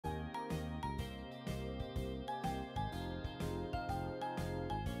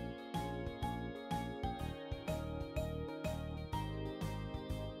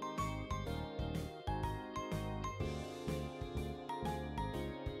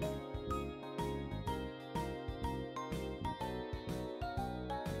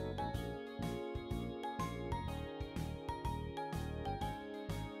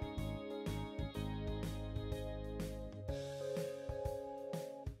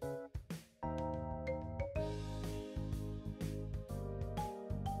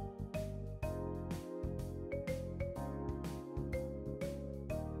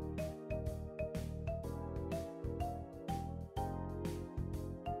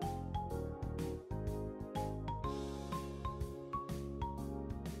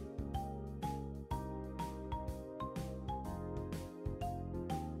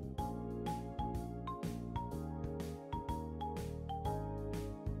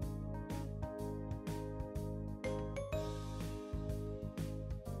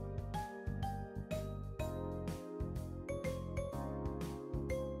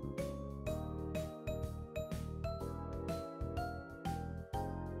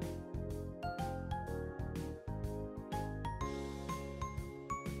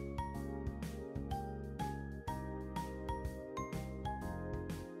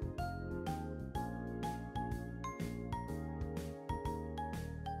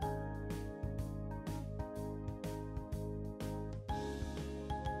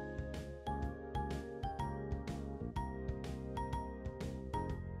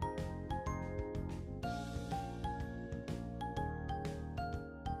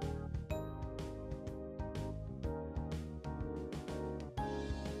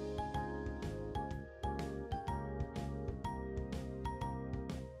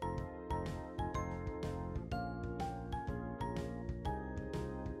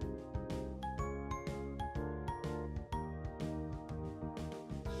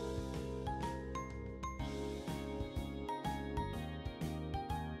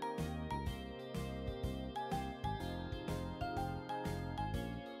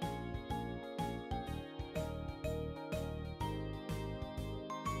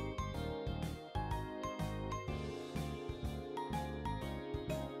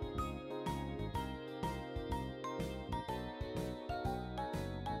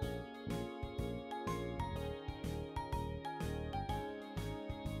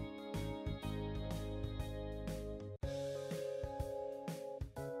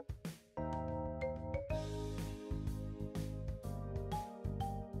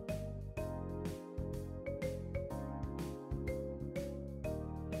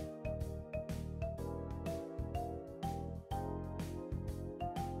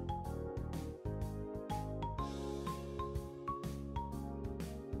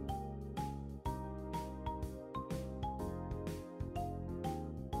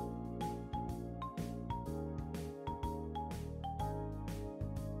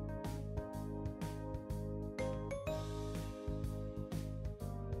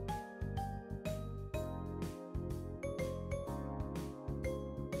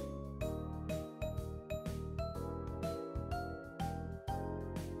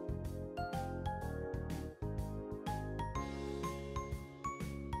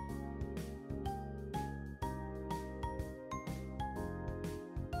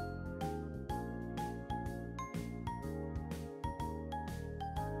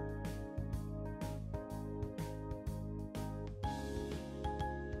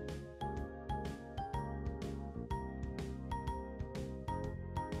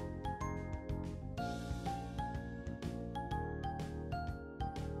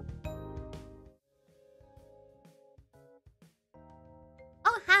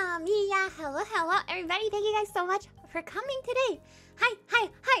Amiya. Hello, hello, everybody. Thank you guys so much for coming today. Hi, hi,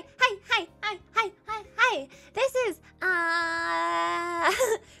 hi, hi, hi, hi, hi, hi, hi. This is,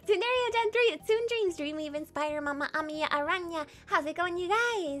 Tsunderia Gen 3. It's Soon Dreams. Dream Weave Inspire Mama Amiya Aranha. How's it going, you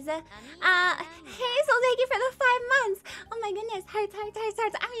guys? Hazel, thank you for the 5 months. Oh my goodness. Hearts, hearts, hearts,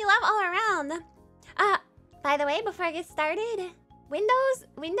 hearts. Ami love all around. By the way, before I get started, Windows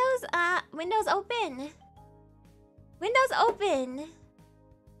open. Windows open.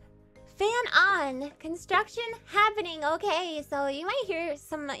 Fan on. Construction happening. Okay, so you might hear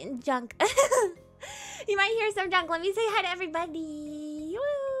some junk. You might hear some junk. Let me say hi to everybody.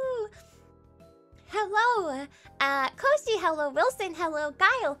 Woo! Hello, Koshi. Hello, Wilson. Hello,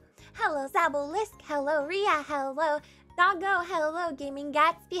 Guile. Hello, Zabolisk. Hello, Ria. Hello, Doggo. Hello, Gaming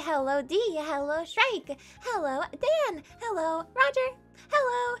Gatsby. Hello, D. Hello, Shrike. Hello, Dan. Hello, Roger.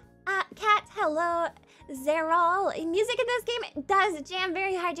 Hello, Cat. Hello, Zerol. Music in this game does jam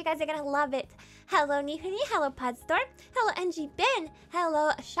very hard. You guys are gonna love it. Hello, Nihuni. Hello, Pudstorm. Hello, NG Bin.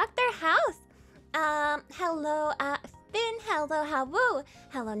 Hello, Shuckter House. Hello, Finn. Hello, Hawu.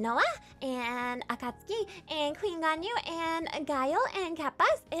 Hello, Noah. And Akatsuki. And Queen Ganyu. And Guile. And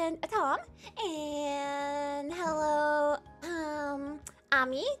Kappas. And Tom. And hello,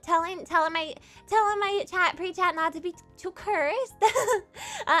 Ami. Telling my chat pre-chat not to be too cursed.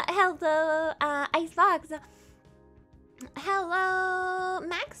 Hello, Icebox. Hello,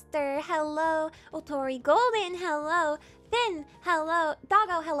 Maxter. Hello, Otori Golden. Hello, Finn. Hello,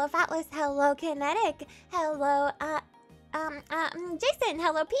 Doggo. Hello, Fatless. Hello, Kinetic. Hello, Jason.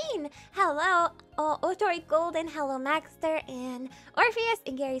 Hello, Peen. Hello, Otori Golden. Hello, Maxter. And Orpheus.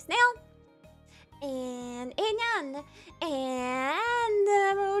 And Gary Snail. And Inyan. And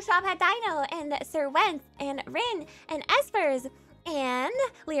Shop Hat Dino. And Sir Wentz. And Rin. And Espers. And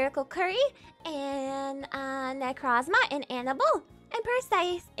Lyrical Curry. And Necrozma. And Annabelle. And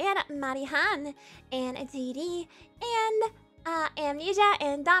Precise. And Marihan. And DD. And Amnesia.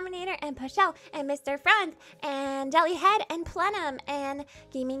 And Dominator. And Pochelle. And Mr. Front. And Jellyhead. And Plenum. And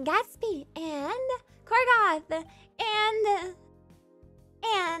Gaming Gatsby. And Korgoth. And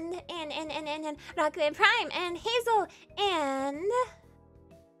Rakuen Prime. And Hazel. And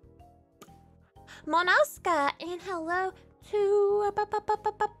Monoska. And hello to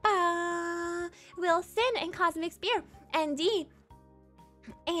Wilson. And Cosmic Spear. And D.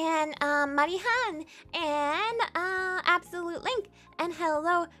 And Marihan. And Absolute Link. And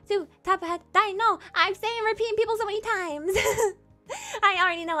hello to Top Hat Dino. I'm saying repeating people so many times. I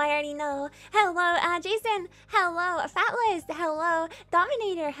already know. Hello, Jason. Hello, Fatless. Hello,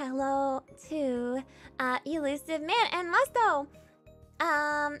 Dominator. Hello to Elusive Man and Musto.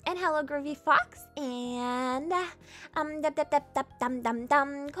 And hello, Groovy Fox. And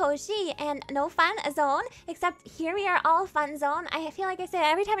Koshi. And No Fun Zone. Except here we are all Fun Zone. I feel like I say it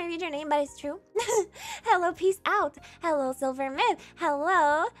every time I read your name, but it's true. Hello, Peace Out. Hello, Silver Myth.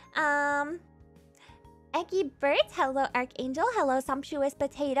 Hello, Eggy Bert. Hello, Archangel. Hello, Sumptuous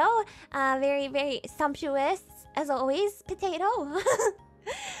Potato. Very, very sumptuous, as always, potato.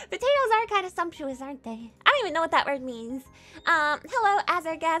 Potatoes are kind of sumptuous, aren't they? I don't even know what that word means. Hello,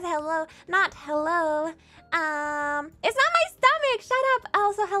 Azargaz. Hello, not hello. It's not my stomach. Shut up.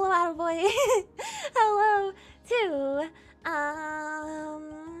 Also, hello, Attaboy. Hello, to,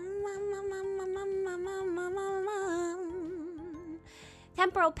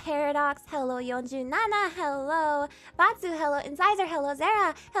 Temporal Paradox. Hello, Yonju Nana. Hello, Batsu. Hello, Incisor. Hello,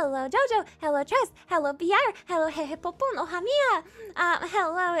 Zera. Hello, Jojo. Hello, Trust. Hello, BR. Hello, Hehepopon Ohamiya.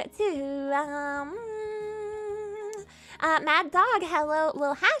 Hello to Mad Dog. Hello,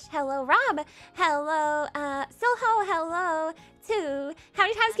 Lil Hash. Hello, Rob. Hello, Silho. Hello to... How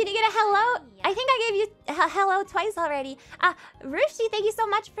many times can you get a hello? I think I gave you a hello twice already. Rushi, thank you so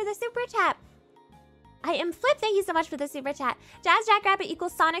much for the super chat. I am Flip, thank you so much for the super chat. Jazz Jackrabbit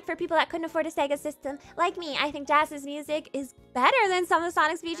equals Sonic for people that couldn't afford a Sega system. Like me, I think Jazz's music is better than some of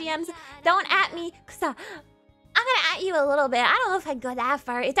Sonic's BGMs. Don't at me, cause I'm gonna at you a little bit. I don't know if I'd go that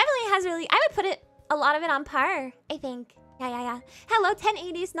far. It definitely has really... I would put it, a lot of it on par, I think. Yeah. Hello,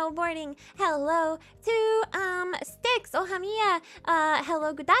 1080 Snowboarding. Hello to, Sticks, Ohamiya.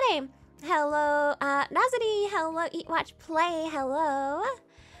 Hello, Gudare. Hello, Nazari. Hello, Eat, Watch, Play. Hello.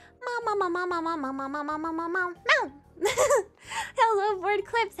 Hello, Board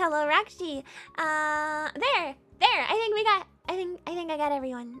Clips. Hello, Rakshi. There. I think I got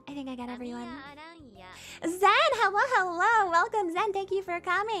everyone. Zen, hello. Welcome, Zen. Thank you for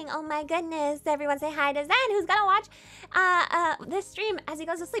coming. Oh my goodness. Everyone say hi to Zen, who's gonna watch this stream as he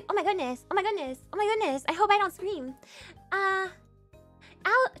goes to sleep. Oh my goodness. I hope I don't scream.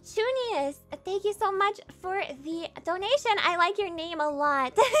 Altunius, thank you so much for the donation. I like your name a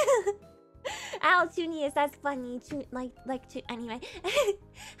lot. Altunius, that's funny. Anyway.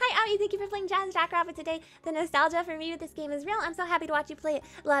 Hi, Ami. Thank you for playing Jackrabbit today. The nostalgia for me with this game is real. I'm so happy to watch you play it.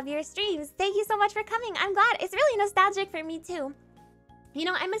 Love your streams. Thank you so much for coming. I'm glad. It's really nostalgic for me too. You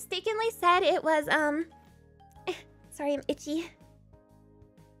know, I mistakenly said it was sorry, I'm itchy.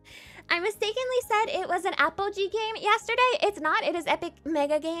 I mistakenly said it was an Apogee game yesterday. It's not. It is Epic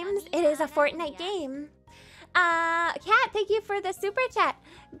Mega Games. It is a Fortnite game. Kat, thank you for the super chat.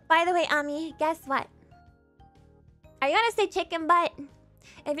 By the way, Ami, guess what? Are you gonna say chicken butt?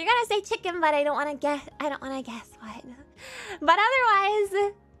 If you're gonna say chicken butt, I don't wanna guess what. But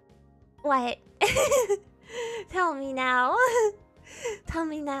otherwise, what? Tell me now. Tell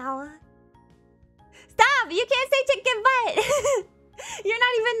me now. Stop! You can't say chicken butt! You're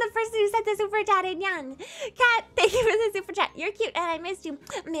not even the person who sent the super chat in, Yan. Kat, thank you for the super chat. You're cute and I missed you.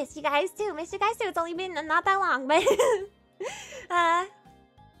 Missed you guys too. Missed you guys too. It's only been not that long, but...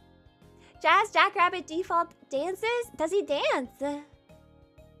 Jackrabbit default dances? Does he dance?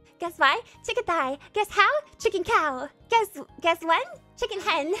 Guess why? Chicken thigh. Guess how? Chicken cow. Guess when? Chicken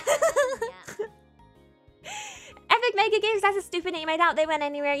hen. Epic Mega Games, that's a stupid name. I doubt they went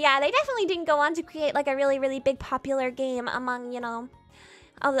anywhere. Yeah, they definitely didn't go on to create like a really, really big popular game among, you know,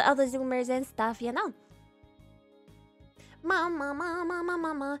 all the Zoomers and stuff, you know.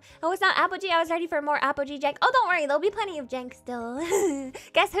 Mama. Oh, it's not Apogee. I was ready for more Apogee jank. Oh, don't worry. There'll be plenty of jank still.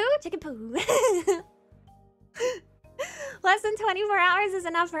 Guess who? Chicken poo. Less than 24 hours is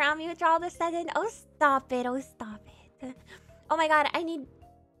enough for Ami withdrawal this second. Oh, stop it. Oh, stop it. Oh my god, I think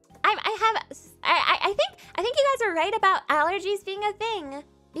you guys are right about allergies being a thing.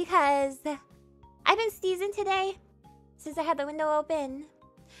 Because I've been sneezing today since I had the window open.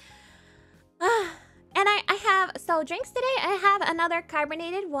 And I have, so drinks today, I have another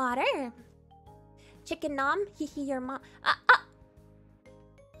carbonated water. Chicken nom, hee your mom.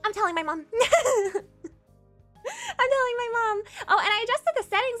 I'm telling my mom. I'm telling my mom. Oh, and I adjusted the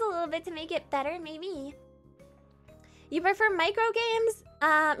settings a little bit to make it better, maybe. You prefer micro games?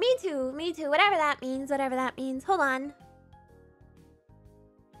 Me too. Whatever that means. Hold on.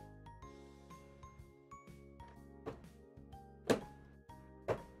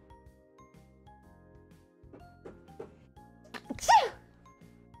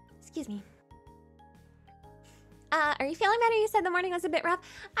 Excuse me. Are you feeling better? You said the morning was a bit rough.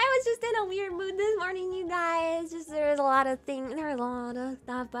 I was just in a weird mood this morning, you guys. Just there was a lot of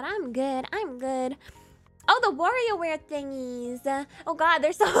stuff, but I'm good. Oh, the WarioWare thingies. Oh god,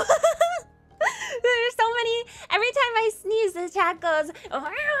 there's so there's so many. Every time I sneeze, the chat goes,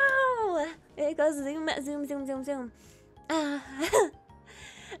 wow! It goes zoom.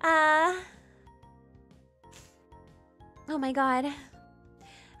 Oh my god.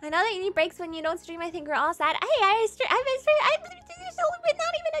 I know that you need breaks when you don't stream. I think we're all sad. Hey, I've been streaming. It's only been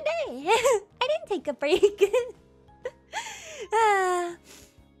not even a day. I didn't take a break.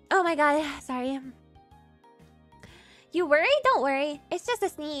 Oh my god, sorry. You worry? Don't worry. It's just a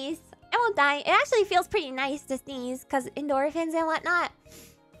sneeze. I won't die. It actually feels pretty nice to sneeze because endorphins and whatnot.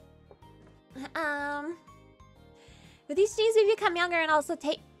 With these streams, we become younger and also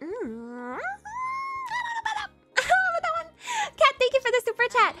take. I don't know about that one. Kat, thank you for the super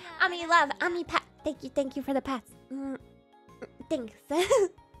chat. Ami love. Ami pat. Thank you for the pats. Thanks.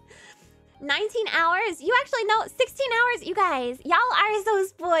 19 hours? You actually know 16 hours, you guys. Y'all are so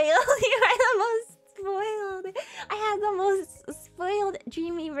spoiled. You are the most spoiled. I have the most spoiled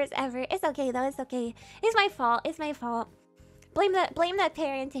Dreamweavers ever. It's okay though, it's okay. It's my fault. Blame the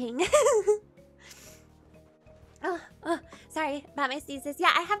parenting. oh, sorry about my sneezes.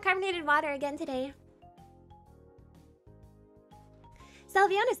 Yeah, I have carbonated water again today.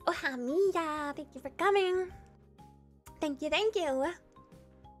 Sylvianus, oh Amiya, thank you for coming. Thank you.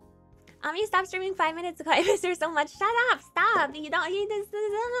 Ami stopped streaming 5 minutes ago. I miss her so much. Shut up! Stop! You don't. I'm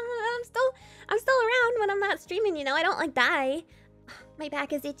still around when I'm not streaming. You know, I don't like die. My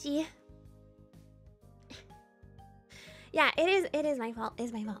back is itchy. Yeah, it is my fault.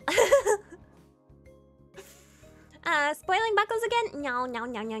 It's my fault. Spoiling buckles again? No.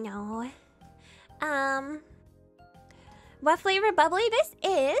 What flavor bubbly? This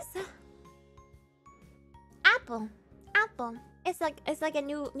is apple. It's like a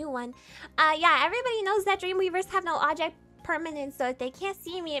new one. Yeah, everybody knows that Dreamweavers have no object permanence, so if they can't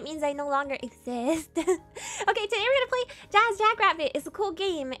see me, it means I no longer exist. Okay, today we're gonna play Jackrabbit. It's a cool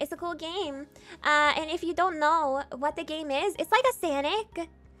game. And if you don't know what the game is, it's like a Sonic.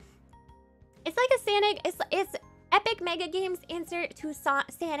 It's Epic Mega Games answer to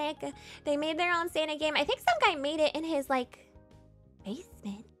Sonic. They made their own Sonic game. I think some guy made it in his like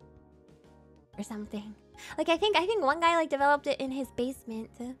basement or something. Like I think one guy like developed it in his basement.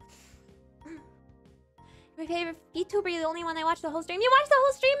 My favorite YouTuber, you're the only one I watched the whole stream. You watched the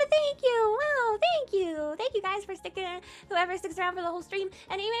whole stream, thank you! Wow, thank you! Thank you guys for sticking in, whoever sticks around for the whole stream.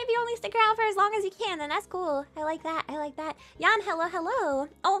 And even if you only stick around for as long as you can, then that's cool. I like that, I like that. Jan, hello, hello.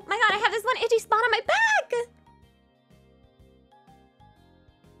 Oh my god, I have this one itchy spot on my back!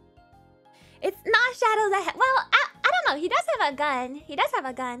 It's not Shadow that... Well, I don't know, he does have a gun. He does have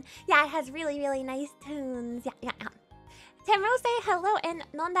a gun. Yeah, it has really, really nice tunes. Yeah. Temro say hello, and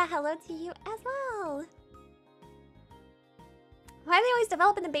Nonda, hello to you as well. Why do they always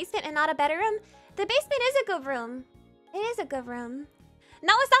develop in the basement and not a better room? The basement is a good room. It is a good room.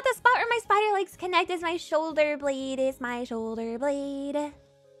 No, it's not the spot where my spider legs connect. It's my shoulder blade. It's my shoulder blade.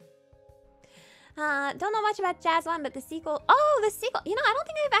 Don't know much about Jazz 1, but the sequel... Oh, the sequel! You know, I don't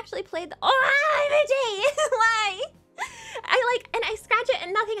think I've actually played the... Oh, MJ! Why? I scratch it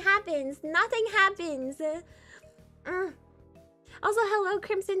and nothing happens. Nothing happens. Also, hello,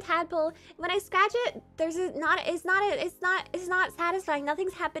 Crimson Tadpole. When I scratch it, it's not satisfying.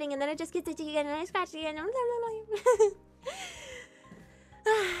 Nothing's happening, and then it just gets itchy again, and I scratch it again.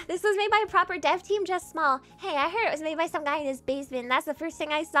 This was made by a proper dev team, just small. Hey, I heard it was made by some guy in his basement. That's the first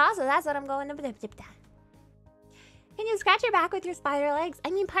thing I saw, so that's what I'm going to... Can you scratch your back with your spider legs?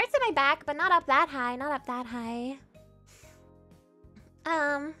 I mean, parts of my back, but not up that high. Not up that high.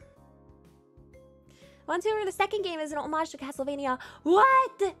 Once over the second game is an homage to Castlevania.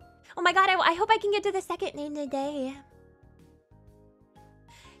 What? Oh my god, I hope I can get to the second name today.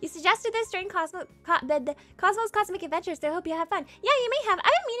 You suggested this during Cosmos Cosmic Adventures, so I hope you have fun. Yeah, you may have. I've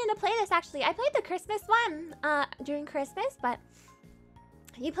been meaning to play this, actually. I played the Christmas one during Christmas, but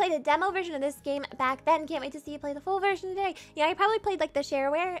you played a demo version of this game back then. Can't wait to see you play the full version today. Yeah, I probably played like the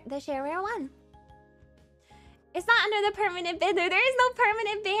shareware one. It's not under the permanent band-aid. There is no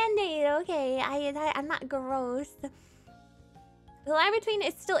permanent band-aid. Okay, I'm not gross. The line between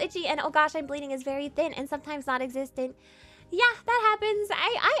it's still itchy and oh gosh, I'm bleeding is very thin and sometimes non-existent. Yeah, that happens.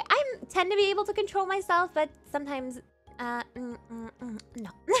 I tend to be able to control myself, but sometimes,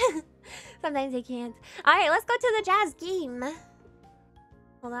 no. Sometimes I can't. All right, let's go to the Jazz game.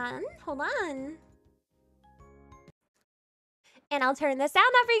 Hold on. And I'll turn the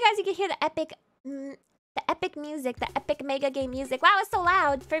sound up for you guys. You can hear the epic music, the epic mega game music. Wow, it's so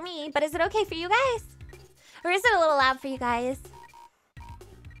loud for me, but is it okay for you guys? Or is it a little loud for you guys?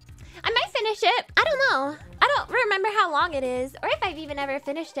 I might finish it. I don't know. I don't remember how long it is, or if I've even ever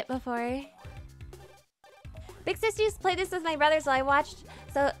finished it before. Big sister used to play this with my brothers while I watched,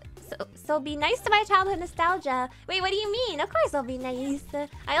 so be nice to my childhood nostalgia. Wait, what do you mean? Of course I'll be nice.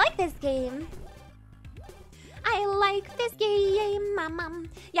 I like this game. I like this game, mom.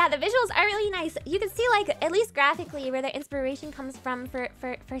 Yeah, the visuals are really nice. You can see, like, at least graphically, where the inspiration comes from for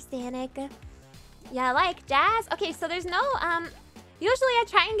Sanic. Yeah, I like Jazz. Okay, so there's no, usually I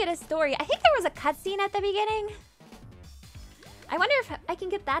try and get a story. I think there was a cutscene at the beginning. I wonder if I can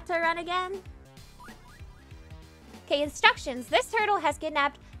get that to run again. Okay, instructions. This turtle has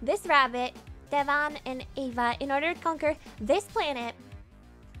kidnapped this rabbit, Devon and Ava, in order to conquer this planet.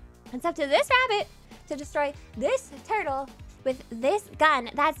 It's up to this rabbit to destroy this turtle with this gun.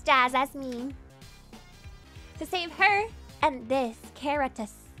 That's Jazz, that's me. To save her and this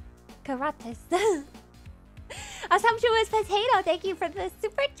Karatus. A sumptuous potato, thank you for the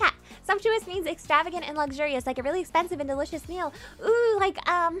super chat. Sumptuous means extravagant and luxurious, like a really expensive and delicious meal. Ooh, like,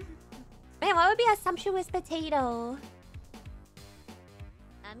 man, what would be a sumptuous potato?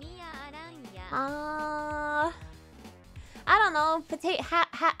 Amiya Aranha. I don't know.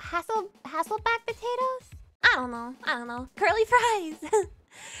 Hasselback potatoes? I don't know. Curly fries.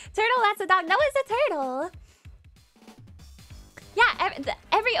 Turtle, that's a dog. No, it's a turtle. Yeah,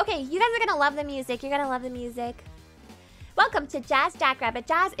 okay, you guys are gonna love the music. You're gonna love the music. Welcome to Jazz Jackrabbit.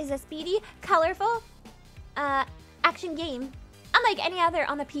 Jazz is a speedy, colorful, action game. Unlike any other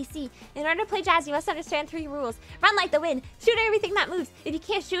on the PC. In order to play Jazz, you must understand 3 rules. Run like the wind. Shoot at everything that moves. If you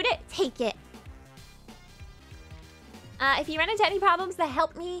can't shoot it, take it. If you run into any problems, type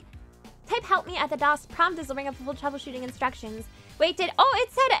help me at the DOS prompt. This will bring up full troubleshooting instructions. Wait, it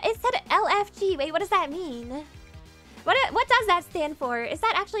said LFG. Wait, what does that mean? What does that stand for? Is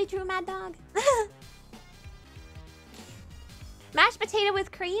that actually true, Mad Dog? Mashed potato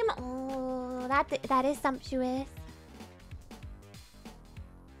with cream? Oh, that is sumptuous.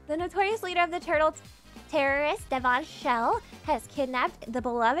 The notorious leader of the turtle terrorist, Devon Shell, has kidnapped the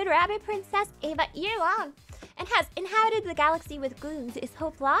beloved rabbit princess Ava year-long and has inhabited the galaxy with goons. Is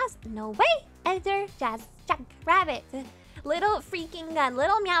hope lost? No way! Enter Jazz Jackrabbit. Little freaking gun.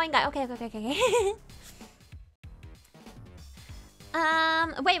 Little meowing gun. Okay.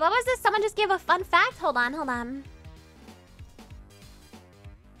 Wait, what was this? Someone just gave a fun fact? Hold on, hold on.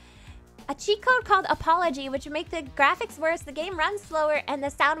 A cheat code called Apology, which would make the graphics worse, the game runs slower, and the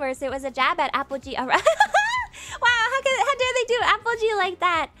sound worse. It was a jab at Apogee. Wow, how dare they do Apogee like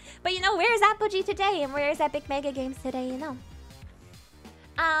that? But you know, where's Apogee today? And where's Epic Mega Games today, you know?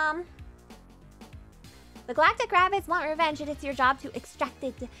 The Galactic Rabbits want revenge, and it's your job to extract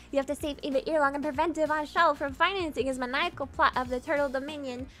it. You have to save Ava Earlong and prevent Devon Shell from financing his maniacal plot of the Turtle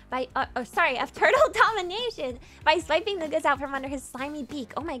Dominion by, of Turtle Domination by swiping the goods out from under his slimy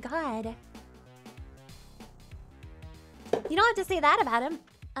beak. Oh my god. You don't have to say that about him.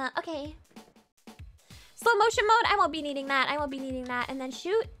 Okay. Slow motion mode, I won't be needing that. I won't be needing that. And then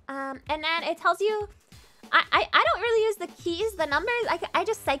shoot. And then it tells you... I don't really use the keys, the numbers. I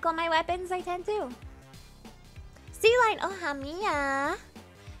just cycle my weapons, I tend to. Sea Lion, oh, Amiya.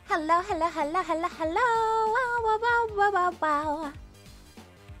 Hello, hello, hello, hello, hello. Wow, wow, wow, wow, wow.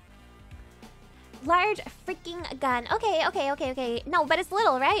 Large freaking gun. Okay. No, but it's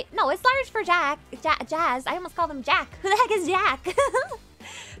little, right? No, it's large for Jazz. I almost called him Jack. Who the heck is Jack?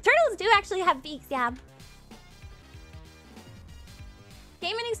 Turtles do actually have beaks, yeah.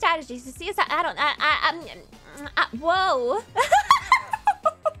 Game winning strategies to see us. Whoa.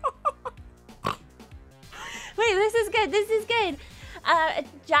 Wait, this is good. This is good.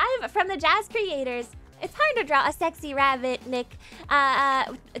 Jive from the Jazz creators. It's hard to draw a sexy rabbit, Nick.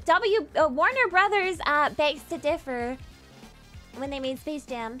 Warner Brothers begs to differ when they made Space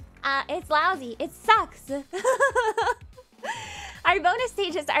Jam. It's lousy. It sucks. Our bonus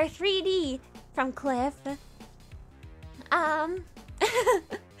stages are 3D from Cliff. I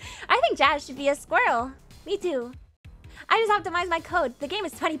think Jazz should be a squirrel. Me too. I just optimized my code. The game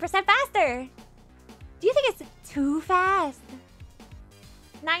is 20% faster. Do you think it's too fast?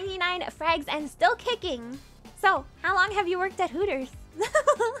 99 frags and still kicking. So, how long have you worked at Hooters?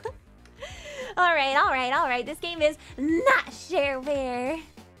 Alright. This game is not shareware.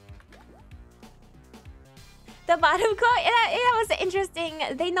 The bottom quote, that was interesting.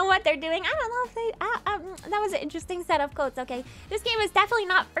 They know what they're doing. I don't know if they... that was an interesting set of quotes, okay. This game is definitely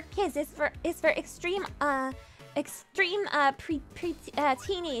not for kids. It's for extreme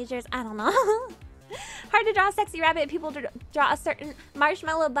teenagers. I don't know. Hard to draw a sexy rabbit. People draw a certain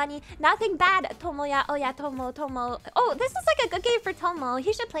marshmallow bunny. Nothing bad, Tomoya. Oh yeah, Tomo. Oh, this is like a good game for Tomo.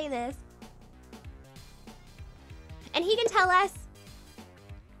 He should play this. And he can tell us.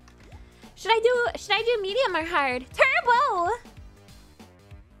 Should I do medium or hard? Turbo!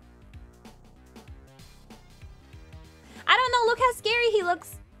 I don't know. Look how scary he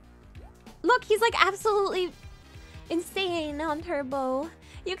looks. Look, he's like absolutely insane on Turbo.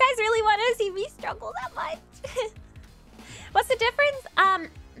 You guys really want to see me struggle that much? What's the difference?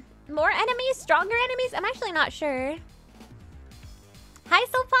 More enemies? Stronger enemies? I'm actually not sure. Hi,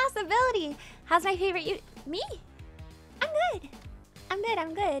 Soul Possibility. How's my favorite me?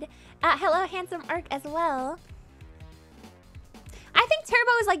 I'm good. Hello, Handsome Arc as well. I think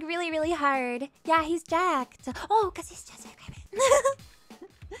Turbo is like really, really hard. Yeah, he's jacked. Oh, because he's just Jackrabbit.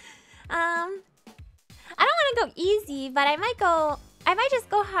 I don't want to go easy, but I might just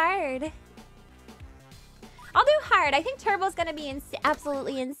go hard. I'll do hard. I think Turbo's gonna be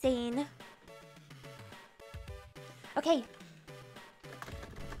absolutely insane. Okay.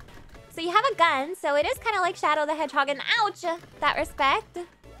 So you have a gun, so it is kind of like Shadow the Hedgehog, and ouch! That respect.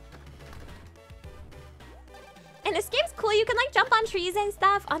 And this game's cool. You can like jump on trees and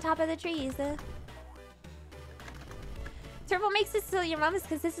stuff on top of the trees. Turbo makes it so your mom is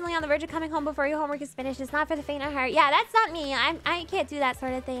consistently on the verge of coming home before your homework is finished. It's not for the faint of heart. Yeah, that's not me. I can't do that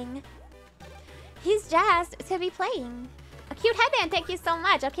sort of thing. He's just to be playing. A cute headband, thank you so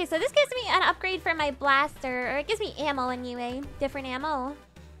much. Okay, so this gives me an upgrade for my blaster. Or it gives me ammo anyway. Different ammo.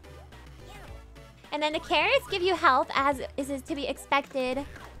 And then the carrots give you health, as is to be expected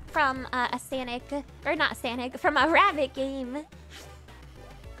from a Sonic. Or not Sonic, from a rabbit game.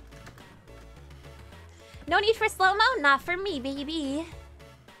 No need for slow-mo? Not for me, baby.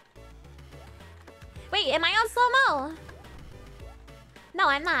 Wait, am I on slow-mo? No,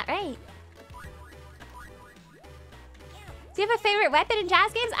 I'm not, right? Do you have a favorite weapon in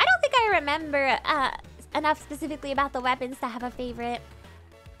Jazz games? I don't think I remember enough specifically about the weapons to have a favorite.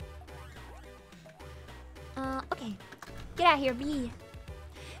 Okay. Get out of here, B.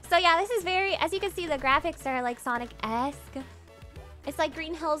 So yeah, this is very... As you can see, the graphics are like Sonic-esque. It's like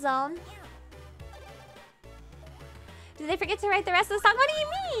Green Hill Zone. Did they forget to write the rest of the song? What do you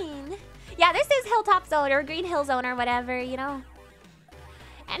mean? Yeah, this is Hilltop Zone or Green Hill Zone or whatever, you know.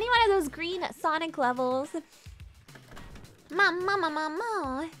 Any one of those green Sonic levels.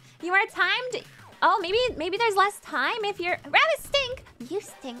 Mama. You are timed. Oh, maybe there's less time if you're... Rabbit Sting! You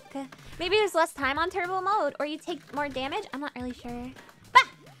stink. Maybe there's less time on turbo mode, or you take more damage? I'm not really sure. Bah!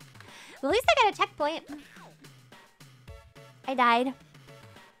 Well, at least I got a checkpoint. I died.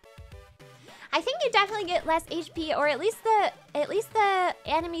 I think you definitely get less HP, or at least the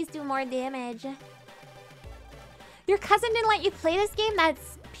enemies do more damage. Your cousin didn't let you play this game?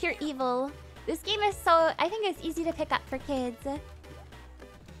 That's pure evil. This game is so... I think it's easy to pick up for kids.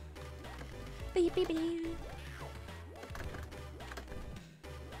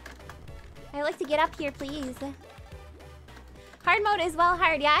 I'd like to get up here, please. Hard mode is well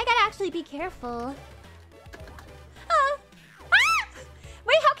hard. Yeah, I gotta actually be careful. Ah!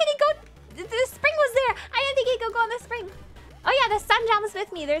 Wait, how can he go... The spring was there. I didn't think he could go on the spring. Oh yeah, the sun jumps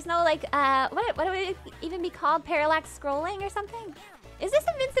with me. There's no like, what would it even be called? Parallax scrolling or something? Is this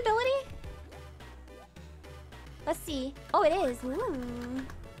invincibility? Let's see. Oh, it is. Ooh.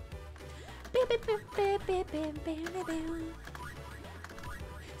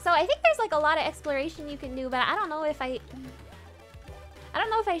 So I think there's like a lot of exploration you can do, but I don't know if I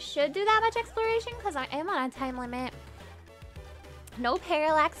should do that much exploration because I am on a time limit. No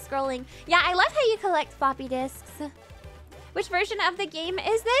parallax scrolling. Yeah, I love how you collect floppy disks. Which version of the game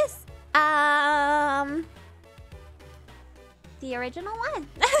is this? The original one,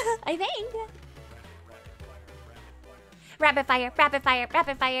 I think. Rapid fire, rapid fire,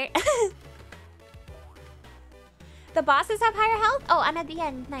 rapid fire. The bosses have higher health? Oh, I'm at the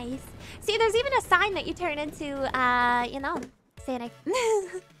end. Nice. See, there's even a sign that you turn into, you know, Sonic.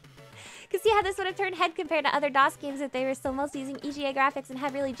 Because see how this would have turned head compared to other DOS games if they were still mostly using EGA graphics and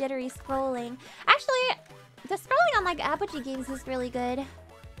had really jittery scrolling. Actually, the scrolling on like Apogee games is really good.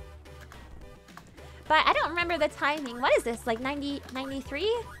 But I don't remember the timing. What is this? Like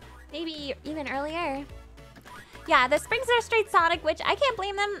 93? Maybe even earlier. Yeah, the springs are straight Sonic, which I can't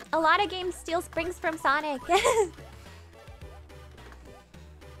blame them. A lot of games steal springs from Sonic.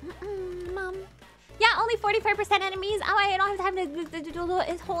 Mom. Yeah, only 44% enemies. Oh, I don't have time to do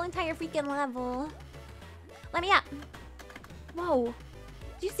this whole entire freaking level. Let me up. Whoa.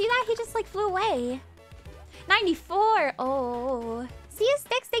 Did you see that? He just like flew away. 94. Oh. See you,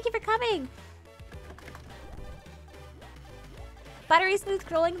 Sticks. Thank you for coming. Buttery smooth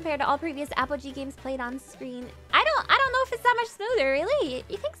scrolling compared to all previous Apogee games played on screen. I don't know if it's that much smoother, really.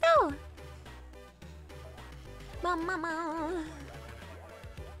 You think so? Mama.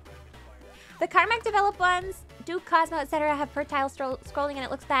 The Carmack developed ones, Duke, Cosmo, etc. have fertile scrolling and it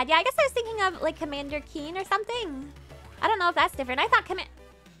looks bad. Yeah, I guess I was thinking of like Commander Keen or something. I don't know if that's different. I thought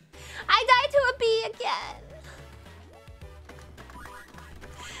I died to a bee again.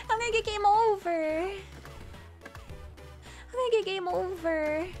 I'm gonna get game over. I'm gonna get game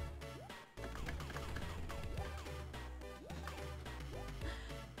over.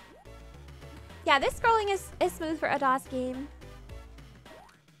 Yeah, this scrolling is smooth for a DOS game.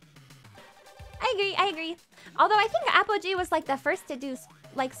 I agree. Although I think Apogee was like the first to do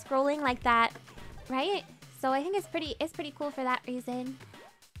like scrolling like that, right? So I think it's pretty cool for that reason.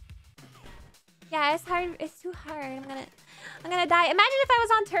 Yeah, it's hard. It's too hard. I'm gonna die. Imagine if I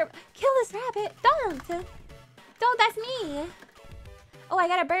was on turbo. Kill this rabbit. Don't. That's me. Oh, I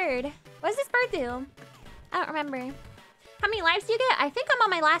got a bird. What does this bird do? I don't remember. How many lives do you get? I think I'm on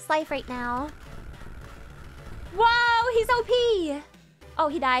my last life right now. Whoa, he's OP. Oh,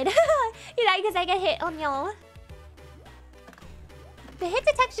 he died. He died because I got hit on yellow. The hit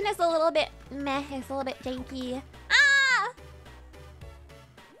detection is a little bit meh. It's a little bit janky. Ah!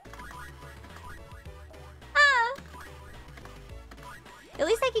 Ah! At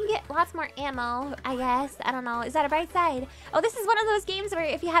least I can get lots more ammo, I guess. I don't know. Is that a bright side? Oh, this is one of those games where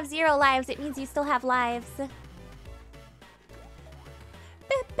if you have 0 lives, it means you still have lives.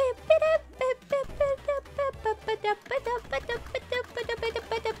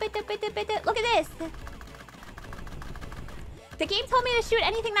 Look at this. The game told me to shoot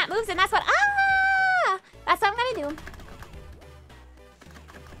anything that moves, and that's what... Ah! That's what I'm gonna do.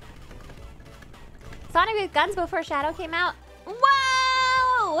 Sonic with guns before Shadow came out.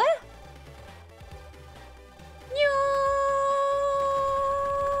 Whoa!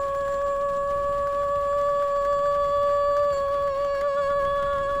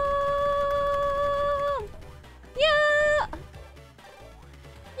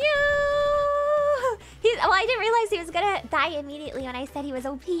 Well, I didn't realize he was gonna die immediately when I said he was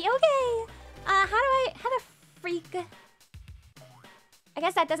OP. Okay. How the freak? I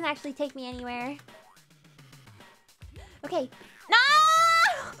guess that doesn't actually take me anywhere. Okay. No!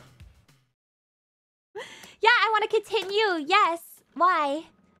 Yeah, I want to continue. Yes. Why?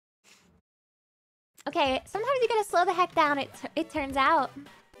 Okay, sometimes you gotta slow the heck down, it turns out.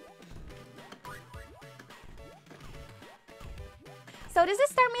 So does this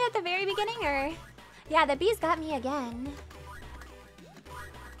start me at the very beginning, or? Yeah, the bees got me again.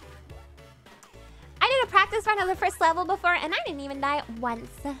 I did a practice run of the first level before, and I didn't even die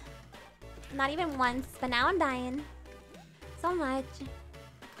once. Not even once, but now I'm dying. So much.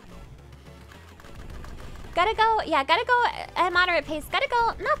 Gotta go, yeah, gotta go at moderate pace. Gotta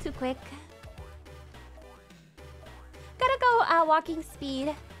go not too quick. Gotta go walking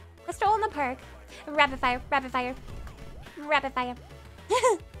speed. A stroll in the park. Rapid fire, rapid fire. Rapid fire.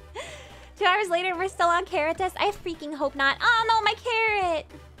 2 hours later, we're still on carrot test. I freaking hope not. Oh no, my carrot!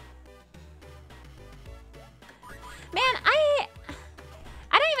 Man, I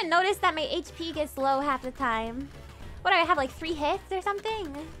don't even notice that my HP gets low half the time. What do I have, like 3 hits or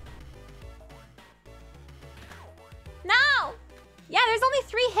something? No! Yeah, there's only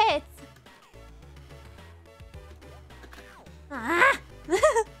 3 hits. Ah!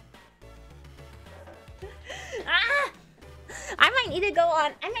 Ah! I might need to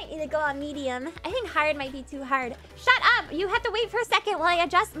go on medium. I think hard might be too hard. Shut up! You have to wait for a second while I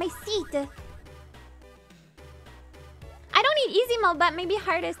adjust my seat. I don't need easy mode, but maybe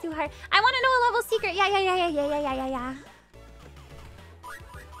hard is too hard. I want to know a level secret. Yeah.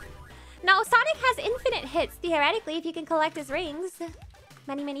 No, Sonic has infinite hits, theoretically, if you can collect his rings.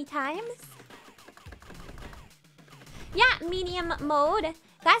 Many times. Yeah, medium mode.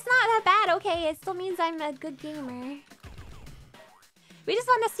 That's not that bad, okay? It still means I'm a good gamer. We just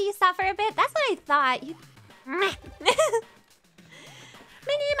want to see you suffer a bit. That's what I thought. You...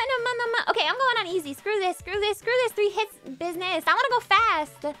 Okay, I'm going on easy. Screw this. 3 hits business. I want to go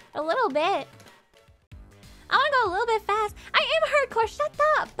fast. A little bit. I want to go a little bit fast. I am hardcore. Shut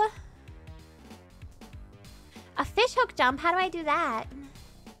up. A fish hook jump. How do I do that?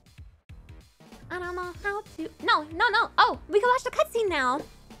 I don't know how to... No. Oh, we can watch the cutscene now.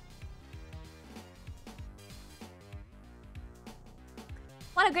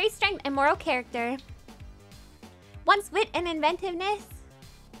 What a great strength and moral character. Once wit and inventiveness.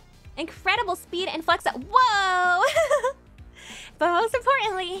 Incredible speed and flex. Whoa! But most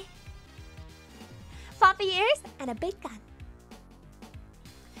importantly, floppy ears and a big gun.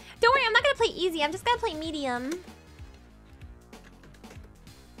 Don't worry, I'm not gonna play easy. I'm just gonna play medium.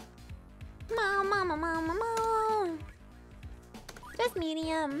 Mom. Just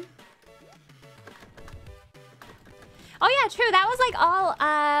medium. Oh yeah, true. That was like all,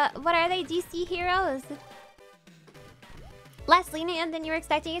 what are they? DC heroes? Less lenient than you were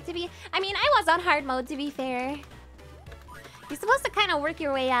expecting it to be. I mean, I was on hard mode, to be fair. You're supposed to kind of work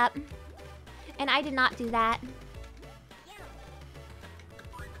your way up. And I did not do that.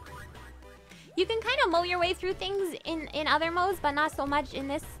 You can kind of mow your way through things in other modes, but not so much in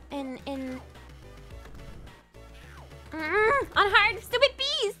this, on hard, stupid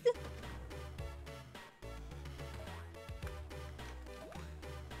beast!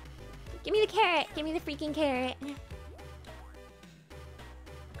 Give me the carrot. Give me the freaking carrot.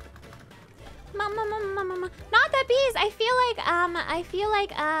 Mama. Not the bees. I feel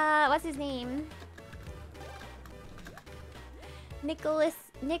like, what's his name? Nicholas.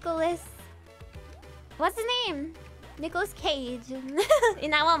 What's his name? Nicolas Cage.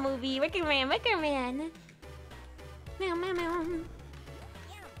 In that one movie. Wicker Man. Meow.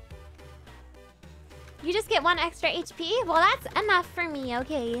 You just get 1 extra HP? Well, that's enough for me,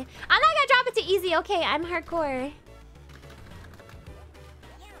 okay. I'm not gonna drop it to easy, okay? I'm hardcore.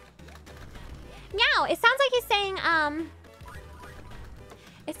 Meow! It sounds like he's saying,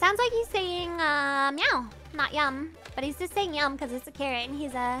 meow. Not yum. But he's just saying yum because it's a carrot and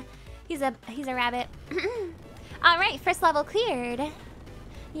he's a rabbit. Alright, first level cleared.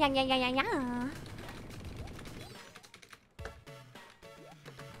 Yeah.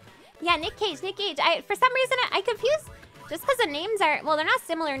 Yeah, Nick Cage. For some reason, I confused... Just because the names are... Well, they're not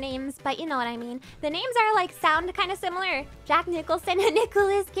similar names, but you know what I mean. The names are, like, sound kind of similar. Jack Nicholson and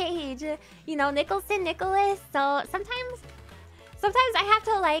Nicolas Cage. You know, Nicholson, Nicholas. So, sometimes I have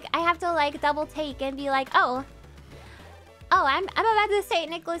to, like, double take and be like, oh, I'm about to say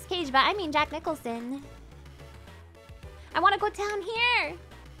Nicolas Cage, but I mean Jack Nicholson. I want to go down here.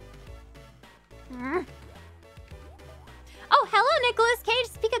 Oh, hello, Nicolas Cage.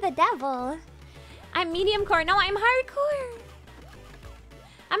 Speak of the devil. I'm medium core. No, I'm hardcore.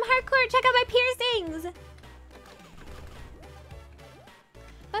 Check out my piercings.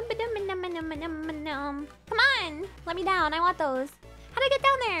 Come on. Let me down. I want those. How'd I get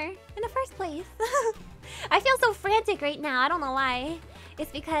down there in the first place? I feel so frantic right now. I don't know why.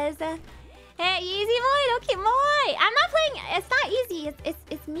 It's because... hey, easy boy. Okay, boy. I'm not playing... It's not easy.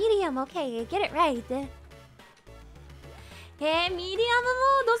 It's medium. Okay, get it right. Hey, medium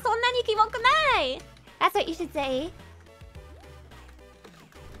mode. そんなにキモくない. That's what you should say.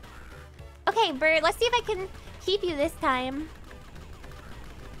 Okay, bird, let's see if I can keep you this time.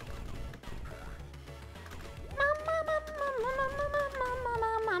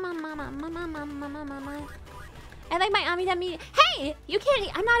 I like my Amida meat. Hey! You can't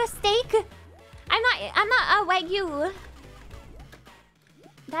eat. I'm not a steak. I'm not a Wagyu.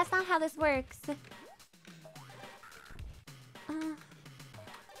 That's not how this works.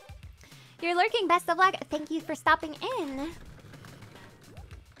 You're lurking, best of luck. Thank you for stopping in.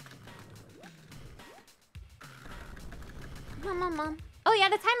 Mom. Oh yeah,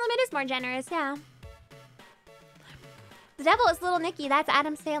 the time limit is more generous, yeah. The devil is Little Nicky. That's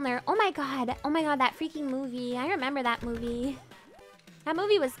Adam Sandler. Oh my god, that freaking movie. I remember that movie. That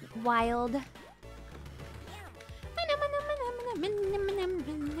movie was wild. Did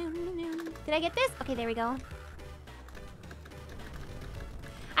I get this? Okay, there we go.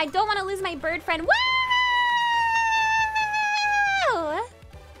 I don't want to lose my bird friend. Woo!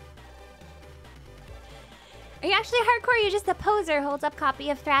 Are you actually hardcore or are you just a poser? Holds up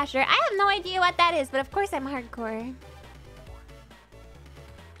copy of Thrasher. I have no idea what that is, but of course I'm hardcore.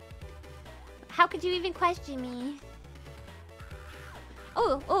 How could you even question me?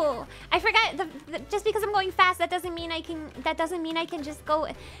 Oh! I forgot. Just because I'm going fast, that doesn't mean I can. That doesn't mean I can just go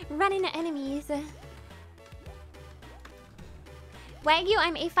run into enemies. Wagyu,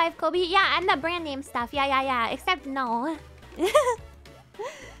 I'm A5 Kobe. Yeah, and the brand name stuff. Yeah. Except no.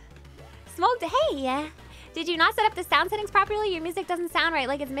 Smoked. Hey. Did you not set up the sound settings properly? Your music doesn't sound right,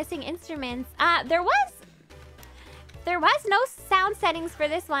 like it's missing instruments. There was no sound settings for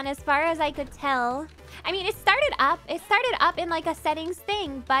this one as far as I could tell. I mean, it started up in like a settings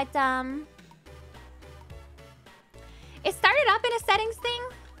thing, but it started up in a settings thing,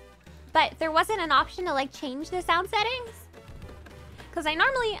 but there wasn't an option to like change the sound settings. Cause I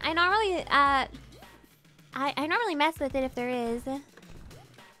normally mess with it if there is.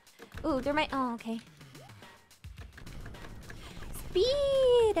 Ooh, there might. Oh, okay.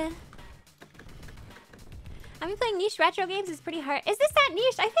 Speed. I mean, playing niche retro games is pretty hard. Is this that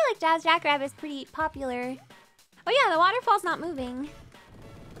niche? I feel like Jackrabbit is pretty popular. Oh yeah, the waterfall's not moving.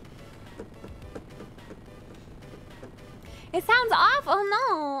 It sounds off. Oh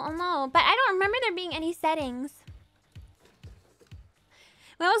no. But I don't remember there being any settings.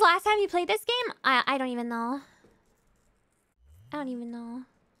 When was the last time you played this game? I don't even know.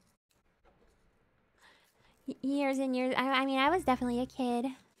 Years and years. I mean, I was definitely a kid.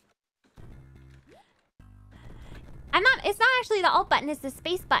 It's not actually the alt button, it's the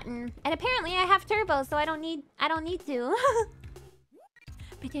space button. And apparently I have turbo, so I don't need to.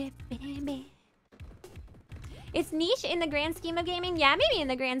 It's niche in the grand scheme of gaming. Yeah, maybe in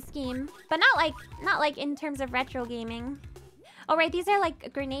the grand scheme, but not like in terms of retro gaming. Oh right, these are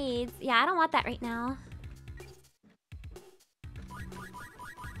like grenades. Yeah, I don't want that right now.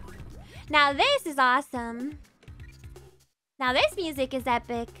 Now this is awesome. Now this music is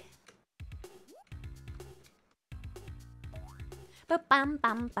epic.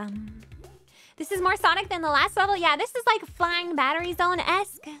 Ba-bum-bum-bum. This is more Sonic than the last level. Yeah, this is like Flying Battery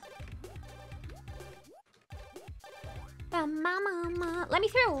Zone-esque. Let me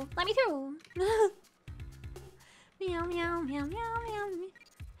through. Meow, meow, meow, meow, meow.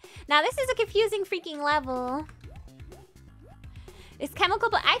 Now this is a confusing freaking level. It's chemical,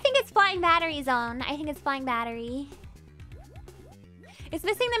 but I think it's Flying Battery Zone. I think it's Flying Battery. It's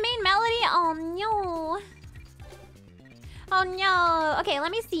missing the main melody. Oh no. Oh no. Okay,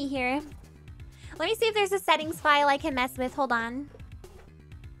 let me see here. Let me see if there's a settings file I can mess with. Hold on.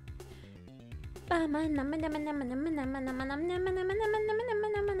 Hold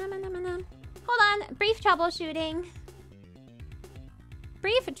on. Brief troubleshooting.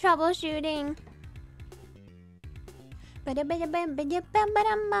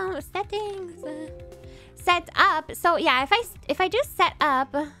 Settings. Set up. So yeah, if I just set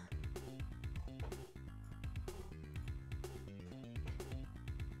up.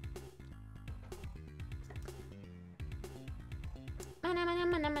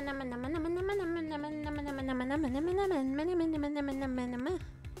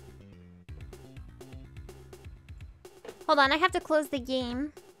 Hold on, I have to close the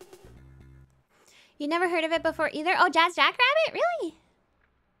game. You never heard of it before either? Oh, Jackrabbit? Really?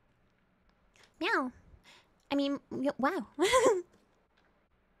 Meow. I mean, wow.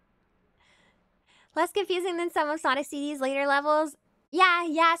 Less confusing than some of Sonic CD's later levels.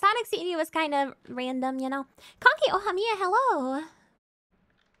 Yeah, Sonic CD was kind of random, you know. Conky, oh, Amiya, hello.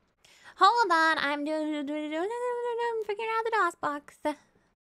 Hold on, I'm figuring out the DOS box.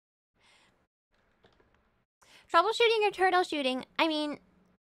 Troubleshooting or turtle shooting? I mean,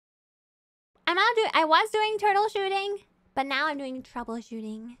 I was doing turtle shooting, but now I'm doing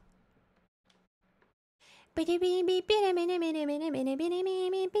troubleshooting. I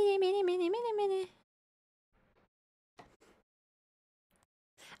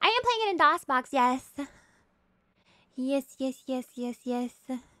am playing it in DOSBox, yes. Yes, yes, yes, yes, yes.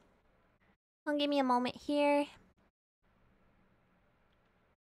 Well, give me a moment here.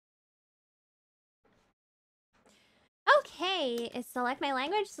 Okay, select my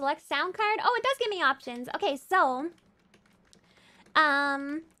language, select sound card. Oh, it does give me options. Okay, so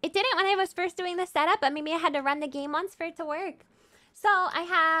it didn't when I was first doing the setup, but maybe I had to run the game once for it to work. So I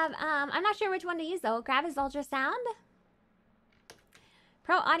have I'm not sure which one to use though. Grab is ultrasound.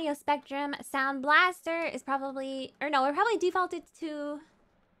 Pro Audio Spectrum. Sound Blaster is probably, or no, we're probably defaulted to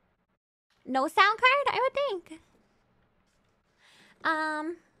no sound card, I would think.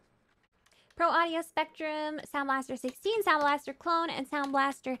 Pro Audio Spectrum, Sound Blaster 16, Sound Blaster Clone, and Sound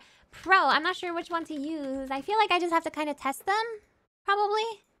Blaster Pro. I'm not sure which one to use. I feel like I just have to kind of test them, probably.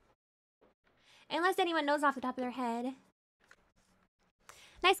 Unless anyone knows off the top of their head.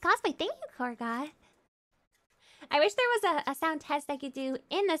 Nice cosplay. Thank you, Korgoth. I wish there was a sound test I could do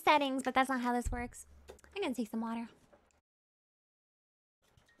in the settings, but that's not how this works. I'm gonna take some water.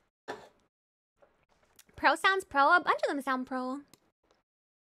 Pro sounds pro. A bunch of them sound pro.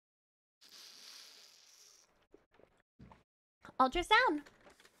 Ultrasound.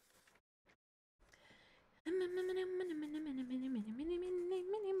 I'm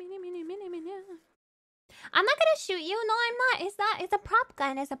not gonna shoot you. No, I'm not. It's not. It's a prop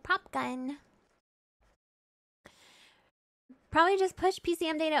gun. It's a prop gun. Probably just push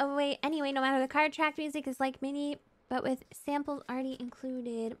PCM data away anyway, no matter the card. Track music is like mini, but with samples already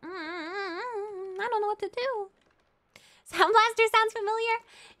included. I don't know what to do. Sound Blaster sounds familiar?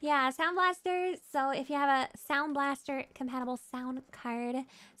 Yeah, Sound Blaster. So if you have a Sound Blaster compatible sound card,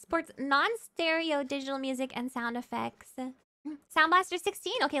 supports non-stereo digital music and sound effects. Sound Blaster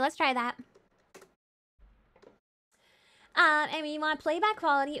 16. Okay, let's try that. And we want playback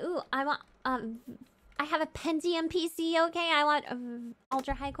quality. Ooh, I want I have a Pentium PC. Okay, I want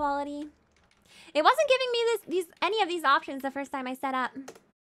ultra high quality. It wasn't giving me any of these options the first time I set up.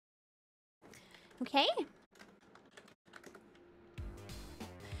 Okay.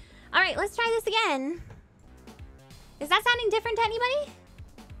 All right, let's try this again. Is that sounding different to anybody?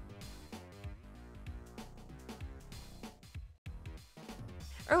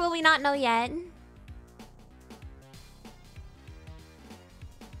 Or will we not know yet?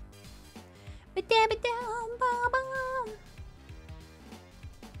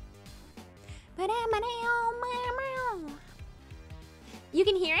 You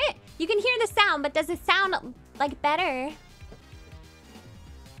can hear it? You can hear the sound, but does it sound like better?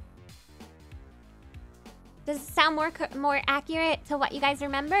 Does it sound more accurate to what you guys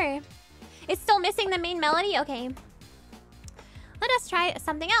remember? It's still missing the main melody? Okay. Let us try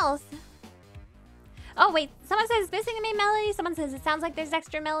something else. Oh, wait. Someone says it's missing the main melody. Someone says it sounds like there's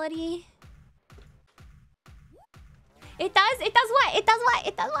extra melody. It does? It does what? It does what?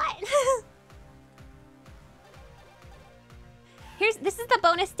 It does what? This is the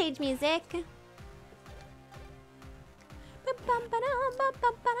bonus stage music.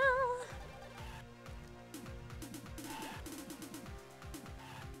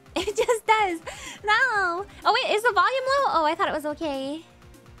 It just does. No. Oh, wait. Is the volume low? Oh, I thought it was okay.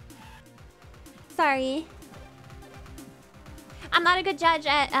 Sorry. I'm not a good judge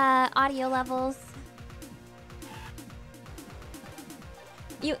at audio levels.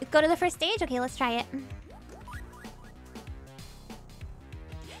 You go to the first stage? Okay, let's try it.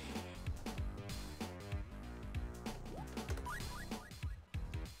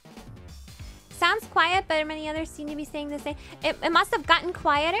 Sounds quiet, but many others seem to be saying the same. It must have gotten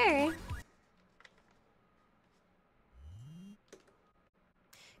quieter.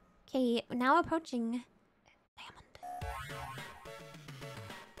 Okay, now approaching Diamond.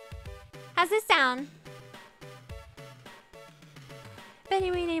 How's this sound?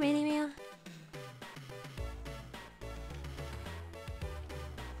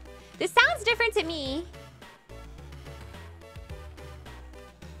 This sounds different to me.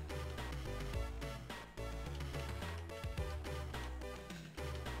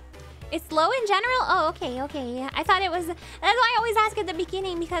 It's low in general? Oh, okay, okay. I thought it was... That's why I always ask at the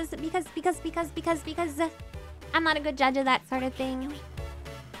beginning, because I'm not a good judge of that sort of thing.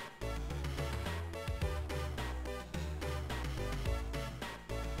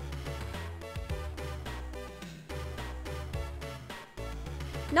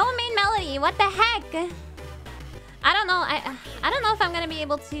 No main melody. What the heck? I don't know. I don't know if I'm gonna be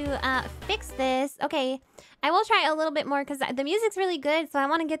able to fix this. Okay, I will try a little bit more because the music's really good, so I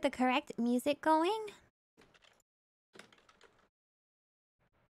want to get the correct music going.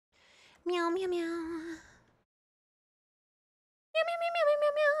 Meow meow meow. Meow, meow, meow, meow,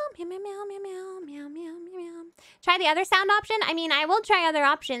 meow, meow, meow, meow, meow, meow. Try the other sound option. I mean, I will try other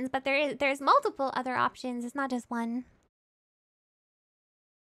options, but there's multiple other options. It's not just one.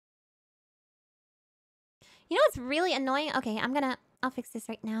 You know what's really annoying? Okay, I'll fix this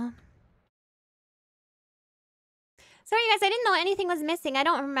right now. Sorry guys, I didn't know anything was missing. I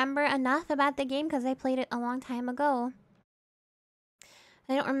don't remember enough about the game because I played it a long time ago.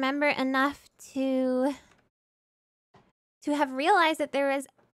 I don't remember enough to have realized that there was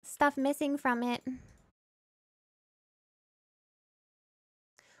stuff missing from it.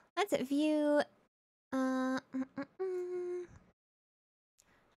 Let's view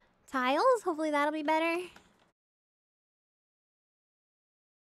tiles. Hopefully that'll be better.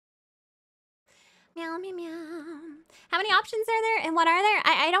 Meow, meow, meow. How many options are there and what are there?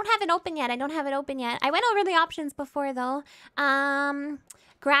 I don't have it open yet. I don't have it open yet. I went over the options before though.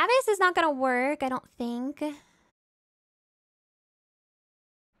 Gravis is not gonna work, I don't think.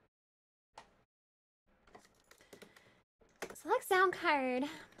 Select sound card.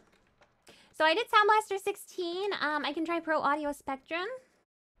 So I did Sound Blaster 16. I can try Pro Audio Spectrum.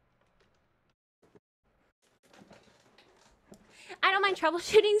 I don't mind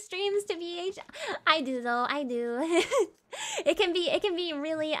troubleshooting streams to BH. I do though, I do. it can be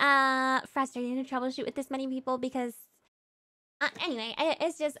really frustrating to troubleshoot with this many people because anyway,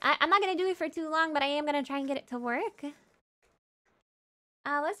 it's just I'm not gonna do it for too long, but I am gonna try and get it to work.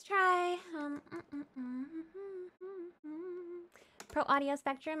 Let's try Pro Audio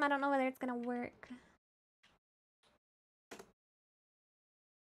Spectrum. I don't know whether it's gonna work.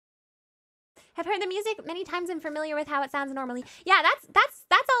 Have heard the music many times and familiar with how it sounds normally. Yeah,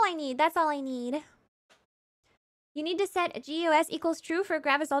 that's all I need. That's all I need. You need to set GUS equals true for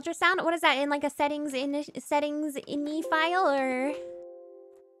Gravis ultrasound. What is that in like a settings ini file or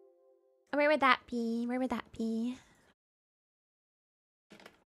where would that be? Where would that be?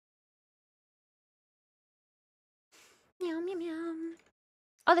 Meow meow meow.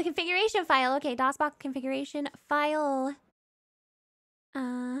 Oh, the configuration file. Okay, DOSBox configuration file.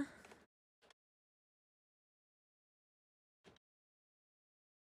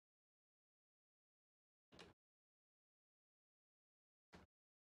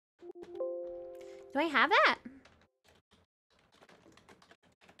 Do I have that?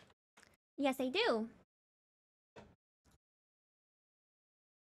 Yes, I do.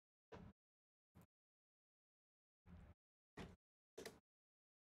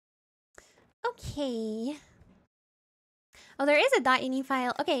 Okay. Oh, there is a .ini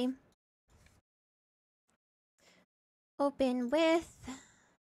file. Okay. Open with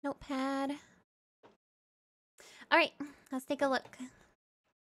Notepad. All right, let's take a look.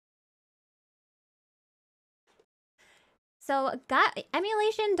 So,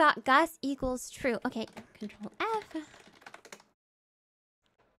 emulation.gus equals true. Okay, Control F.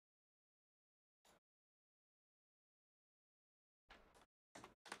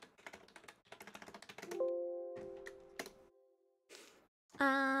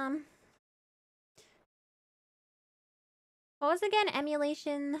 What was again?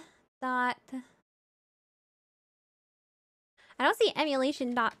 Emulation dot. I don't see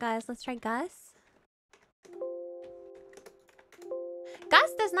emulation.gus. Let's try Gus.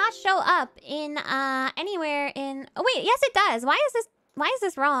 Gus does not show up in anywhere in. Oh wait, yes it does. Why is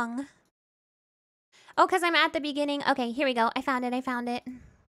this wrong? Oh, because I'm at the beginning. Okay, here we go. I found it.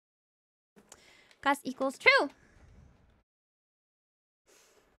 Gus equals true.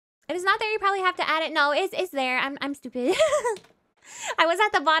 If it's not there, you probably have to add it. No, it's there. I'm stupid. I was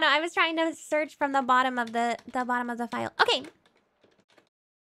at the bottom. I was trying to search from the bottom of the bottom of the file. Okay.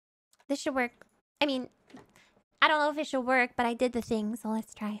 This should work. I mean, I don't know if it should work, but I did the thing, so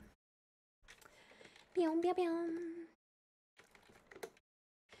let's try. Okay,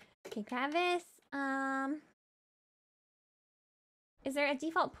 Gravis. Is there a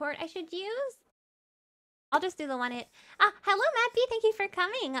default port I should use? I'll just do the one it. Hello, Mappy. Thank you for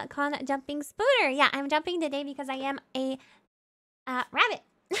coming. Con jumping spooter. Yeah, I'm jumping today because I am a rabbit.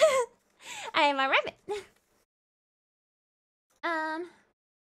 I am a rabbit.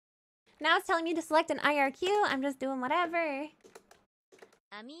 Now it's telling me to select an IRQ. I'm just doing whatever. Amiya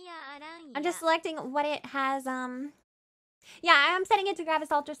Aranha. I'm just selecting what it has. Yeah, I'm setting it to Gravis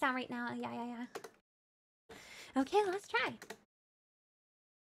ultrasound right now. Yeah. Okay, let's try.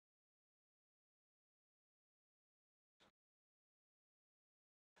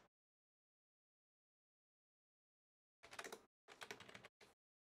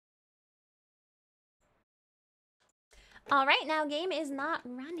 All right, now game is not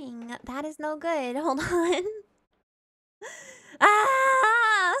running. That is no good. Hold on.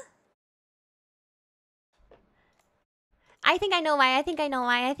 Ah! I think I know why. I think I know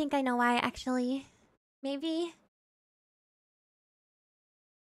why. I think I know why, actually. Maybe.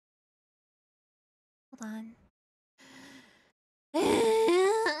 Hold on.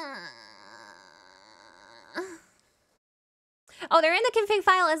 Oh, they're in the config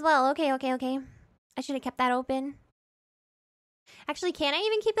file as well. Okay, okay, okay. I should have kept that open. Actually, can I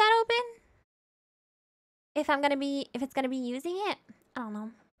even keep that open? If it's gonna be using it? I don't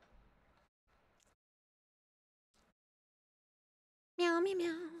know. Meow, meow,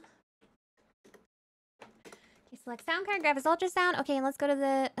 meow. Okay, select sound card, grab his ultrasound. Okay, and let's go to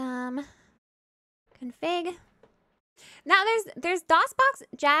the config. Now there's DOSBox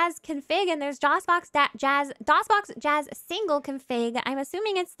Jazz config and there's DOSBox Jazz single config. I'm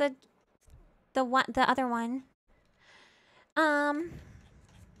assuming it's the other one.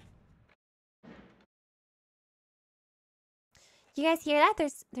 You guys hear that?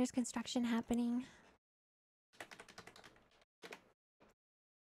 There's construction happening.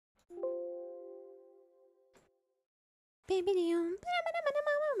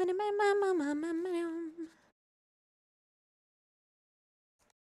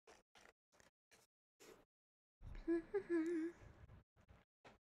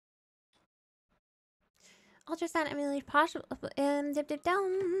 Ultrasound emulate possible dip dip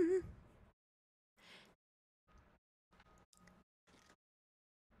down.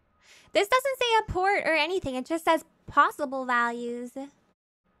 This doesn't say a port or anything. It just says possible values.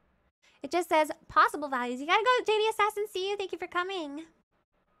 It just says possible values. You gotta go, JD Assassin. See you. Thank you for coming.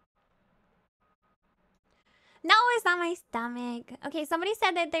 No, it's not my stomach. Okay, somebody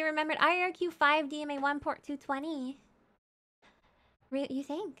said that they remembered IRQ5 DMA1 port 220. You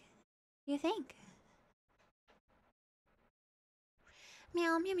think? You think?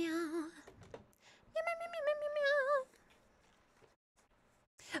 Meow, meow, meow. Meow, meow, meow, meow, meow, meow.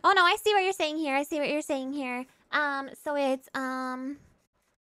 Oh no, I see what you're saying here. I see what you're saying here. So it's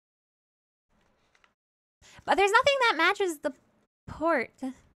but there's nothing that matches the port.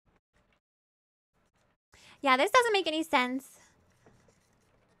 Yeah, this doesn't make any sense.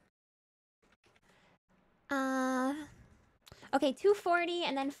 Okay, 240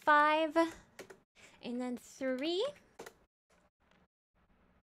 and then 5 and then 3.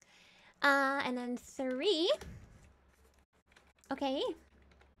 And then 3. Okay.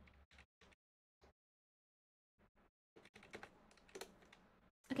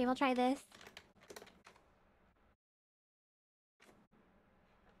 Okay, we'll try this.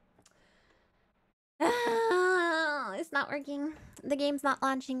 It's not working. The game's not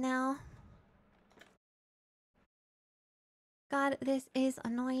launching now. God, this is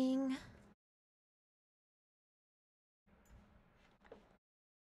annoying.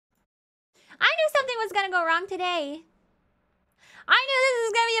 I knew something was gonna go wrong today. I knew this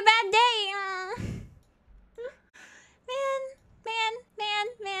was gonna be a bad day.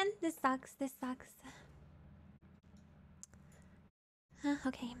 Man. This sucks. This sucks.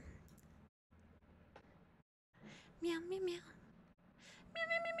 Okay. Meow, meow, meow. Meow,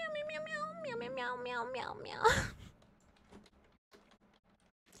 meow, meow, meow, meow, meow, meow, meow, meow, meow, meow.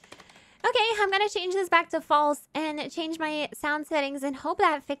 Okay, I'm gonna change this back to false and change my sound settings and hope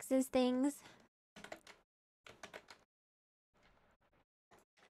that fixes things.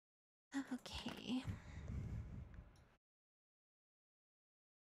 Okay.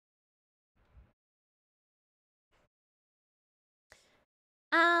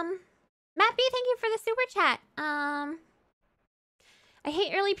 Matt B, thank you for the super chat. I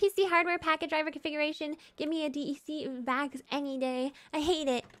hate early PC hardware packet driver configuration. Give me a DEC bags any day. I hate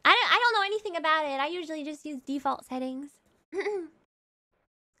it. I don't know anything about it. I usually just use default settings.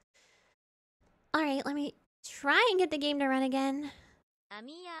 Alright, let me try and get the game to run again.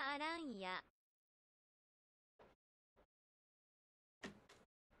 Amiya Aranha.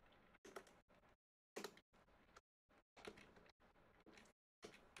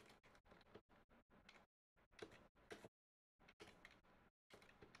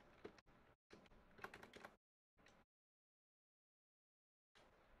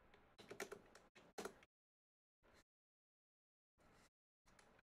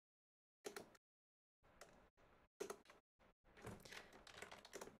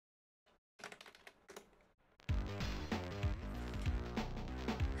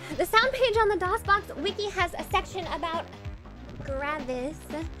 The sound page on the DOSBox wiki has a section about Gravis.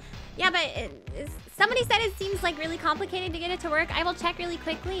 Yeah, but somebody said it seems like really complicated to get it to work. I will check really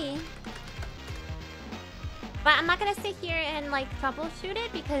quickly. But I'm not gonna sit here and like troubleshoot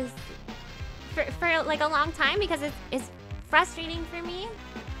it because for like a long time because it's frustrating for me.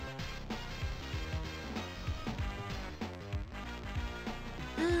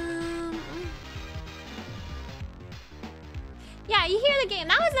 Yeah, you hear the game.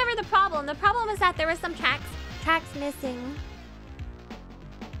 That was never the problem. The problem was that there was some tracks missing.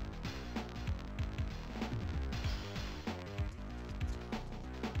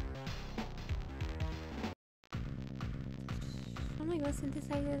 Oh my god,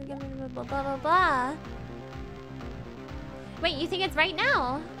 synthesizer again, blah blah blah blah. Wait, you think it's right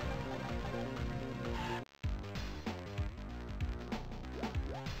now?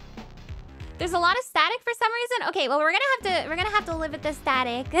 There's a lot of static for some reason. Okay, well we're gonna have to live with the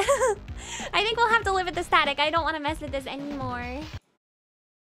static. I think we'll have to live with the static. I don't want to mess with this anymore.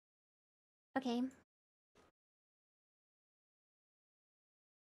 Okay.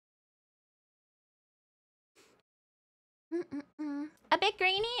 A bit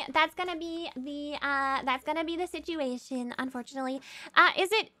grainy. That's gonna be the situation, unfortunately. Is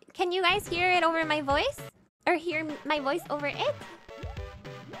it? Can you guys hear it over my voice, or hear my voice over it?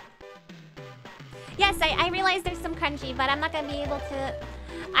 Yes, I realize there's some crunchy, but I'm not gonna be able to.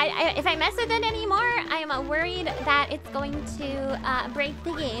 If I mess with it anymore, I'm worried that it's going to break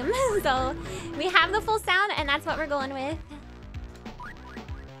the game. So we have the full sound, and that's what we're going with.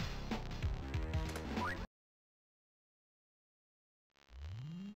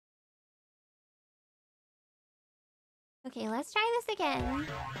 Okay, let's try this again.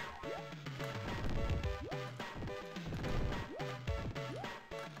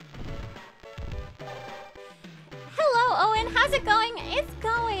 Hello, Owen. How's it going? It's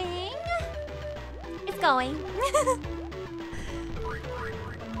going. It's going.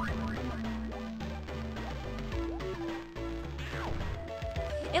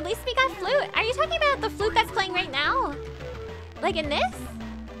 At least we got flute. Are you talking about the flute that's playing right now? Like in this?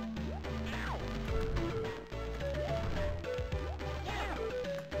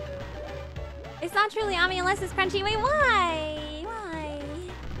 It's not truly Ami unless it's crunchy. Wait, why? Why?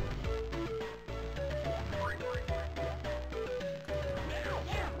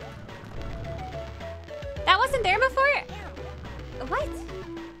 That wasn't there before? What?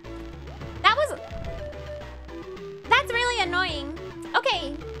 That was... That's really annoying.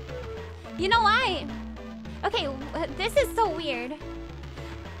 Okay. You know why? Okay, this is so weird.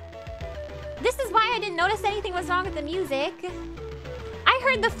 This is why I didn't notice anything was wrong with the music. I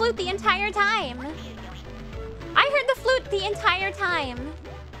heard the flute the entire time. I heard the flute the entire time.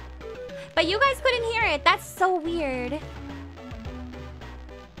 But you guys couldn't hear it. That's so weird.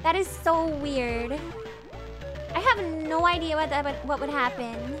 That is so weird. I have no idea what would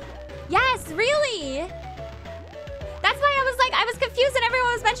happen. Yes, really? That's why I was confused and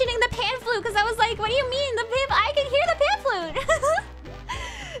everyone was mentioning the pan flute because I was like, what do you mean? I can hear the pan flute.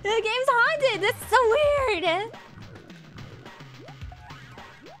 The game's haunted. That's so weird.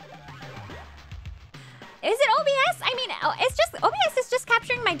 Is it OBS? I mean, it's just OBS is just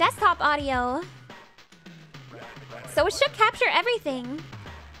capturing my desktop audio. So it should capture everything.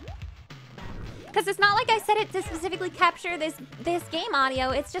 Because it's not like I set it to specifically capture this game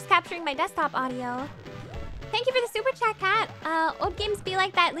audio. It's just capturing my desktop audio. Thank you for the super chat, Cat. Old games be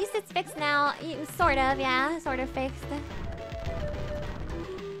like that. At least it's fixed now. Sort of, yeah. Sort of fixed.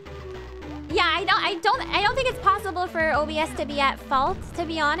 Yeah, I don't think it's possible for OBS to be at fault, to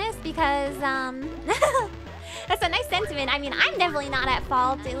be honest, because that's a nice sentiment. I mean, I'm definitely not at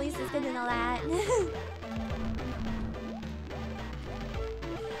fault. At least it's good to know that.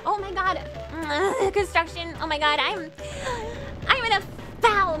 Oh my god. Construction. Oh my god, I'm in a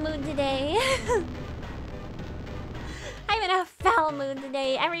foul mood today. I'm in a foul mood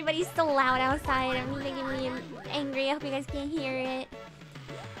today. Everybody's so loud outside. I'm making me angry. I hope you guys can't hear it.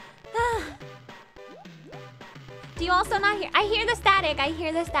 Do you also not hear? I hear the static. I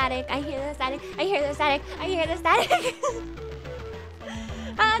hear the static. I hear the static. I hear the static. I hear the static.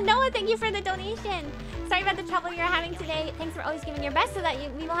 Noah, thank you for the donation. Sorry about the trouble you're having today. Thanks for always giving your best so that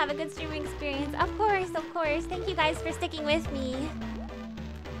we will have a good streaming experience. Of course, of course. Thank you guys for sticking with me.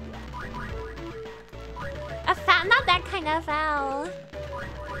 A foul, not that kind of foul.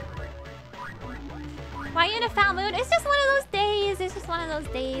 Why are you in a foul mood? It's just one of those days. It's just one of those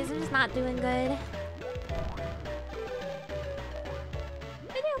days. I'm just not doing good.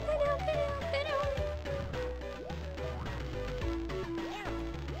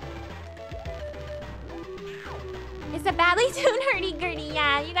 It's a badly tuned hurdy-gurdy.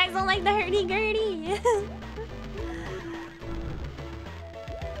 Yeah, you guys don't like the hurdy-gurdy.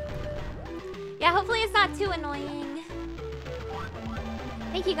 Yeah, hopefully it's not too annoying.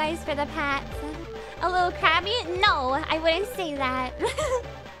 Thank you guys for the pats. A little crabby? No, I wouldn't say that.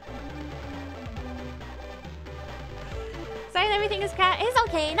 Sorry that everything is crap. It's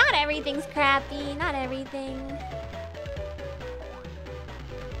okay, not everything's crappy. Not everything.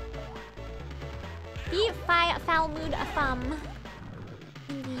 Be foul mood fum.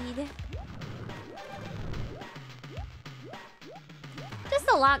 Indeed. Just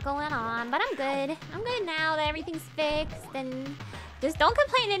a lot going on, but I'm good. I'm good now that everything's fixed, and just don't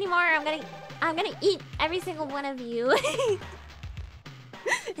complain anymore. I'm gonna eat every single one of you.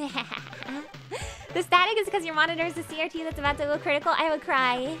 The static is because your monitor is a CRT that's about to go critical. I would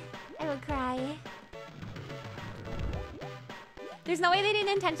cry. I would cry. There's no way they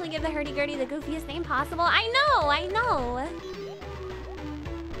didn't intentionally give the hurdy-gurdy the goofiest name possible. I know, I know.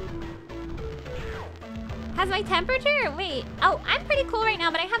 Has my temperature? Wait. Oh, I'm pretty cool right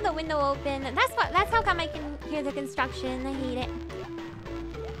now, but I have the window open. That's how come I can hear the construction. I hate it.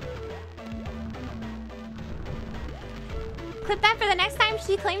 Clip that for the next time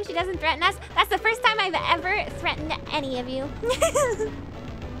she claims she doesn't threaten us. That's the first time I've ever threatened any of you.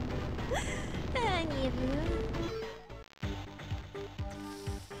 Any of you.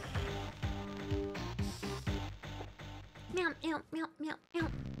 Meow, meow, meow, meow, meow.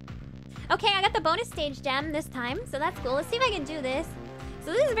 Okay, I got the bonus stage gem this time, so that's cool. Let's see if I can do this.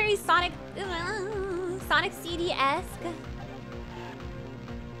 So this is very Sonic CD-esque.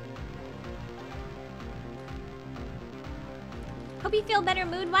 Hope you feel better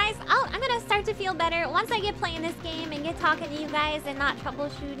mood-wise. Oh, I'm gonna start to feel better once I get playing this game and get talking to you guys and not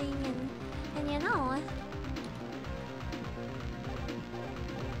troubleshooting and you know.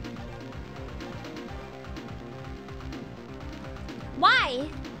 Why?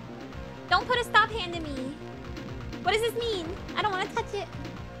 Don't put a stop hand in me. What does this mean? I don't want to touch it.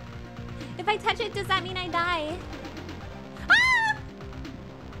 If I touch it, does that mean I die? Ah!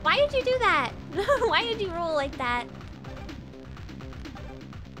 Why did you do that? Why did you roll like that?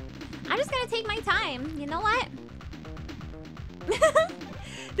 I'm just gonna take my time. You know what?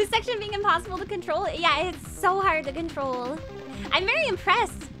 This section being impossible to control. Yeah, it's so hard to control. I'm very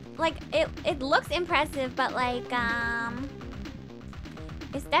impressed. Like, it looks impressive, but like,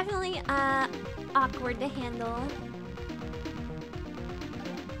 it's definitely awkward to handle.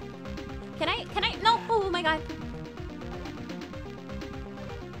 Can I? No! Oh my god.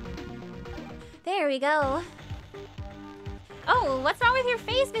 There we go. Oh, what's wrong with your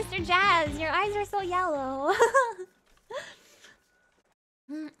face, Mr. Jazz? Your eyes are so yellow.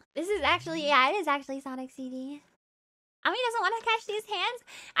 This is actually, yeah, it is actually Sonic CD. Ami doesn't want to catch these hands.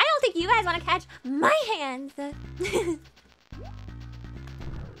 I don't think you guys want to catch my hands.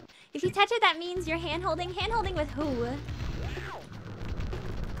 If you touch it, that means you're hand-holding. Hand-holding with who?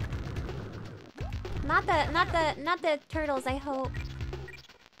 Not the turtles, I hope.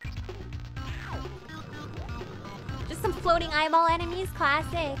 Just some floating eyeball enemies,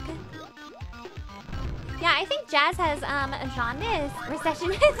 classic. Yeah, I think Jazz has jaundice.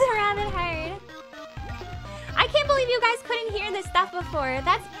 Recession hits a rabbit heart. I can't believe you guys couldn't hear this stuff before.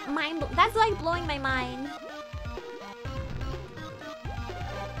 That's like blowing my mind.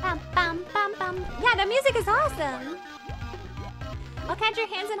 Bum, bum, bum, bum. Yeah, the music is awesome. I'll catch your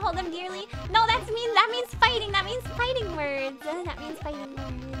hands and hold them dearly. No, that means fighting. That means fighting words. That means fighting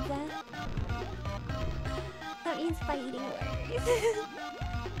words. That means fighting words.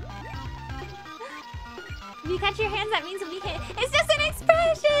 If you catch your hands, that means we'll be hit. It's just an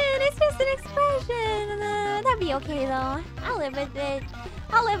expression. It's just an expression. That'd be okay though. I'll live with it.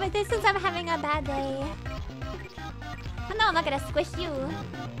 I'll live with it since I'm having a bad day. No, I'm not gonna squish you.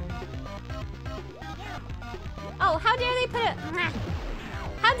 Oh, how dare they put a...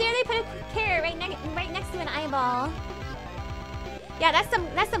 How dare they put a carrot right next to an eyeball? Yeah, that's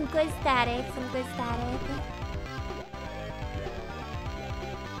some good static. Some good static.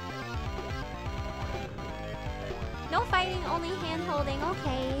 No fighting, only hand holding.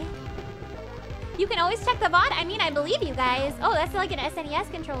 Okay. You can always check the VOD. I mean, I believe you guys. Oh, that's like an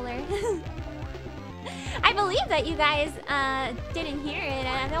SNES controller. I believe that you guys didn't hear it, and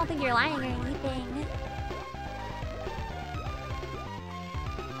I don't think you're lying or anything.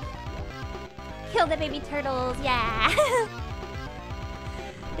 Kill the baby turtles, yeah.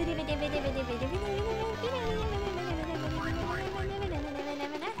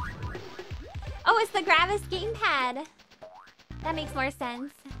 Oh, it's the Gravis gamepad. That makes more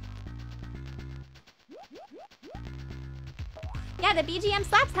sense. Yeah, the BGM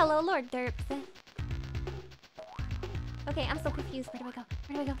slaps. Hello, Lord Derps. Okay, I'm so confused. Where do I go?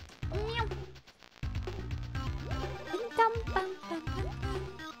 Where do I go?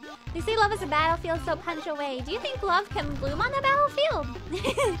 They say love is a battlefield, so punch away. Do you think love can bloom on the battlefield?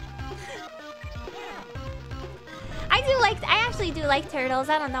 I actually do like turtles.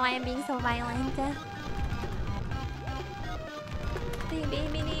 I don't know why I'm being so violent.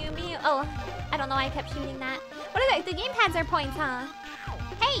 Oh, I don't know why I kept shooting that. What are they? The gamepads are points, huh?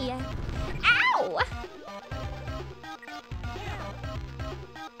 Hey! Ow!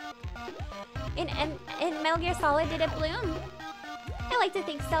 In Metal Gear Solid, did it bloom? I like to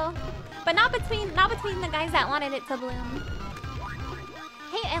think so, but not between the guys that wanted it to bloom.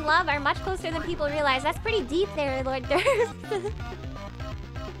 Hate and love are much closer than people realize. That's pretty deep there, Lord Durst.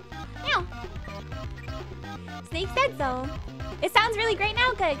 Meow. Snake said so. It sounds really great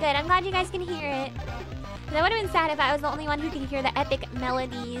now. Good, good. I'm glad you guys can hear it. That would have been sad if I was the only one who could hear the epic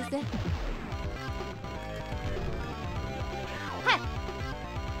melodies. Huh.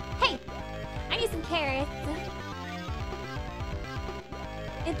 Hey, I need some carrots.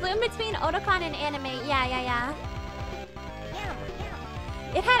 It bloomed between Otakon and anime. Yeah.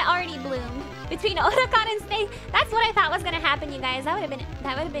 It had already bloomed between Otakon and Snake. That's what I thought was gonna happen, you guys. That would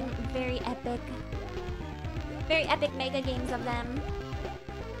have been very epic. Very epic mega games of them.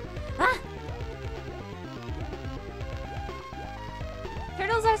 Ah!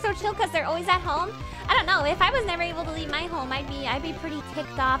 Turtles are so chill because they're always at home. I don't know. If I was never able to leave my home, I'd be pretty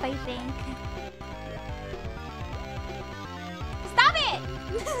ticked off, I think. Stop it!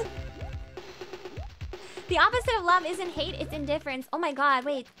 The opposite of love isn't hate, it's indifference. Oh my god,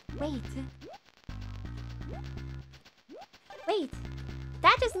 wait.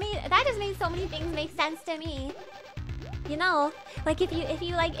 That just made so many things make sense to me. You know, like if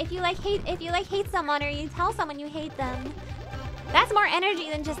you hate someone or you tell someone you hate them, that's more energy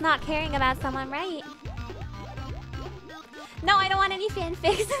than just not caring about someone, right? No, I don't want any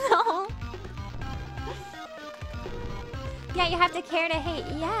fanfics, no. Yeah, you have to care to hate,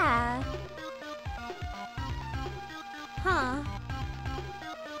 yeah. Huh.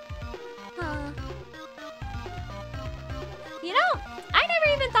 You know, I never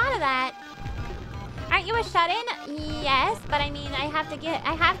even thought of that. Aren't you a shut-in? Yes, but I mean, I have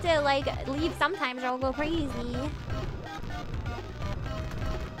to like leave sometimes or I'll go crazy.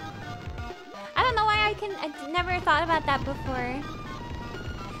 I don't know why I never thought about that before.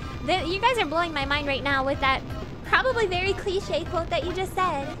 You guys are blowing my mind right now with that probably very cliche quote that you just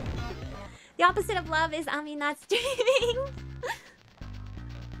said. The opposite of love is Ami not streaming.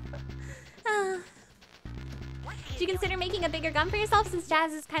 Do you consider making a bigger gun for yourself since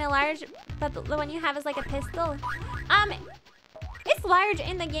Jazz is kind of large, but the one you have is like a pistol? It's large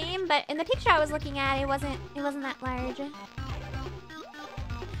in the game, but in the picture I was looking at, it wasn't that large.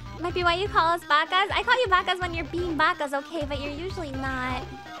 Might be why you call us bakas. I call you bakas when you're being bakas, okay, but you're usually not.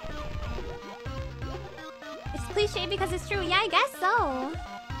 It's cliche because it's true. Yeah, I guess so.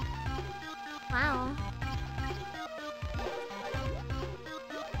 Wow.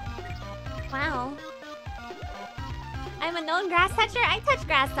 Wow. I'm a known grass toucher. I touch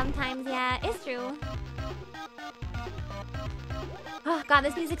grass sometimes, yeah. It's true. Oh god,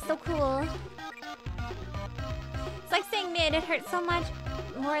 this music's so cool. It's like saying mid. It hurts so much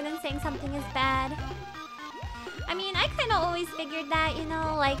more than saying something is bad. I mean, I kind of always figured that, you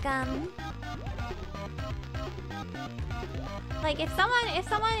know, like if someone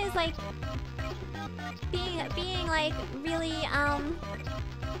is like being like really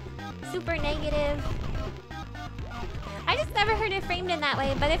super negative. I just never heard it framed in that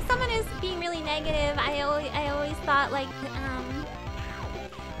way, but if someone is being really negative, I always thought like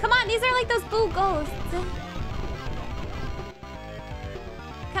come on, these are like those boo ghosts.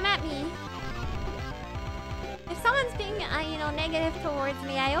 Come at me. If someone's being you know, negative towards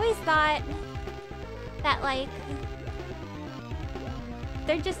me, I always thought that like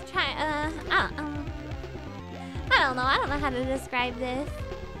they're just trying I don't know. I don't know how to describe this.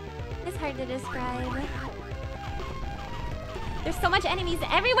 It's hard to describe. There's so much enemies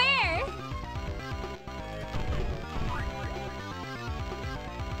everywhere!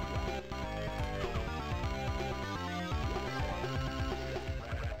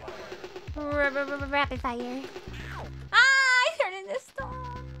 Rapid fire. Ah, I turned into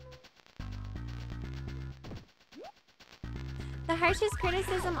stone. The harshest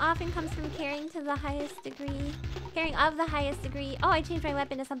criticism often comes from caring of the highest degree. Oh, I changed my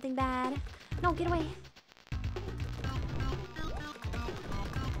weapon to something bad. No, get away.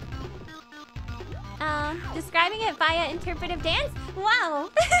 Describing it via interpretive dance? Wow!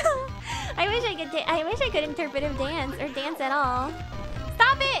 I wish I could interpretive dance or dance at all.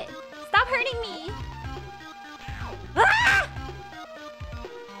 Stop it! Stop hurting me! Ah!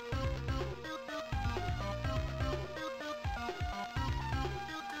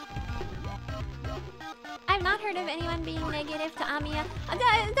 I've not heard of anyone being negative to Amiya.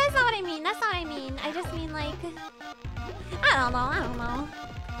 That's not what I mean. That's not what I mean. I just mean like, I don't know.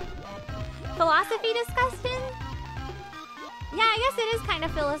 Philosophy discussion? Yeah, I guess it is kind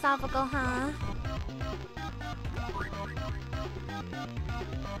of philosophical, huh?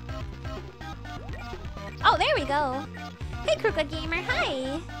 Oh, there we go. Hey, Crooked Gamer,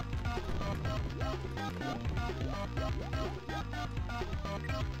 hi!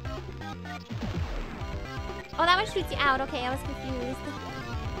 Oh, that one shoots you out. Okay, I was confused.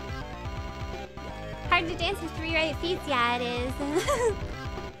 Hard to dance with 3 right feet? Yeah, it is.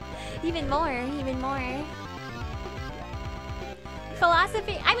 Even more, even more.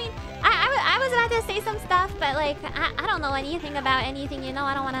 Philosophy. I mean, I was about to say some stuff, but like I don't know anything about anything, you know.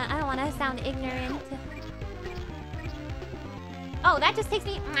 I don't wanna sound ignorant. Oh, that just takes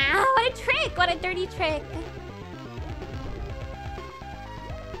me. What a trick! What a dirty trick!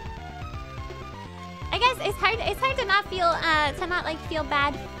 I guess it's hard. It's hard to not feel feel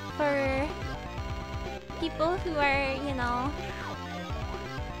bad for people who are, you know,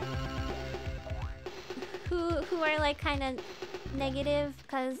 who are like kind of negative,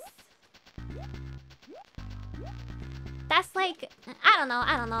 because that's like I don't know.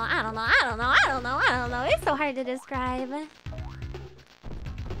 It's so hard to describe.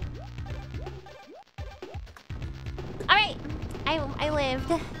 All right, I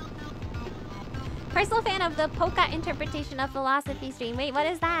lived. Personal fan of the polka interpretation of philosophy stream. Wait, what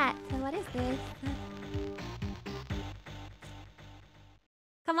is that? What is this?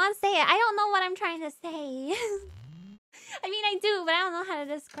 Come on, say it. I don't know what I'm trying to say. I mean, I do, but I don't know how to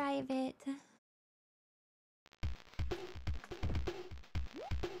describe it.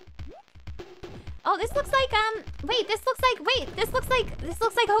 Oh, this looks like wait, this looks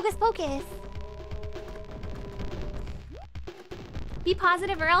like Hocus Pocus. Be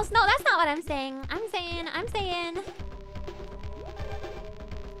positive or else. No, that's not what I'm saying. I'm saying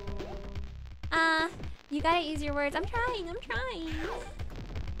you gotta use your words. I'm trying.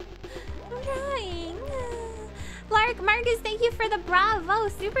 Marcus, thank you for the Bravo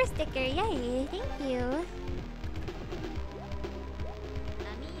super sticker. Yay, thank you.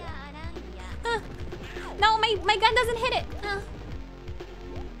 Amiya Aranha. No, my gun doesn't hit it.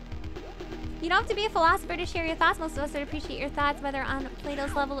 You don't have to be a philosopher to share your thoughts. Most of us would appreciate your thoughts, whether on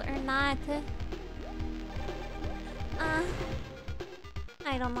Plato's level or not.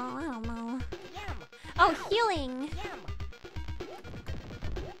 I don't know. Oh, healing.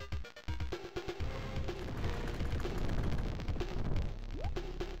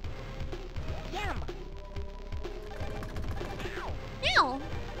 Meow.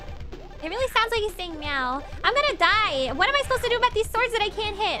 It really sounds like he's saying meow. I'm gonna die. What am I supposed to do about these swords that I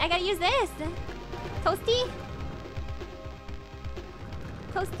can't hit? I gotta use this. Toasty?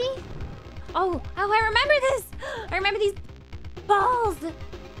 Toasty? Oh, I remember this. I remember these balls.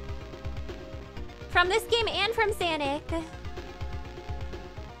 From this game and from Sonic.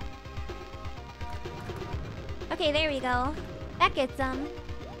 Okay, there we go. That gets them.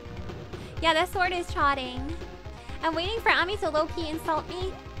 Yeah, that sword is trotting. I'm waiting for Ami to low-key insult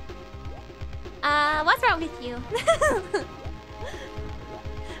me. What's wrong with you?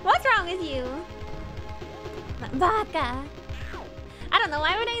 What's wrong with you? Baka. I don't know,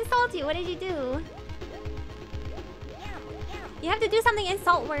 why would I insult you? What did you do? You have to do something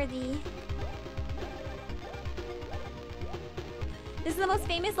insult-worthy. This is the most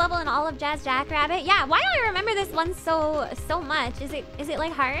famous level in all of Jazz Jackrabbit. Yeah, why do I remember this one so much? Is it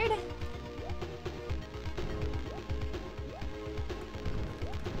like hard?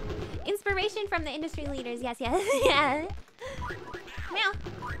 Inspiration from the industry leaders. Yes. Yeah. Meow.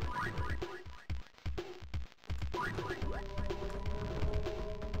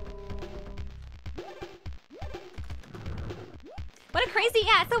 What a crazy,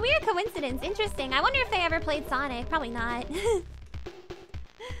 yeah, it's a weird coincidence. Interesting. I wonder if they ever played Sonic. Probably not.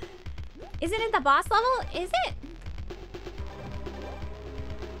 Is it in the boss level? Is it?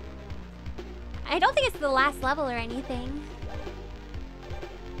 I don't think it's the last level or anything.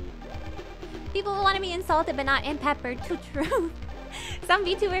 People want to be insulted but not impeppered. Too true. Some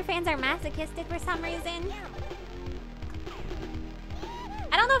VTuber fans are masochistic for some reason.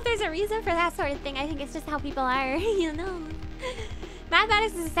 I don't know if there's a reason for that sort of thing. I think it's just how people are, you know.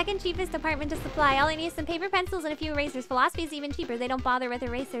 Mathematics is the second cheapest department to supply. All I need is some paper, pencils, and a few erasers. Philosophy is even cheaper. They don't bother with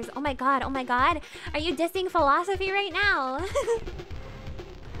erasers. Oh my god. Are you dissing philosophy right now?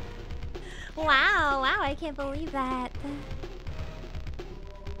 Wow, I can't believe that.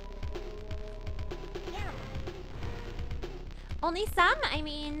 Only some? I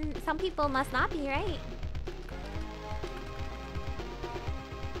mean, some people must not be, right?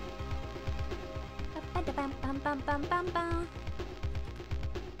 I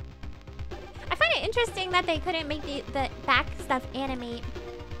find it interesting that they couldn't make the back stuff animate.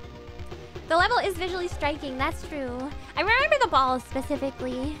 The level is visually striking, that's true. I remember the balls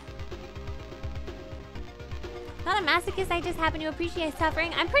specifically. Not a masochist, I just happen to appreciate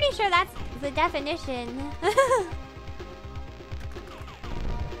suffering. I'm pretty sure that's the definition.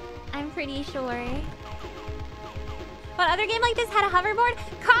 I'm pretty sure. What other game like this had a hoverboard?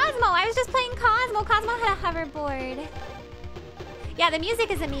 Cosmo! I was just playing Cosmo. Cosmo had a hoverboard. Yeah, the music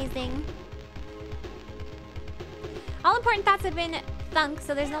is amazing. All important thoughts have been thunk,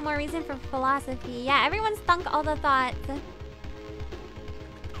 so there's no more reason for philosophy. Yeah, everyone's thunk all the thoughts.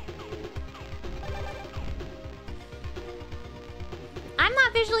 I'm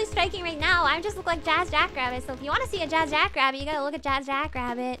not visually striking right now. I just look like Jazz Jackrabbit. So if you want to see a Jazz Jackrabbit, you gotta look at Jazz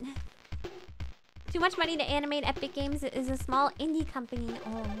Jackrabbit. Too much money to animate Epic Games is a small indie company.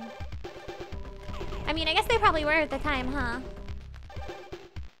 Oh. I mean, I guess they probably were at the time, huh?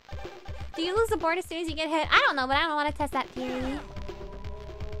 Do you lose the board as soon as you get hit? I don't know, but I don't want to test that theory.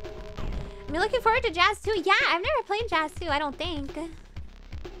 I'm looking forward to Jazz 2. Yeah, I've never played Jazz 2, I don't think.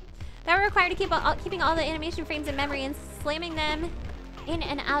 That were required to keep keeping all the animation frames in memory and slamming them in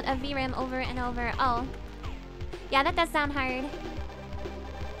and out of VRAM over and over. Oh. Yeah, that does sound hard.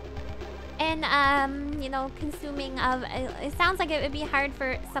 And, you know, consuming of... It sounds like it would be hard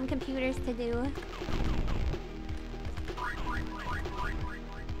for some computers to do.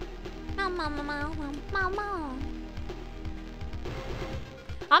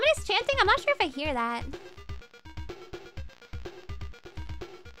 Ominous chanting? I'm not sure if I hear that.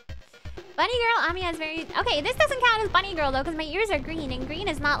 Bunny Girl, Amiya is very... Okay, this doesn't count as Bunny Girl, though, because my ears are green, and green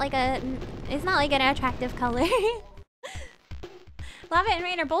is not like a... It's not like an attractive color. Lava and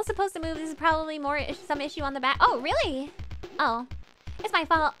Rain are both supposed to move. This is probably more some issue on the back. Oh, really? Oh. It's my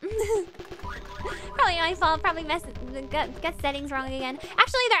fault. Probably my fault. Probably got settings wrong again.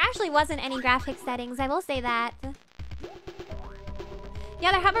 Actually, there actually wasn't any graphic settings. I will say that.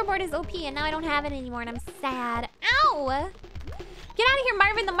 Yeah, their hoverboard is OP, and now I don't have it anymore, and I'm sad. Ow! Get out of here,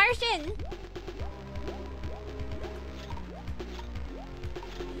 Marvin the Martian!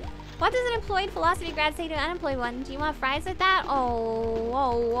 What does an employed philosophy grad say to an unemployed one? Do you want fries with that? Oh,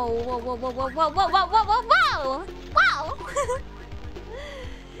 whoa, whoa, whoa, whoa, whoa, whoa, whoa, whoa, whoa, whoa, whoa, whoa! Wow!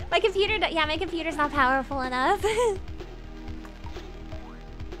 My computer, yeah, my computer's not powerful enough.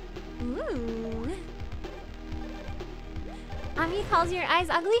 Ooh. Ami calls your eyes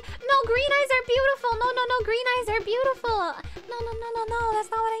ugly? No, green eyes are beautiful. No, no, no, green eyes are beautiful. No, no, no, no, no,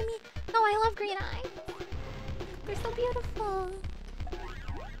 that's not what I mean. No, I love green eyes. They're so beautiful.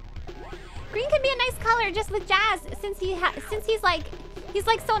 Green can be a nice color just with Jazz, since he's like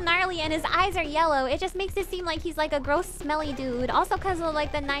so gnarly and his eyes are yellow. It just makes it seem like he's like a gross, smelly dude. Also, because of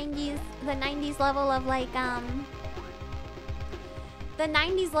like the 90s level of like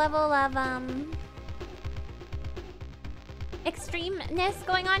extremeness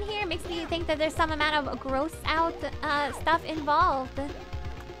going on here. Makes me think that there's some amount of gross out stuff involved.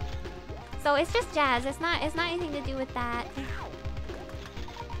 So it's just Jazz. It's not anything to do with that.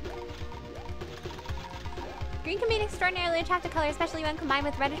 Green can be an extraordinarily attractive color, especially when combined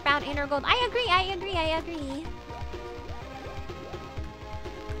with reddish brown and or gold. I agree, I agree, I agree.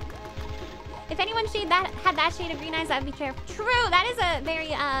 If anyone had that shade of green eyes, that would be true. True, that is a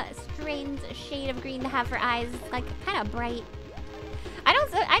very strange shade of green to have for eyes. It's like kind of bright. I don't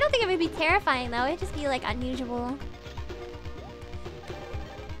think it would be terrifying though. It'd just be like unusual.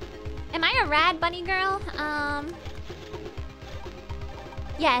 Am I a rad bunny girl?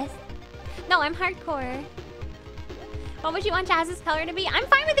 Yes. No, I'm hardcore. What would you want Jazz's color to be? I'm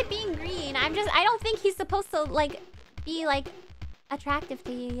fine with it being green. I don't think he's supposed to like be like attractive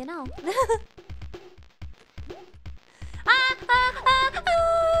to you, you know.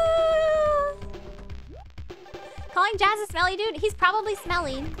 Calling Jazz a smelly dude? He's probably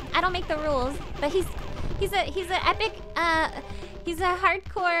smelly. I don't make the rules, but he's a epic he's a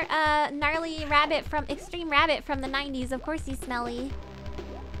hardcore gnarly rabbit from extreme rabbit from the 90s. Of course he's smelly.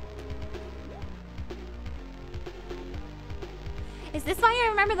 Is this why I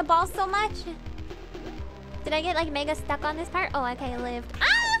remember the ball so much? Did I get like mega stuck on this part? Oh, okay, I lived.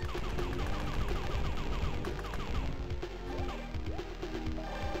 Ah!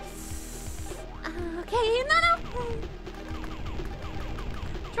 Okay, no.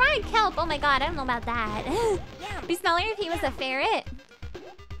 Try kelp. Oh my god, I don't know about that. Be smellier if he was a ferret.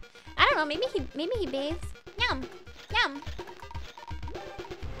 I don't know. Maybe he bathes. Yum, yum.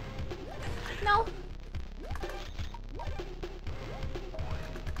 No.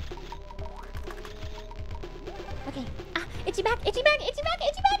 Okay. Ah, itchy back, itchy back, itchy back,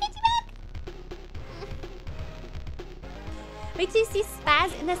 itchy back, itchy back. Wait till you see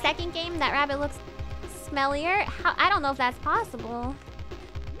Spaz in the second game. That rabbit looks smellier. I don't know if that's possible.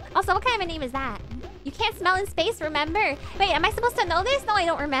 Also, what kind of a name is that? You can't smell in space, remember? Wait, am I supposed to know this? No, I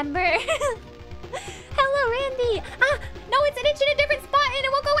don't remember. Hello, Randy. Ah, no, it's an itch in a different spot and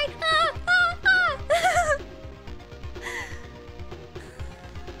it won't go away. Ah, ah, ah.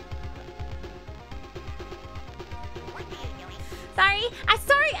 Sorry.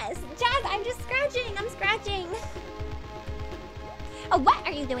 Sorry, Jazz. I'm just scratching. I'm scratching. Oh, what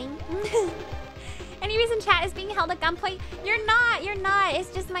are you doing? Any reason chat is being held at gunpoint? You're not. You're not.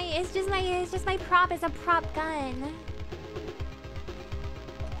 It's just my prop. It's a prop gun.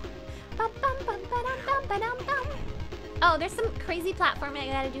 Oh, there's some crazy platforming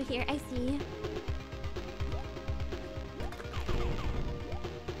I gotta do here. I see.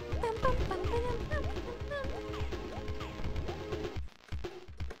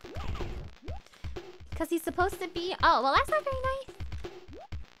 Because he's supposed to be... Oh, well, that's not very nice.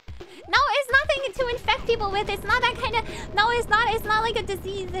 No, it's nothing to infect people with. It's not that kind of... No, it's not. It's not like a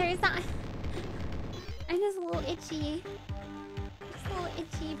disease. It's not... I'm just a little itchy. Just a little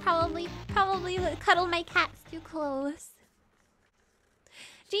itchy. Probably cuddled my cats too close.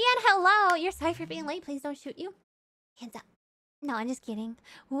 Gian, hello. You're sorry for being late. Please don't shoot you. Hands up. No, I'm just kidding.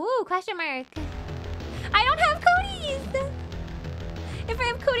 Ooh, question mark. I don't have cooties! If I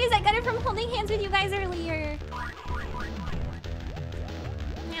have cooties, I got it from holding hands with you guys earlier.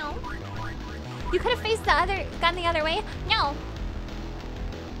 No. You could have faced the other... gone the other way. No.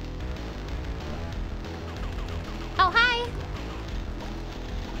 Oh, hi.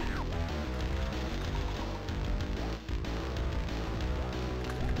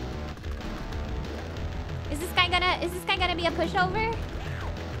 Is this guy gonna be a pushover?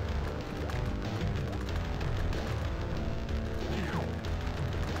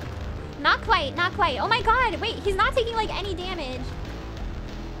 Not quite, not quite. Oh my god, wait, he's not taking like any damage.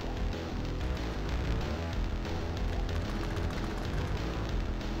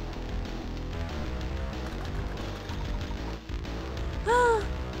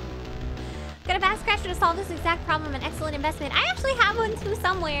 Got a back scratcher to solve this exact problem. An excellent investment. I actually have one too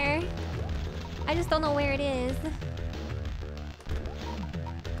somewhere. I just don't know where it is.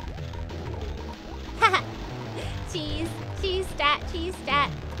 Haha. Cheese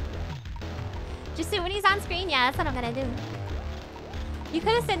stat. Just do when he's on screen. Yeah, that's what I'm gonna do. You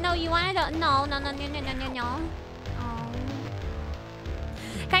could have said no. You wanted to... No. Oh.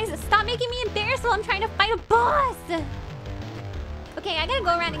 Guys, stop making me embarrassed while I'm trying to fight a boss. Okay, I gotta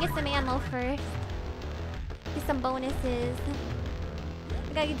go around and get some ammo first. Get some bonuses.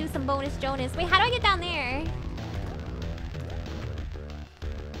 I gotta do some bonus Jonas. Wait, how do I get down there?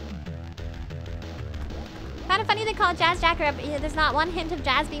 Kind of funny they call it Jazz Jackrabbit. Yeah, there's not one hint of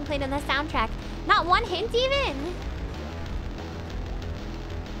jazz being played in the soundtrack. Not one hint even?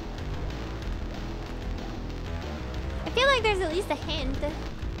 I feel like there's at least a hint.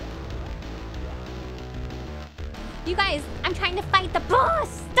 You guys, I'm trying to fight the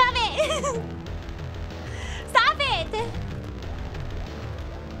boss! Stop it! Stop it!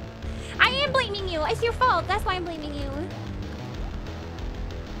 I am blaming you. It's your fault. That's why I'm blaming you.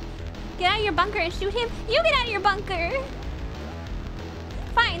 Get out of your bunker and shoot him. You get out of your bunker.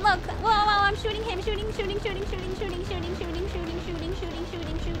 Fine, look. Whoa, I'm shooting him. Shooting.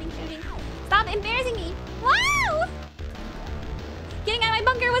 Stop embarrassing me. Wow! Getting out of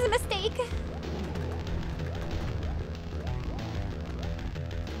my bunker was a mistake.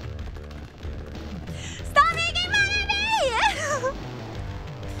 Stop making fun of me!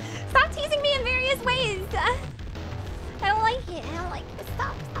 Stop teasing me in various ways. I don't like it.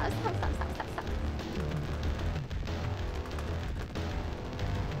 Stop.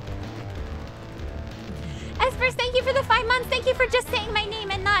 Espers, thank you for the 5 months. Thank you for just saying my name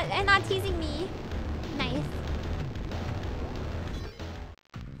and not teasing me. Nice.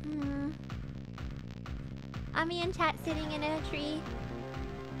 Ami in chat sitting in a tree,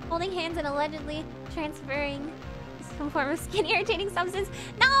 holding hands and allegedly transferring some form of skin irritating substance.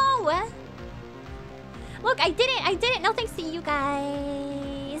 No! Look, I did it. No thanks to you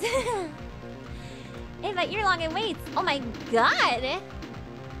guys. Hey, but you're long and waits. Oh my god.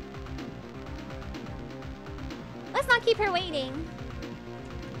 Let's not keep her waiting.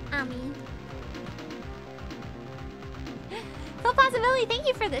 Ami. Full possibility. Thank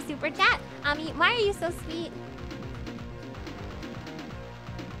you for the super chat. Ami, why are you so sweet?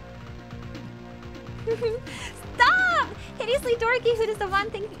 Stop! Hideously dorky. Who does the one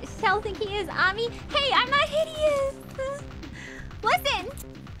thing Shell think he is? Ami? Hey, I'm not hideous. Listen.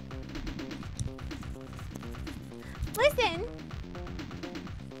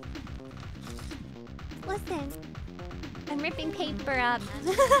 I'm ripping paper up.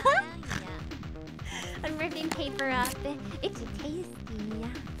 I'm ripping paper up. It's tasty.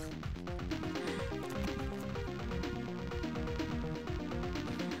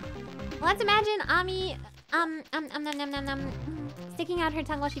 Let's imagine Ami sticking out her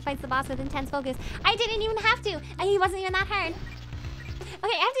tongue while she fights the boss with intense focus. I didn't even have to. He wasn't even that hard.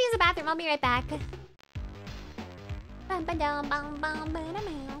 Okay, I have to use the bathroom. I'll be right back.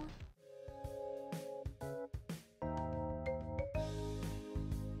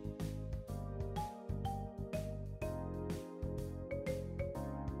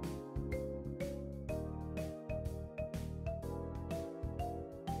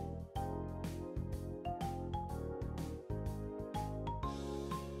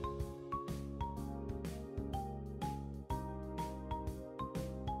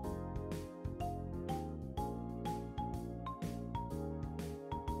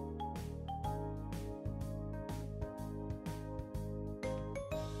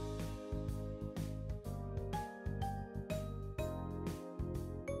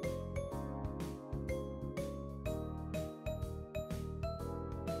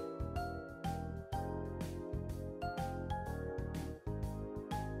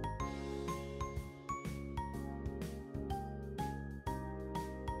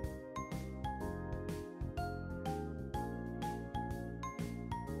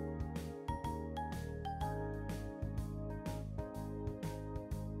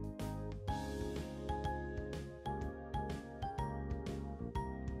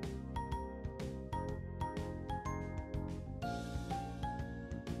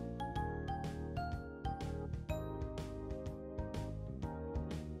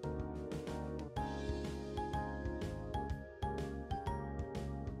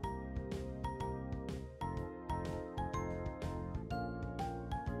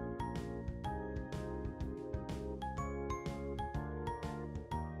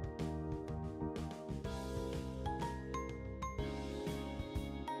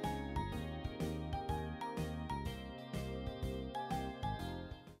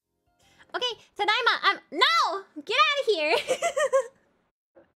 Okay, Tadaima, no! Get out of here!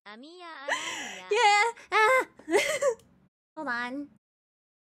 Amiya Aranha. Yeah. Hold on.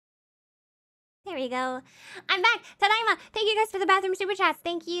 There we go. I'm back. Tadaima. Thank you guys for the bathroom super chats.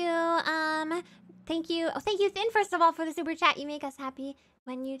 Thank you. Thank you. Oh, thank you, Thin, first of all, for the super chat. You make us happy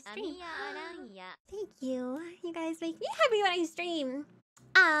when you stream. Amiya Aranha. Thank you. You guys make me happy when I stream.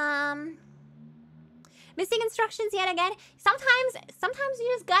 Missing instructions yet again. Sometimes you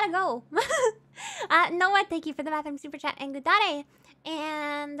just gotta go. Noah, thank you for the bathroom super chat, and Gudare,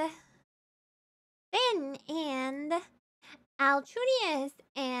 and Finn, and Altrunius,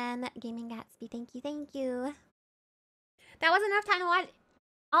 and Gaming Gatsby. Thank you, thank you. That was enough time to watch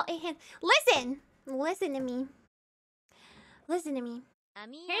all 8 hands. Listen to me. Listen to me.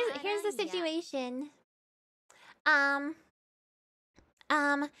 Here's the situation.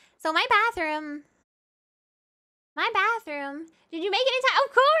 So my bathroom. Did you make it in time?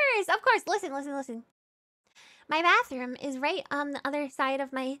 Of course. Listen. My bathroom is right on the other side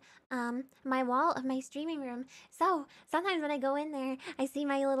of my my wall of my streaming room. So sometimes when I go in there, I see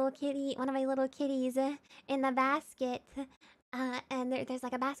my little kitty, one of my little kitties, in the basket. And there's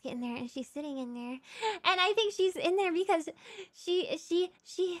like a basket in there, and she's sitting in there, and I think she's in there because she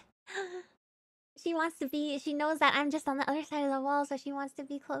wants to be. She knows that I'm just on the other side of the wall, so she wants to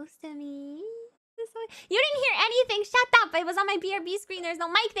be close to me. You didn't hear anything. Shut up! It was on my BRB screen. There's no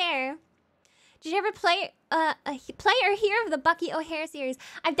mic there. Did you ever play or hear of the Bucky O'Hare series?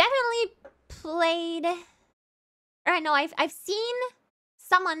 I've definitely played, or no, I've seen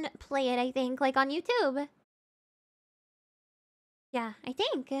someone play it. I think, like on YouTube. Yeah, I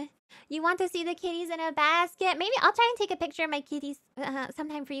think. You want to see the kitties in a basket? Maybe I'll try and take a picture of my kitties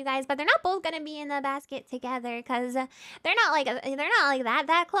sometime for you guys. But they're not both gonna be in the basket together because they're not like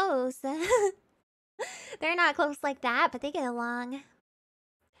that close. They're not close like that, but they get along.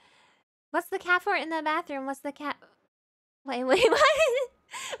 What's the cat for in the bathroom? What's the cat? Wait, what?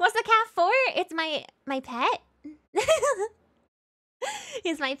 What's the cat for? It's my pet.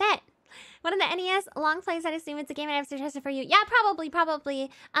 It's my pet. One of the NES long plays, I assume it's a game I've suggested for you. Yeah, probably.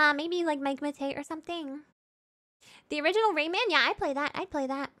 Maybe like Mike Matei or something. The original Rayman? Yeah, I play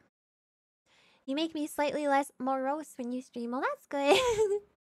that. You make me slightly less morose when you stream. Well, that's good.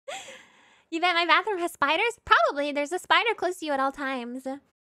 You bet my bathroom has spiders? Probably. There's a spider close to you at all times.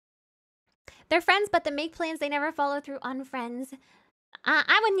 They're friends, but they make plans they never follow through on friends.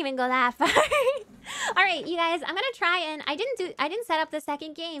 I wouldn't even go that far. All right, you guys, I'm gonna try and I didn't set up the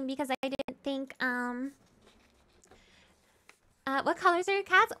second game because I didn't think what colors are your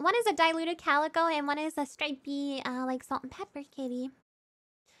cats? One is a diluted calico and one is a stripy like salt and pepper kitty.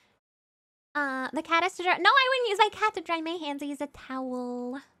 The cat is to dry. No, I wouldn't use my cat to dry my hands. I use a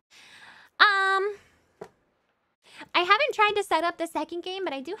towel. I haven't tried to set up the second game,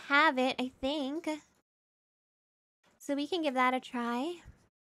 but I do have it, I think. So we can give that a try.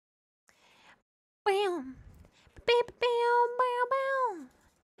 Bam.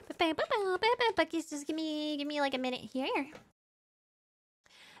 Just give me like a minute here.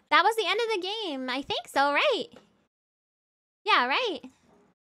 That was the end of the game. I think so, right? Yeah, right.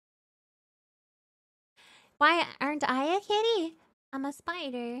 Why aren't I a kitty? I'm a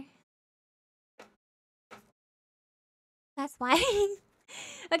spider. That's why.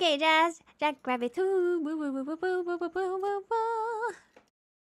 Okay, Jackrabbit. Wow,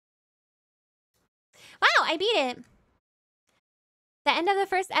 I beat it. The end of the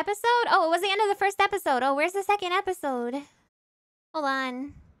first episode? Oh, it was the end of the first episode. Oh, where's the second episode? Hold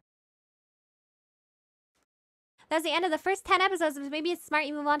on. That's the end of the first 10 episodes. Maybe it's smart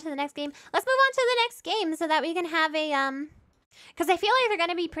you move on to the next game. Let's move on to the next game so that we can have a, because I feel like they're going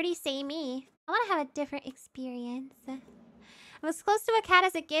to be pretty samey. I want to have a different experience. I'm as close to a cat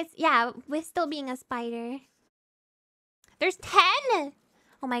as it gets. Yeah, with still being a spider. There's 10!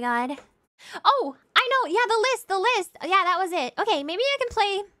 Oh my god. Oh, I know. Yeah, the list. Yeah, that was it. Okay, maybe I can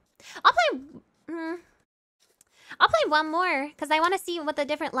play... I'll play one more because I want to see what the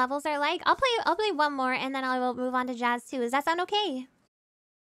different levels are like. I'll play one more and then I will move on to Jazz too. Does that sound okay?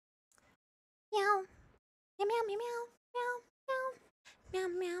 Meow. Meow meow meow meow meow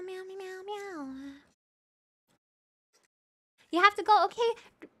meow meow meow meow meow. You have to go. Okay,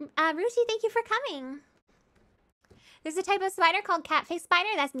 Rushi, thank you for coming. There's a type of spider called catfish spider.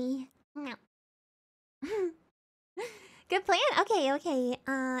 That's me. No. Good plan. Okay, okay.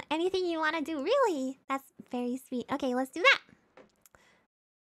 Anything you want to do, really? That's very sweet. Okay, let's do that.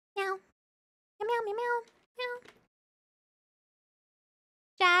 Meow. Meow, meow, meow, meow.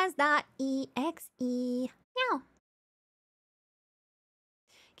 Jazz.exe. Meow.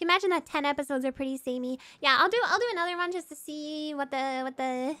 Can you imagine that 10 episodes are pretty samey? Yeah, I'll do another one just to see what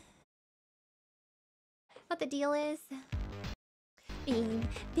the deal is. Meow,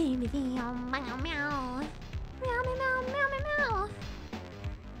 meow, meow, meow, meow. Meow, meow, meow, meow, meow.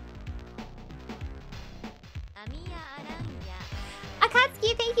 Amiya Aranha.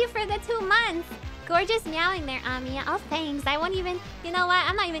 Akatsuki, thank you for the 2 months. Gorgeous meowing there, Amiya. Oh, thanks. I won't even... You know what?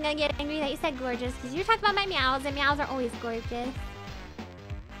 I'm not even gonna get angry that you said gorgeous, because you're talking about my meows, and meows are always gorgeous.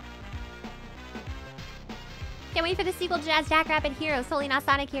 Can't wait for the sequel to Jazz Jackrabbit Heroes. Totally not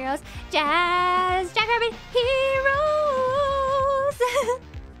Sonic Heroes. Jazz Jackrabbit Heroes!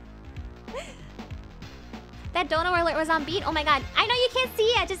 That dono alert was on beat. Oh my god. I know you can't see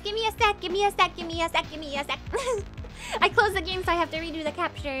it. Just give me a sec. Give me a sec. Give me a sec. Give me a sec. I closed the game so I have to redo the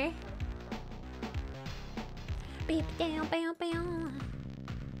capture. Beep down, bam, bam.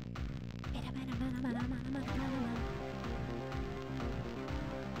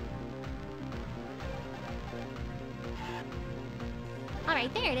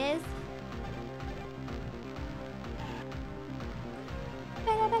 Alright, there it is.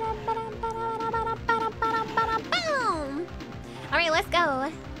 Alright, let's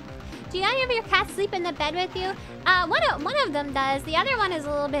go. Do any of your cats sleep in the bed with you? One of them does. The other one is a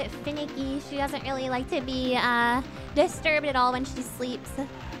little bit finicky. She doesn't really like to be disturbed at all when she sleeps.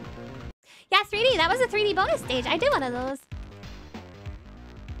 Yeah, 3D. That was a 3D bonus stage. I did one of those.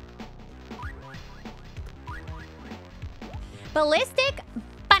 Ballistic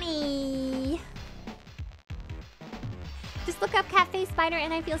Bunny. Just look up cat face spider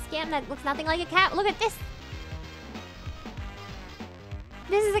and I feel scammed. That looks nothing like a cat. Look at this.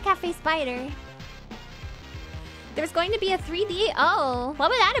 This is a cat face spider. There's going to be a 3D. Oh, what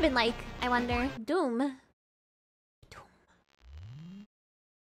would that have been like? I wonder. Doom. Now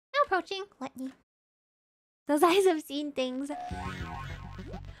approaching. Let me. Those eyes have seen things.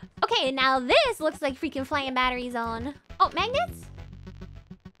 Okay, now this looks like freaking flying battery zone. Oh, magnets?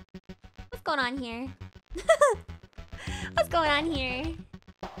 What's going on here? What's going on here?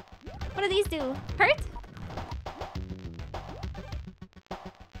 What do these do? Hurt?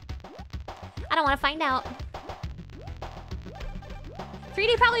 I don't want to find out.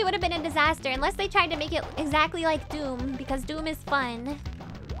 3D probably would have been a disaster unless they tried to make it exactly like Doom, because Doom is fun.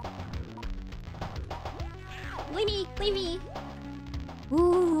 Leave me, leave me.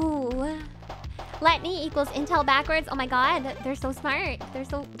 Ooh. Let me equals Intel backwards. Oh my god, they're so smart.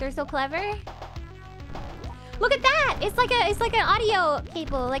 They're so clever. Look at that! It's like an audio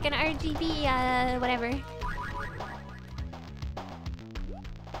cable, like an RGB whatever.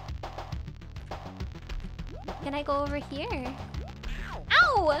 Can I go over here?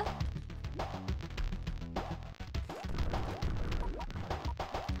 Ow!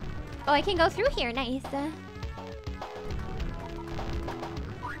 Oh, I can go through here. Nice.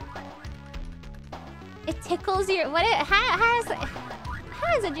 It tickles your... What? How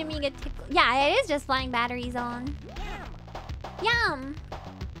does a Jimmy get tickle? Yeah, it is just flying batteries on. Yum!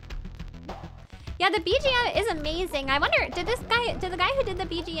 Yeah, the BGM is amazing. I wonder, did the guy who did the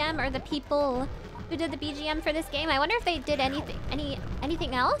BGM or the people who did the BGM for this game, I wonder if they did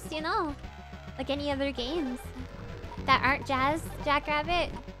anything else, you know? Like any other games that aren't Jackrabbit?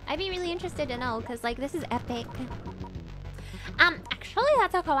 I'd be really interested to know, because like this is epic. Actually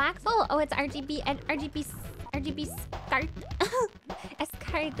that's a coaxial. Oh, it's RGB SCART.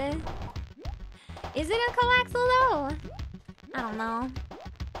 SCART. Is it a coaxial though? I don't know.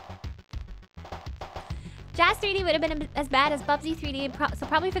 Jazz 3D would have been as bad as Bubsy 3D, so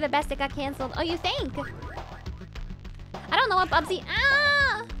probably for the best it got cancelled. Oh, you think? I don't know what Bubsy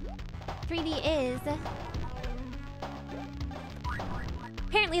 3D is.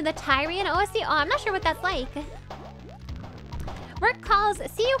 Apparently the Tyrian OSC. Oh, I'm not sure what that's like. Work calls.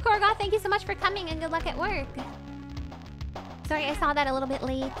 See you, Korgoth. Thank you so much for coming and good luck at work. Sorry, I saw that a little bit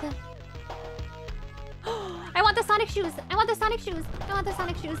late. I want the Sonic shoes. I want the Sonic shoes. I want the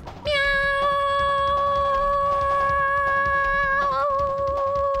Sonic shoes. Meow.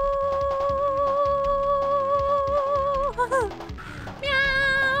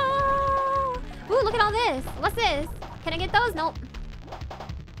 Meow. Ooh, look at all this. What's this? Can I get those? Nope.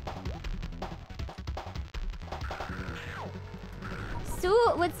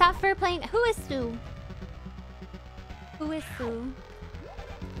 Sue would suffer playing. Who is Sue? Who is Sue?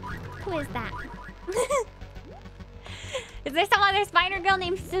 Who is that? Is there some other spider girl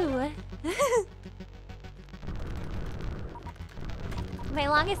named Sue? My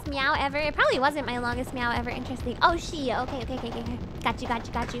longest meow ever. It probably wasn't my longest meow ever. Interesting. Oh, she. Okay. Got you.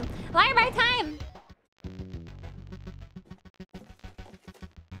 Liar by time.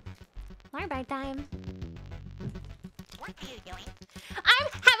 Liar by time. What are you doing? I'm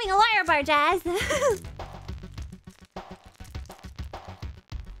having a liar bar, Jazz.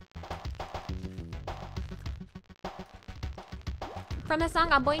 From the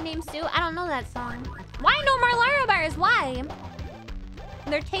song A Boy Named Sue? I don't know that song. Why no more liar bars? Why?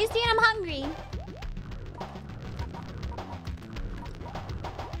 They're tasty and I'm hungry.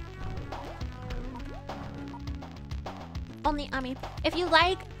 Only Ami. If you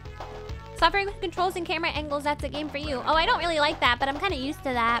like suffering with controls and camera angles, that's a game for you. Oh, I don't really like that, but I'm kind of used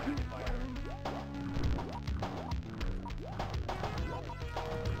to that.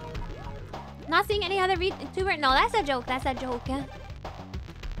 Not seeing any other VTuber? No, that's a joke. That's a joke.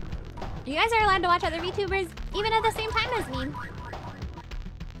 You guys are allowed to watch other VTubers even at the same time as me.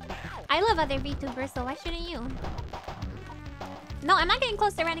 I love other VTubers, so why shouldn't you? No, I'm not getting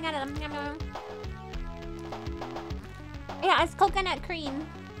close to running out of them. Yeah, it's coconut cream.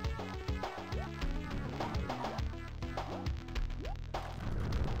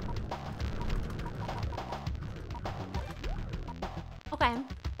 Okay.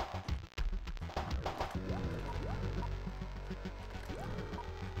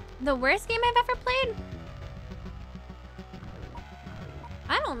 The worst game I've ever played?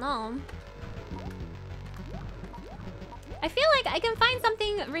 I don't know. I feel like I can find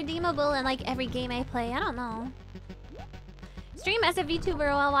something redeemable in like every game I play. I don't know. Stream as a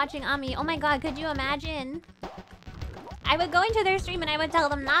VTuber while watching Ami. Oh my god, could you imagine? I would go into their stream and I would tell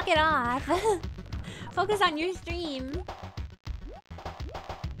them, knock it off. Focus on your stream.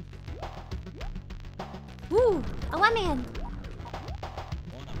 Woo! A lemon!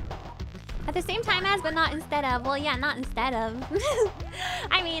 At the same time as, but not instead of. Well, yeah, not instead of.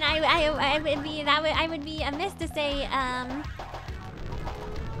 I mean, I would be amiss to say,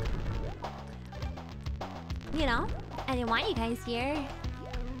 you know, I didn't want you guys here.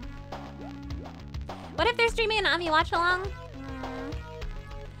 What if they're streaming an Ami watch along?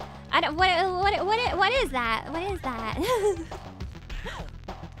 I don't. What is that? What is that?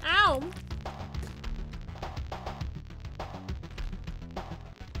 Ow!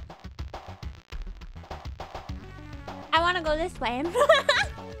 I want to go this way.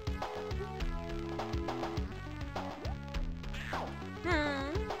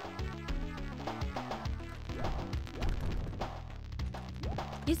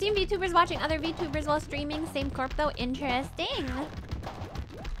 You seen VTubers watching other VTubers while streaming? Same corp though? Interesting.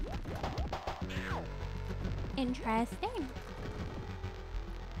 Interesting.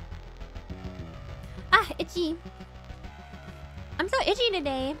 Ah, itchy. I'm so itchy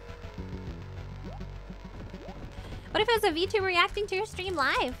today. What if it was a VTuber reacting to your stream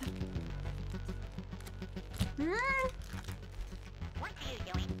live? What are you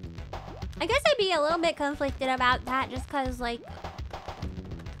doing? I guess I'd be a little bit conflicted about that just cause like...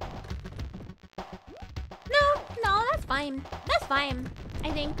 No, that's fine. That's fine,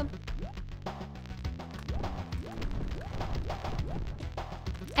 I think.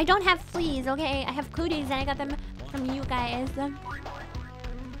 I don't have fleas, okay? I have cooties and I got them from you guys.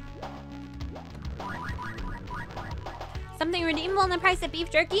 Something redeemable in the price of beef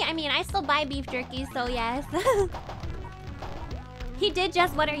jerky? I mean, I still buy beef jerky, so yes. He did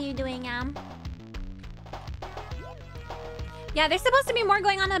just what are you doing, Yeah, there's supposed to be more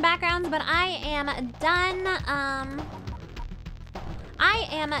going on in the backgrounds, but I am done, I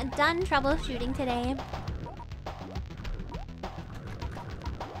am done troubleshooting today.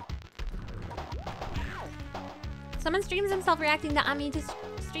 Someone streams himself reacting to Ami to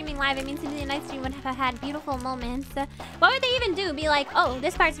streaming live. It means the night stream would have had beautiful moments. What would they even do? Be like, oh,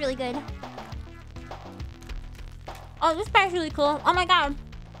 this part's really good. Oh, this part's really cool. Oh my god.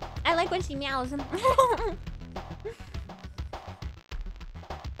 I like when she meows.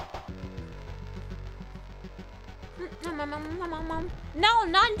 No,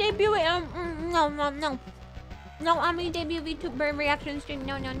 not debut. No. No, Ami debut VTuber reaction stream.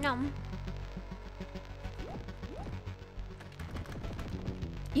 No.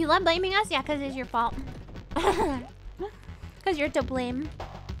 You love blaming us? Yeah, because it's your fault. Because you're to blame.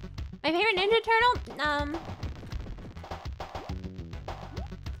 My favorite Ninja Turtle?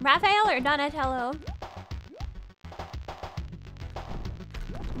 Raphael or Donatello?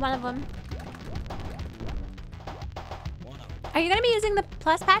 One of them. Are you gonna be using the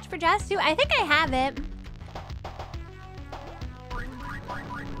plus patch for Jess too? I think I have it.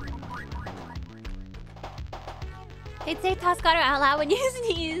 They'd say Toscado out loud when you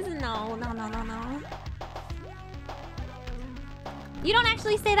sneeze. No. You don't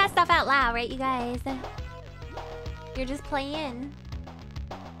actually say that stuff out loud, right, you guys? You're just playing.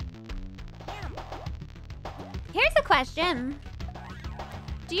 Here's a question.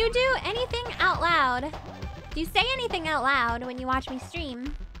 Do you do anything out loud? Do you say anything out loud when you watch me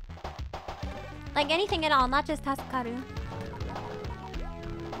stream? Like anything at all, not just Tasukaru.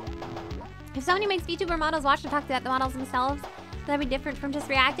 If somebody makes VTuber models watch and talk to the models themselves, that'd be different from just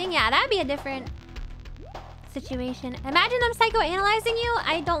reacting? Yeah, that'd be a different situation. Imagine them psychoanalyzing you.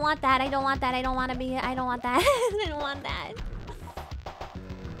 I don't want that. I don't want that. I don't want to be... I don't want that. I don't want that.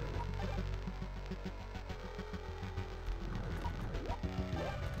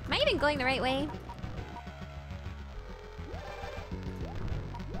 Am I even going the right way?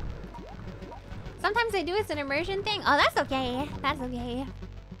 Sometimes I do. It's an immersion thing. Oh, that's okay. That's okay.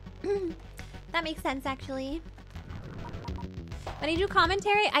 That makes sense, actually. When I do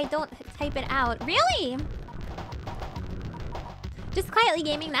commentary, I don't type it out. Really? Just quietly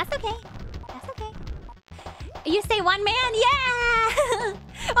gaming. That's okay. That's okay. You say one man? Yeah!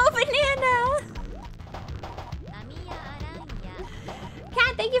 Oh, banana! Amiya Aranha.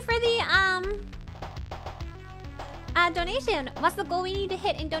 Kat, thank you for the, donation. What's the goal we need to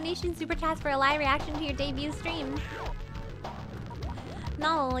hit in donation super chats for a live reaction to your debut stream?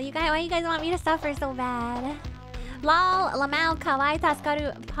 No, you guys, why you guys want me to suffer so bad? Lol, Lamau, Kawaii,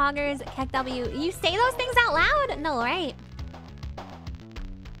 Taskaru, Poggers, KekW. You say those things out loud? No, right?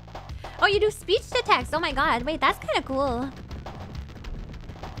 Oh, you do speech to text. Oh my god. Wait, that's kind of cool.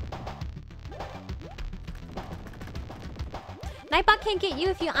 Nightbot can't get you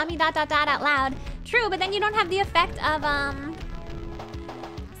if you Ami ... out loud. True, but then you don't have the effect of,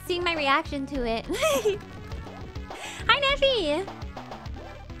 seeing my reaction to it. Hi, Neffy!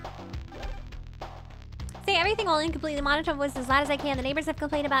 Say everything while in completely monotone voice as loud as I can. The neighbors have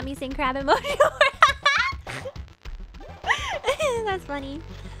complained about me saying crab emoji. That's funny.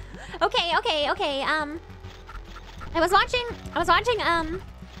 Okay. I was watching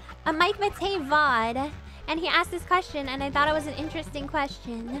a Mike Matei VOD, and he asked this question, and I thought it was an interesting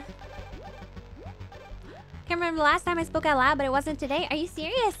question. Can't remember the last time I spoke out loud, but it wasn't today. Are you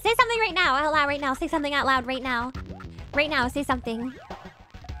serious? Say something right now, out loud right now. Say something out loud right now. Right now, say something.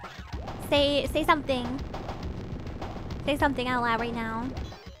 Say something. Say something out loud right now.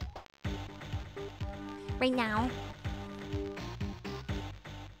 Right now.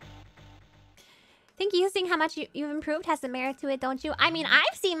 Think using how much you've improved has some merit to it, don't you? I mean,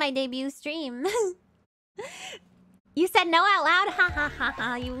 I've seen my debut stream. You said no out loud? Ha ha ha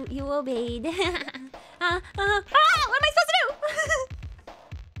ha. You obeyed. What am I supposed to do?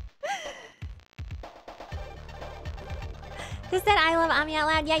 Just said I love Ami out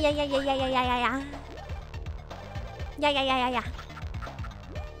loud. Yeah. Yeah.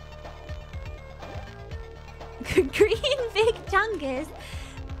 Green Big Chungus.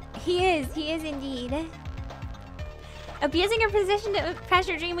 He is indeed. Abusing your position to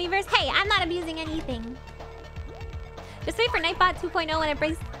pressure Dreamweavers? Hey, I'm not abusing anything. Just wait for Nightbot 2.0 when it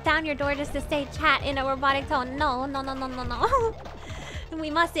breaks down your door just to say chat in a robotic tone. No. We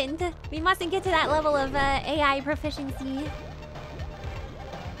mustn't get to that level of AI proficiency.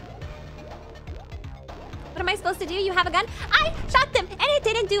 What am I supposed to do? You have a gun? I shot them and it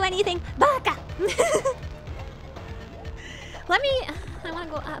didn't do anything. Baka! Let me... I want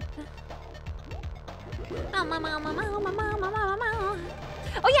to go up.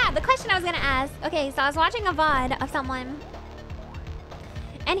 Oh yeah, the question I was gonna ask. Okay, so I was watching a VOD of someone.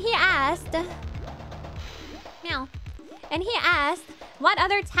 And he asked... Meow. And he asked, what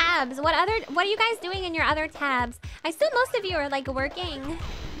other tabs? What are you guys doing in your other tabs? I assume most of you are like working.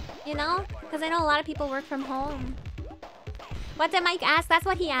 You know? Because I know a lot of people work from home. What did Mike ask? That's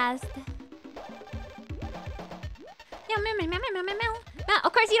what he asked.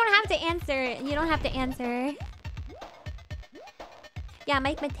 Of course, you don't have to answer. You don't have to answer. Yeah,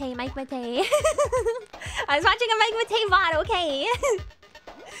 Mike Matei, Mike Matei. I was watching a Mike Matei VOD, okay.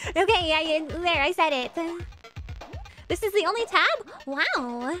 Okay, yeah, there, I said it. This is the only tab?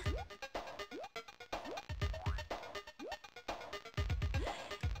 Wow.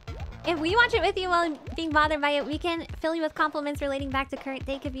 If we watch it with you while being bothered by it, we can fill you with compliments relating back to current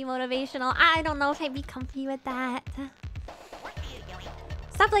day. Could be motivational. I don't know if I'd be comfy with that.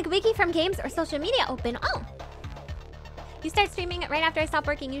 Stuff like wiki from games or social media open. Oh. You start streaming right after I stop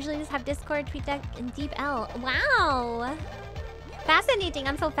working. Usually just have Discord, TweetDeck, and DeepL. Wow. Fascinating.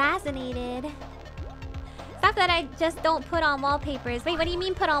 I'm so fascinated. Stuff that I just don't put on wallpapers. Wait, what do you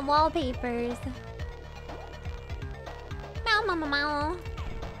mean put on wallpapers? Meow, meow, meow, meow.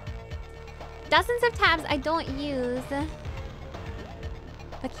 Dozens of tabs I don't use,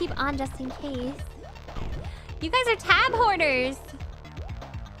 but keep on just in case. You guys are tab hoarders.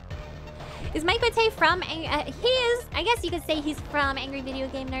 Is Mike Matei from? He is. I guess you could say he's from Angry Video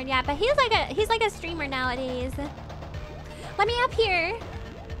Game Nerd. Yeah, but he's like a streamer nowadays. Let me up here.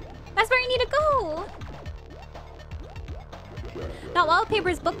 That's where I need to go. Not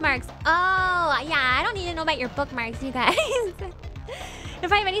wallpapers, bookmarks. Oh, yeah. I don't need to know about your bookmarks, you guys.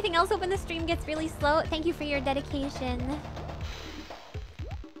 If I have anything else open, the stream gets really slow. Thank you for your dedication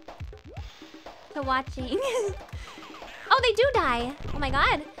to watching. Oh, they do die. Oh my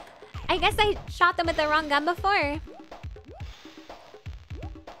god. I guess I shot them with the wrong gun before.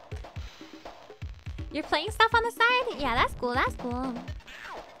 You're playing stuff on the side? Yeah, that's cool. That's cool.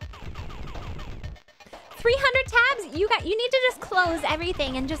 300 tabs? You need to just close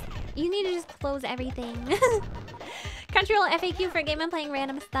everything and just... You need to just close everything. Crunchyroll FAQ for game and playing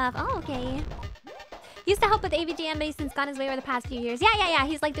random stuff. Oh, okay. He used to help with AVGM, but he's since gone his way over the past few years. Yeah.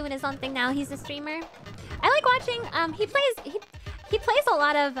 He's like doing his own thing now. He's a streamer. I like watching... He plays a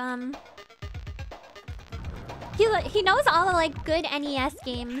lot of... He knows all the like good NES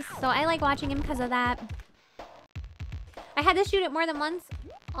games, so I like watching him because of that. I had to shoot it more than once.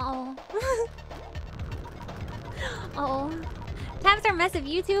 Oh. Oh. Tabs are a mess of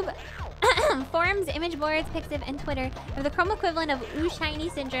YouTube. Forums, image boards, Pixiv, and Twitter are the Chrome equivalent of ooh shiny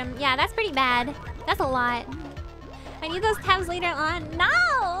syndrome. Yeah, that's pretty bad. That's a lot. I need those tabs later on.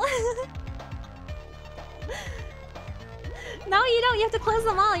 No! No, you don't. You have to close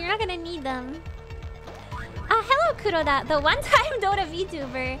them all. You're not gonna need them. Hello, Kuroda, the one-time Dota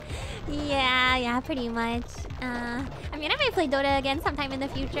VTuber. Yeah, pretty much. I mean, I might play Dota again sometime in the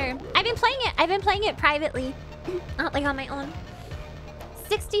future. I've been playing it privately. Not like on my own.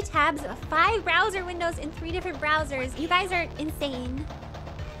 60 tabs, 5 browser windows in 3 different browsers. You guys are insane.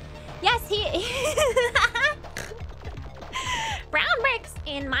 Yes, he... Brown bricks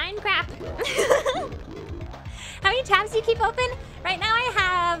in Minecraft. How many tabs do you keep open? Right now I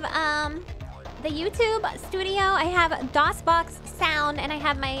have, the YouTube Studio, I have DOSBox Sound, and I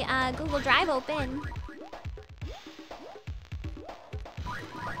have my, Google Drive open.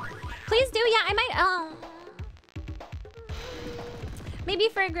 Please do, yeah, I might, maybe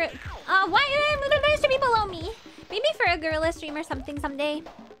for a group. Why there should be below me? Maybe for a gorilla stream or something someday.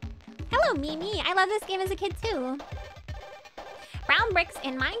 Hello, Mimi. I love this game as a kid too. Brown bricks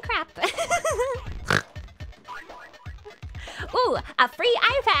in Minecraft. Ooh, a free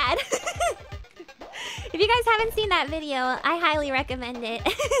iPad. If you guys haven't seen that video, I highly recommend it.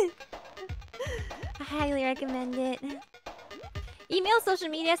 I highly recommend it. Email, social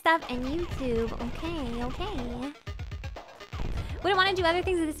media stuff, and YouTube. Okay. Wouldn't want to do other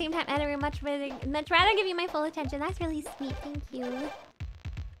things at the same time. I'd much rather give you my full attention. That's really sweet. Thank you.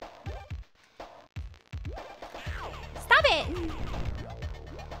 Stop it!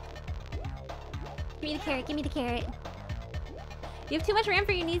 Give me the carrot. Give me the carrot. You have too much RAM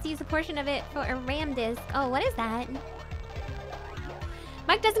for your needs to use a portion of it for a RAM disk. Oh, what is that?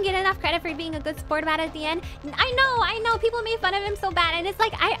 Mike doesn't get enough credit for being a good sport about it at the end. I know. People made fun of him so bad. And it's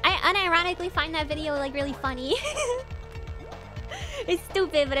like, I unironically find that video like really funny. It's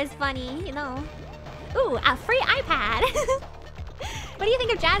stupid, but it's funny, you know. Ooh, a free iPad. What do you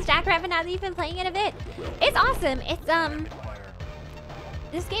think of Jazz Jackrabbit now that you've been playing it a bit? It's awesome. It's,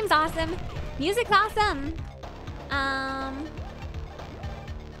 this game's awesome. Music's awesome.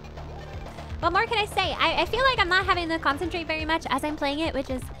 What more can I say? I feel like I'm not having to concentrate very much as I'm playing it, which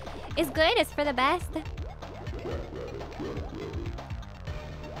is good. It's for the best.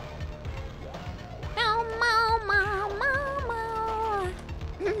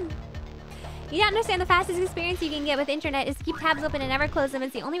 You don't understand the fastest experience you can get with internet is to keep tabs open and never close them.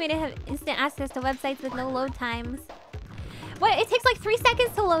 It's the only way to have instant access to websites with no load times. What? It takes like 3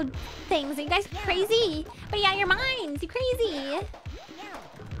 seconds to load things. Are you guys crazy? But yeah, your minds. You crazy.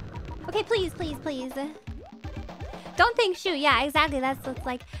 Okay, please, please, please. Don't think shoot. Yeah, exactly. That's what's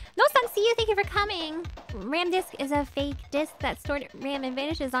like. No, son, see you. Thank you for coming. RAM disk is a fake disk that stored RAM and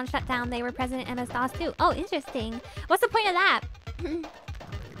vanishes on shutdown. They were present in MS-DOS too. Oh, interesting. What's the point of that?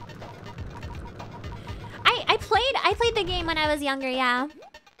 I played the game when I was younger, yeah.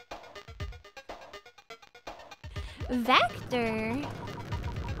 Vector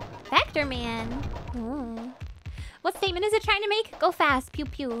Man. Ooh. What statement is it trying to make? Go fast, pew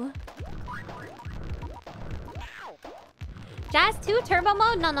pew. Jazz 2 turbo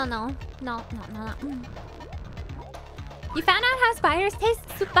mode? No. You found out how spiders taste?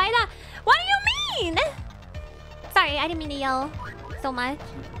 Spider. What do you mean? Sorry, I didn't mean to yell so much.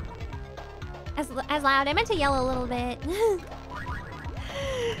 As loud. I meant to yell a little bit.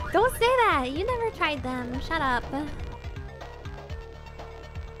 Don't say that. You never tried them. Shut up.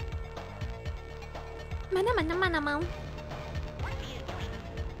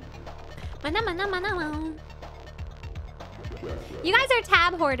 You guys are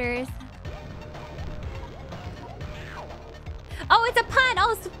tab hoarders. Oh, it's a pun.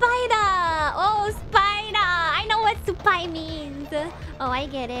 Oh, spider. Oh, spider. I know what supai means. Oh, I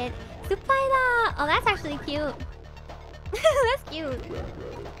get it. Supaida. Oh, that's actually cute. That's cute.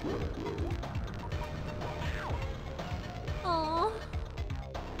 Oh.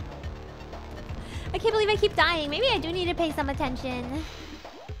 I can't believe I keep dying. Maybe I do need to pay some attention.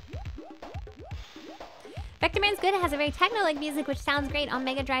 Vector Man's good. It has a very techno-like music, which sounds great on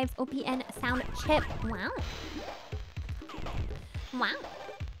Mega Drive's OPN sound chip. Wow. Wow.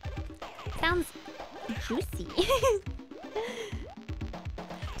 Sounds juicy.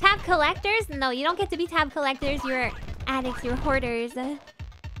 Tab collectors? No, you don't get to be tab collectors. You're addicts. You're hoarders.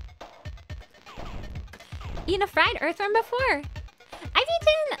 Eaten a fried earthworm before? I've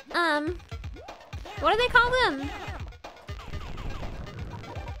eaten, what do they call them?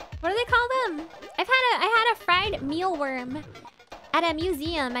 What do they call them? I had a fried mealworm at a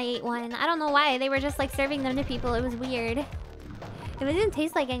museum. I ate one. I don't know why. They were just like serving them to people. It was weird. It didn't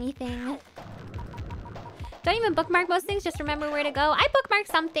taste like anything. Don't even bookmark most things. Just remember where to go. I bookmark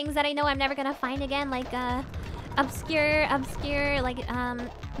some things that I know I'm never gonna find again, like obscure, like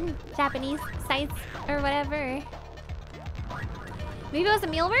Japanese sites or whatever. Maybe it was a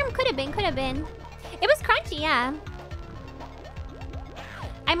mealworm. Could have been. It was crunchy, yeah.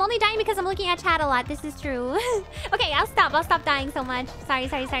 I'm only dying because I'm looking at chat a lot. This is true. Okay, I'll stop dying so much. Sorry.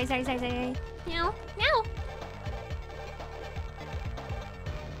 Meow.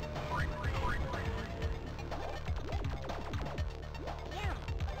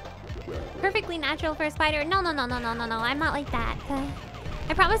 Perfectly natural for a spider. No. I'm not like that.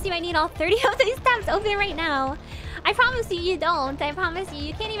 I promise you I need all 30 of these tabs open right now. I promise you don't. I promise you.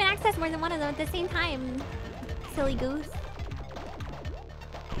 You can't even access more than one of them at the same time. Silly goose.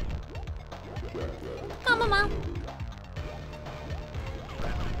 Come on, Mama.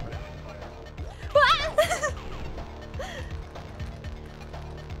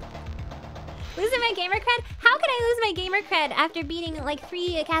 Losing my gamer cred? How can I lose my gamer cred after beating like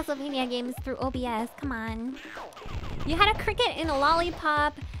 3 Castlevania games through OBS? Come on. You had a cricket in a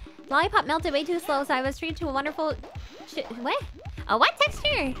lollipop. Lollipop melted way too slow, so I was treated to a wonderful... What? Oh, what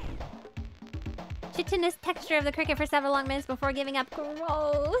texture? Chitinous texture of the cricket for several long minutes before giving up.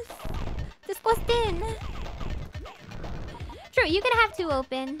 Gross. Disgusting. True, you can have 2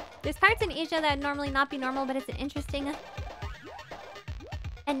 open. There's parts in Asia that would normally not be normal, but it's an interesting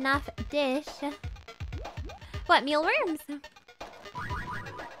enough dish. What, mealworms?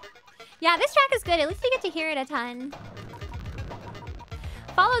 Yeah, this track is good. At least we get to hear it a ton.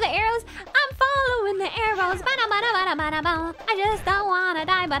 Follow the arrows. I'm following the arrows. I just don't wanna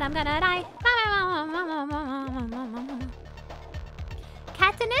die, but I'm gonna die.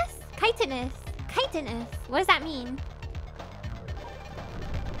 Chitinous? What does that mean?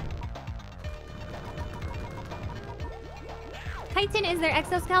 Chitin is their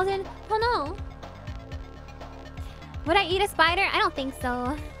exoskeleton? Oh no. Would I eat a spider? I don't think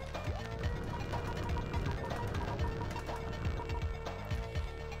so.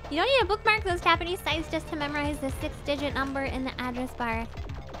 You don't need to bookmark those Japanese sites just to memorize the 6-digit number in the address bar.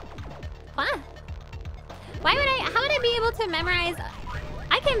 What? Why would I... How would I be able to memorize...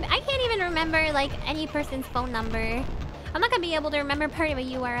 I I can't even remember like any person's phone number. I'm not gonna be able to remember part of a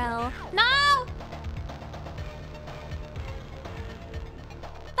URL. No!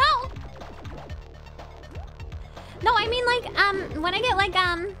 No! No, I mean like when I get like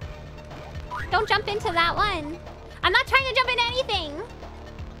don't jump into that one. I'm not trying to jump into anything.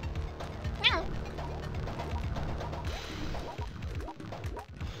 No.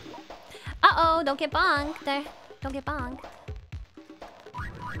 Uh-oh, don't get bonked. Don't get bonked.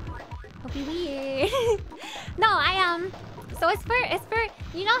 Don't be weird. No, so it's for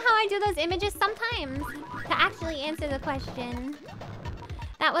you know how I do those images sometimes to actually answer the question.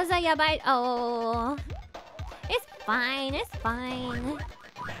 That was a yabai. Oh. It's fine, it's fine.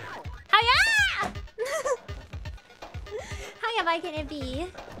 Hiya! How yabai can it be?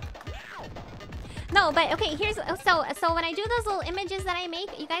 No, but okay, here's so when I do those little images that I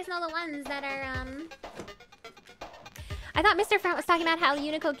make, you guys know the ones that are I thought Mr. Front was talking about how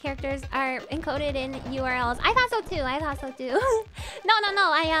Unicode characters are encoded in URLs. I thought so too. I thought so too. No.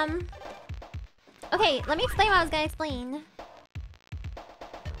 Okay, let me explain what I was gonna explain.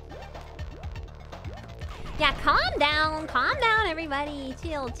 Yeah, calm down, everybody.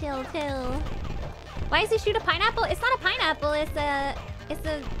 Chill. Why does he shoot a pineapple? It's not a pineapple. It's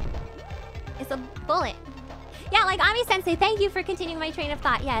a bullet. Yeah, like Ami Sensei. Thank you for continuing my train of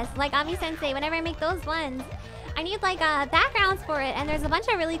thought. Yes, like Ami Sensei. Whenever I make those ones, I need like backgrounds for it, and there's a bunch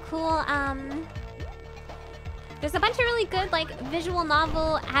of really cool there's a bunch of really good like visual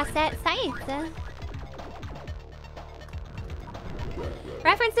novel asset sites.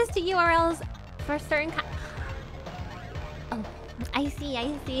 References to URLs for certain Oh, I see.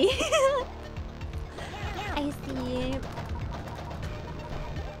 I see.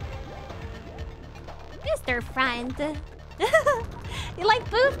 Mr. Front. You like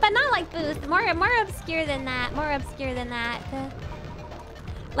Booth, but not like Booth. More obscure than that.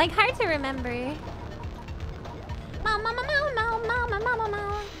 Like hard to remember.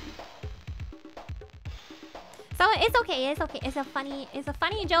 So it's okay. It's a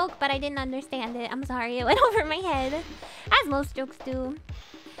funny joke, but I didn't understand it. I'm sorry, it went over my head, as most jokes do.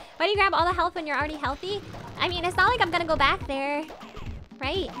 Why do you grab all the health when you're already healthy? I mean, it's not like I'm gonna go back there,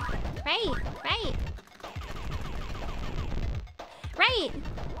 right?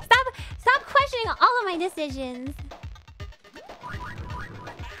 Stop questioning all of my decisions.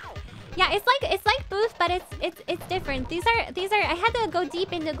 Yeah, it's like Booth, but it's different. These are I had to go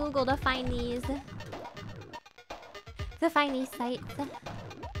deep into Google to find these. Sites.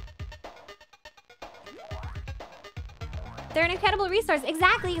 They're an incredible resource.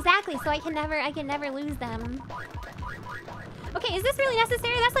 Exactly. So I can never lose them. Okay, is this really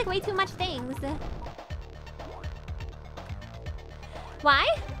necessary? That's like way too much things. Why?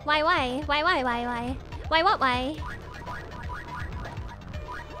 Why? Why what? Why? Why?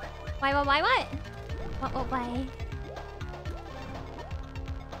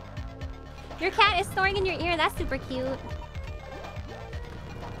 Your cat is snoring in your ear. That's super cute.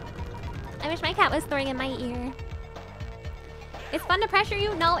 I wish my cat was snoring in my ear. It's fun to pressure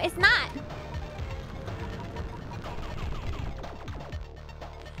you? No, it's not.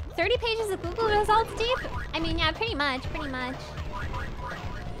 30 pages of Google results deep? I mean, yeah, pretty much.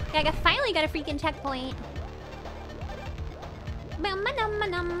 Yeah, I finally got a freaking checkpoint.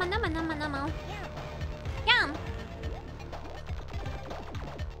 Yum.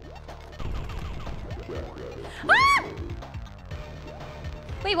 Ah!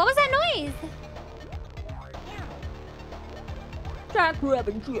 Wait, what was that noise?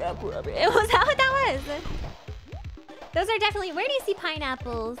 Jackrabbit. Was that what that was? Those are definitely... Where do you see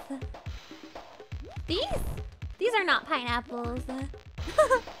pineapples? These are not pineapples.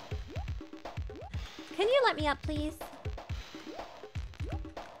 Can you let me up, please?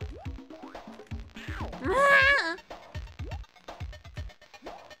 Ah!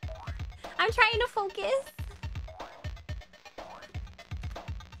 I'm trying to focus.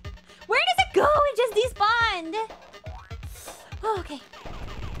 Where does it go? It just despawned. Oh, okay.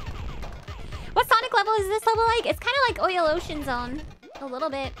 What Sonic level is this level like? It's kind of like Oil Ocean Zone. A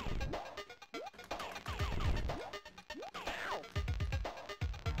little bit.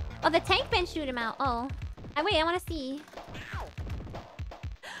 Oh, the tank men shoot him out. Oh. Wait, I want to see.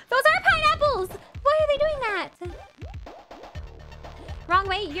 Those are pineapples! Why are they doing that? Wrong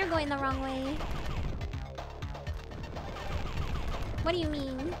way? You're going the wrong way. What do you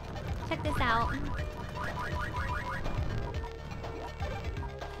mean? Check this out.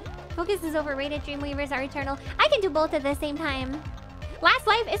 Focus is overrated. Dreamweavers are eternal. I can do both at the same time. Last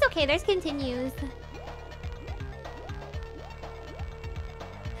life is okay. There's continues.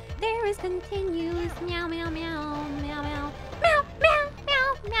 There is continues. Meow, meow, meow, meow, meow. Meow, meow,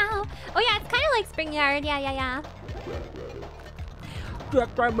 meow. like Spring Yard. Yeah.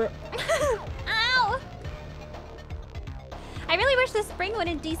 Jackrabbit. Ow! I really wish the spring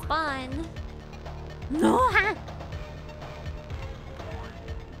wouldn't despawn. No!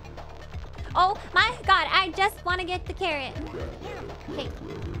 Oh my god, I just want to get the carrot. Okay.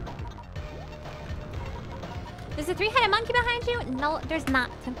 There's a three-headed monkey behind you? No, there's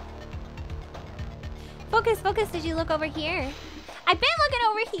not. Focus, focus. Did you look over here? I've been looking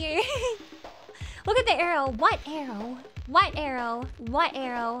over here. Look at the arrow. What arrow? What arrow? What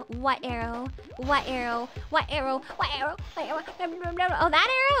arrow? What arrow? What arrow? What arrow? What arrow? What arrow? Oh, that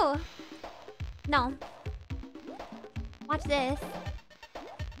arrow? No. Watch this.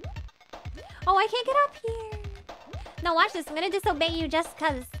 Oh, I can't get up here. No, watch this. I'm gonna disobey you just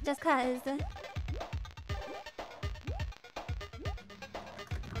cause. Just cause.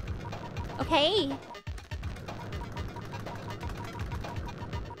 Okay.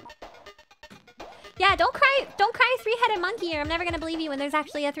 Yeah, don't cry three-headed monkey, or I'm never gonna believe you when there's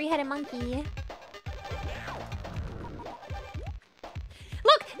actually a three-headed monkey.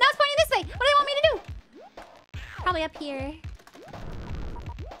 Look, now it's pointing this way. What do they want me to do? Probably up here.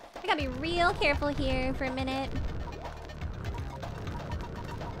 I gotta be real careful here for a minute.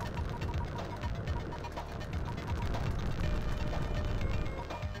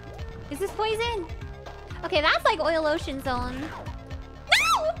 Is this poison? Okay, that's like oil ocean zone. No!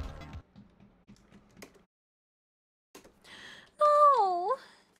 No!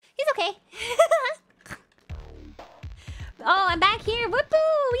 He's okay. Oh, I'm back here.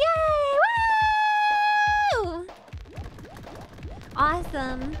 Whoopoo! Yay! Woo!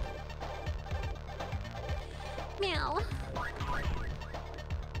 Awesome. Meow.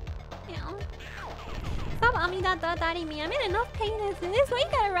 Meow. Stop Ami-da-da-da-ing me. I'm in enough pain as this. Why you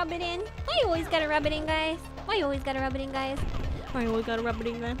gotta rub it in? Why you always gotta rub it in, guys? Why you always gotta rub it in, guys? Why you always gotta rub it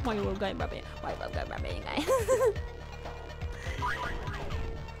in, guys? Why you always gotta rub it in? Why you always gotta rub it in, guys?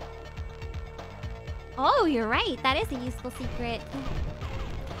 Oh, you're right. That is a useful secret.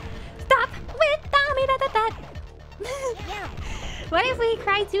 Stop with Ami-da-da-da. What if we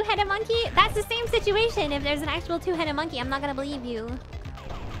cry two-headed monkey? That's the same situation. If there's an actual two-headed monkey, I'm not gonna believe you.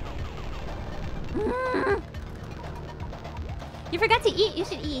 You forgot to eat. You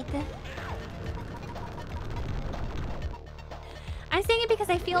should eat. I'm saying it because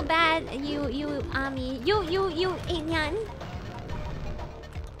I feel bad. Ami. You, Inyan.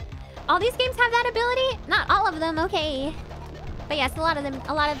 All these games have that ability? Not all of them, okay. But yes, a lot of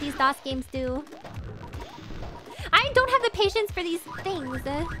these DOS games do. I don't have the patience for these things.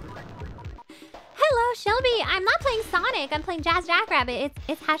 Hello, Shelby. I'm not playing Sonic. I'm playing Jackrabbit.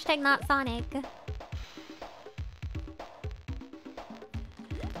 It's hashtag not Sonic.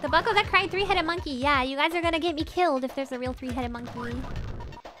 The bucko that cried three-headed monkey. Yeah, you guys are gonna get me killed if there's a real three-headed monkey.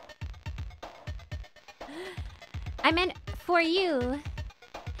 I meant for you.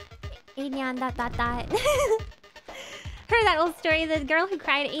 Adrian, dot. Heard that old story, the girl who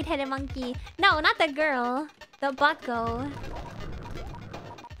cried eight-headed monkey. No, not the girl. The bucko.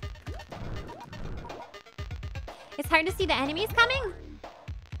 It's hard to see the enemies coming?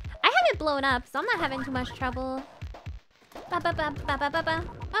 I have it blown up, so I'm not having too much trouble.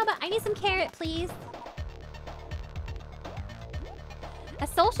 I need some carrot, please. A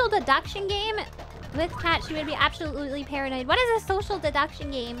social deduction game? With Cat, she would be absolutely paranoid. What is a social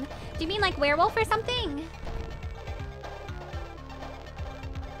deduction game? Do you mean like werewolf or something?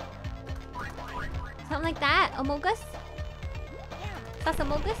 Something like that? Amogus?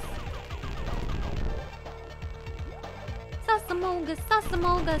 Sasamogus?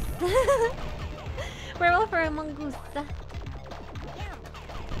 Sasamogus. Werewolf or a mongoose?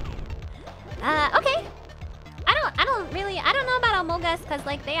 Okay. I don't know about Amogus because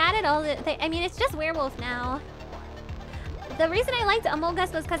like they added all the I mean it's just werewolf now. The reason I liked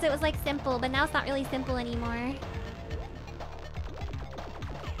Amogus was because it was like simple, but now it's not really simple anymore.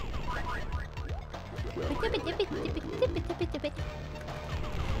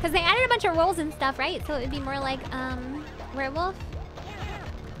 Because they added a bunch of roles and stuff, right? So it would be more like werewolf.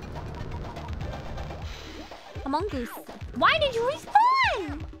 A mongoose. Why did you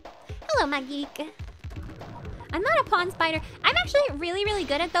respawn? Hello, my geek. I'm not a pawn spider. I'm actually really, really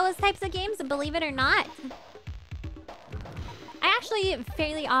good at those types of games, believe it or not. I actually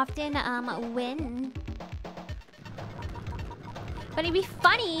fairly often win. But it'd be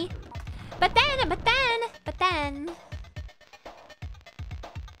funny. But then.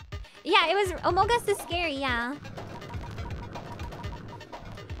 Yeah, it was Amogus is scary, yeah.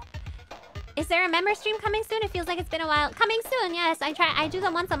 Is there a member stream coming soon? It feels like it's been a while. Coming soon, yes. I do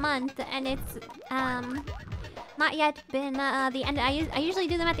them once a month, and it's Not yet been the end. I usually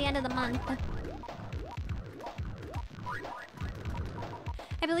do them at the end of the month.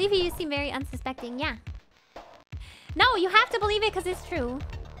 I believe you seem very unsuspecting. Yeah. No, you have to believe it because it's true.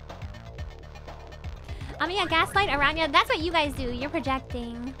 Amiya, gaslight Aranha. That's what you guys do. You're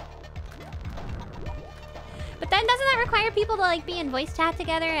projecting. But then doesn't that require people to like be in voice chat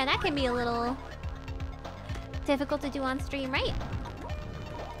together? And that can be a little difficult to do on stream, right?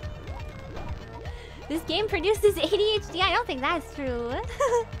 This game produces ADHD? I don't think that's true.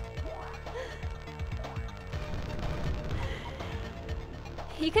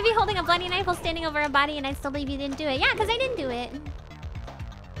 You could be holding a bloody knife while standing over a body and I still believe you didn't do it. Yeah, because I didn't do it.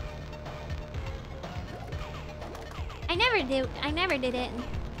 I never did it.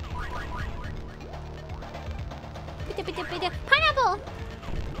 Pineapple!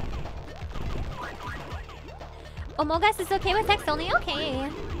 Omogus is okay with text only? Okay.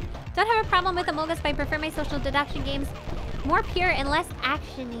 Don't have a problem with Amogus, but I prefer my social deduction games more pure and less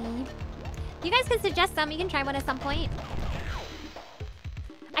action-y. You guys can suggest some. You can try one at some point.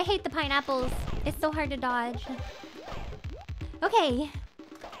 I hate the pineapples. It's so hard to dodge. Okay.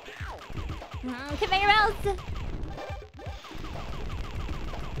 Conveyor belts!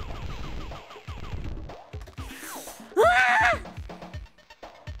 Ah!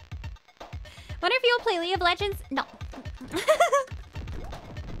 Wonder if you'll play League of Legends? No.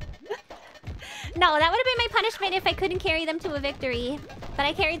 No, that would have been my punishment if I couldn't carry them to a victory. But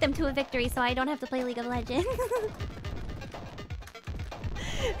I carried them to a victory, so I don't have to play League of Legends.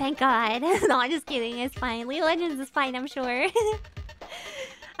 Thank God. No, I'm just kidding. It's fine. League of Legends is fine, I'm sure. Randy,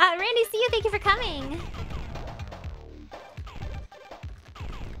 see you. Thank you for coming.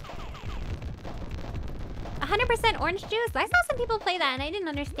 "100% orange juice?" I saw some people play that and I didn't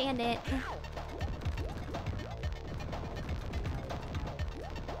understand it.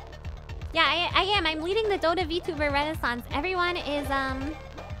 Yeah, I am. I'm leading the Dota VTuber Renaissance. Everyone is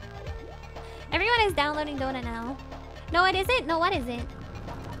downloading Dota now. No, it isn't? No, what is it?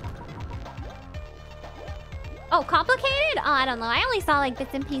 Oh, complicated? Oh, I don't know. I only saw like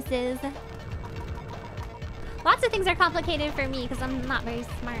bits and pieces. Lots of things are complicated for me because I'm not very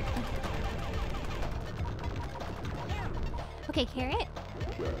smart. Okay, carrot.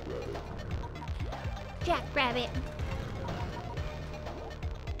 Jackrabbit.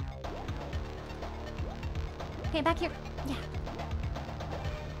 Okay, back here. Yeah.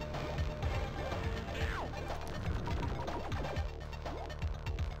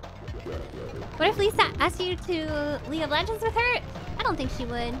 What if Lisa asked you to League of Legends with her? I don't think she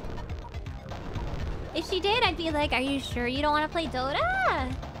would. If she did, I'd be like, "Are you sure you don't want to play Dota?"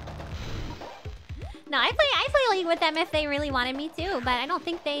 No, I play League with them if they really wanted me to, but I don't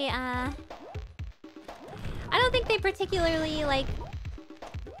think they particularly like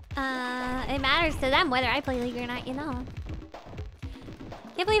it matters to them whether I play League or not, you know.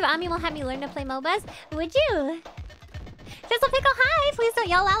 Can't believe Ami will have me learn to play MOBAs. Would you? Fizzle Pickle, hi! Please don't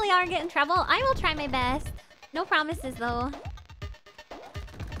yell loudly or get in trouble. I will try my best. No promises, though.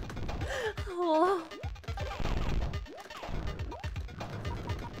 Oh.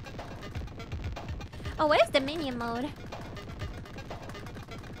 Oh, what is Dominion mode?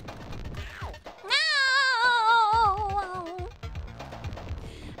 No!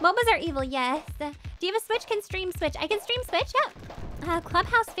 MOBAs are evil, yes. Do you have a Switch? Can stream Switch? I can stream Switch, yep.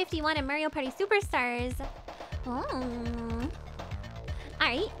 Clubhouse 51 and Mario Party Superstars. Oh.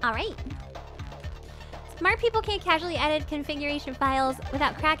 Alright. Smart people can't casually edit configuration files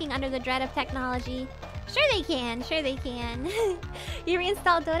without cracking under the dread of technology. Sure they can. You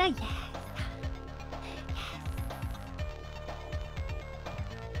reinstalled Dota? Yes.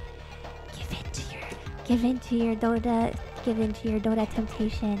 Give in to your Dota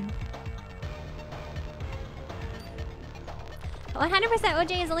temptation. 100%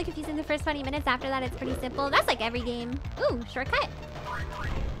 OJ is only confusing the first 20 minutes. After that, it's pretty simple. That's like every game. Ooh, shortcut.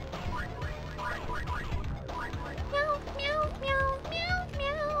 Meow, meow, meow, meow,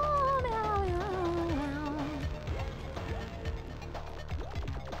 meow, meow, meow.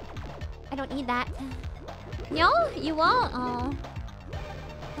 I don't need that. No? You won't? Oh.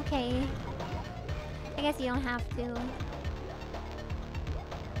 Okay. I guess you don't have to.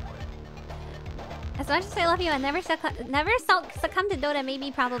 As much as I love you, I never succumb to Dota.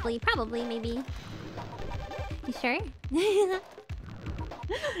 Maybe, probably, maybe. You sure?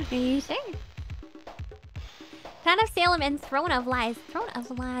 Are you sure? Town of Salem and Throne of Lies. Throne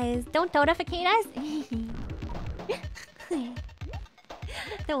of Lies. Don't Dotificate us?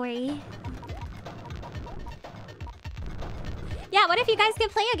 Don't worry. Yeah, what if you guys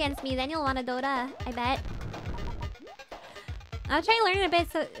could play against me? Then you'll want a Dota, I bet. I'll try learning a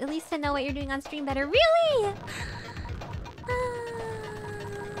bit so at least to know what you're doing on stream better. Really?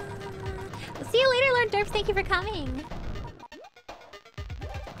 See you later, Lord Derps. Thank you for coming.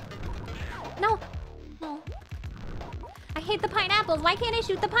 No. No. I hate the pineapples. Why can't I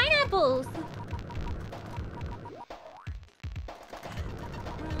shoot the pineapples?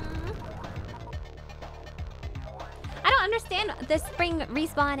 I don't understand the spring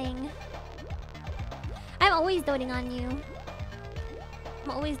respawning. I'm always doting on you.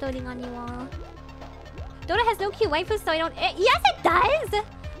 I'm always doting on you all. Dota has no cute waifus, so I don't... yes, it does!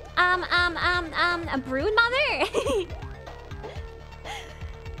 A brood mother?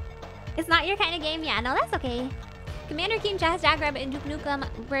 It's not your kind of game? Yeah, no, that's okay. Commander King, Jazz, Jackrabbit, and Duke Nukem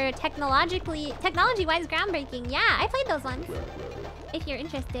were technology-wise groundbreaking. Yeah, I played those ones. If you're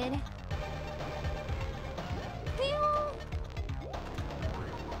interested.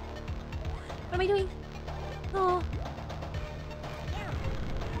 What am I doing? Oh.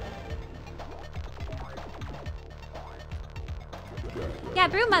 Yeah,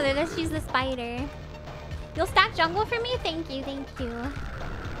 Brood Mother, let's use the spider. You'll stack jungle for me? Thank you, thank you.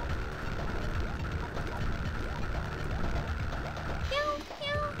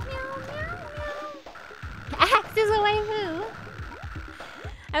 Axe is a waifu.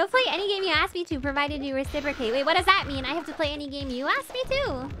 I will play any game you ask me to, provided you reciprocate. Wait, what does that mean? I have to play any game you ask me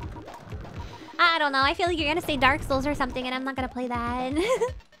to? I don't know. I feel like you're gonna say Dark Souls or something, and I'm not gonna play that.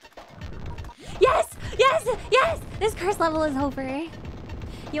 Yes! Yes! Yes! This curse level is over.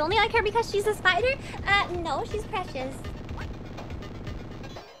 You only like her because she's a spider? No, she's precious.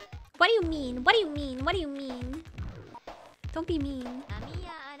 What do you mean? What do you mean? What do you mean? Don't be mean.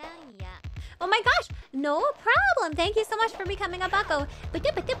 Amiya Aranha. Oh my gosh! No problem! Thank you so much for becoming a bucko. Can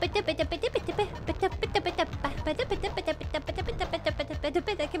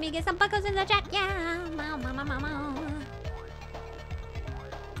we get some buckos in the chat? Yeah!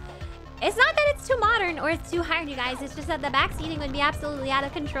 It's not that it's too modern or it's too hard, you guys. It's just that the backseating would be absolutely out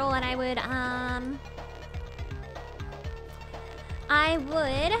of control and I would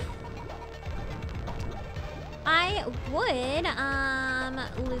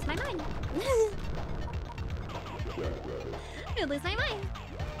lose my mind. I would lose my mind.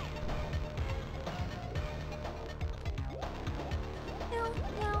 No.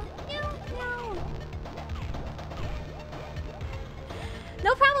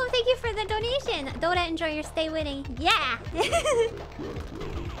 No problem. Thank you for the donation. Dota, enjoy your stay winning. Yeah.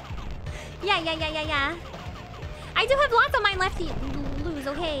 Yeah. I do have lots of mine left to lose,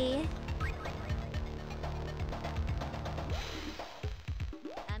 okay?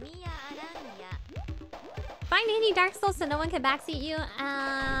 Amiya Aranha. Find any Dark Souls so no one can backseat you.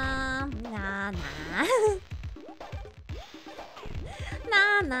 Nah.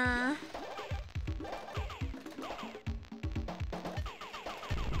 Nah.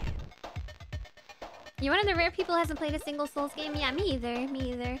 You're one of the rare people who hasn't played a single Souls game? Yeah, me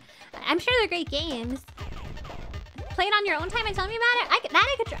either. I'm sure they're great games. Play it on your own time and tell me about it?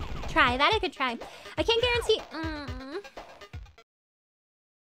 I could try. That I could try. I can't guarantee...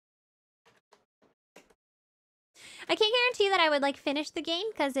 I can't guarantee that I would, like, finish the game,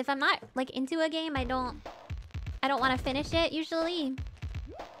 because if I'm not, like, into a game, I don't want to finish it, usually.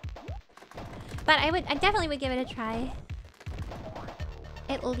 But I definitely would give it a try.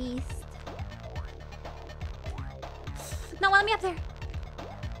 At least. No, let me up there.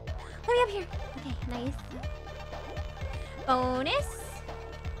 Let me up here. Okay, nice. Bonus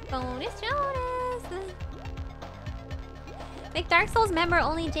Jonas. Make Dark Souls member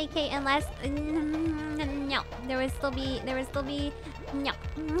only JK unless no. There would still be no.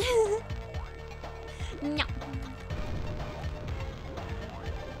 No.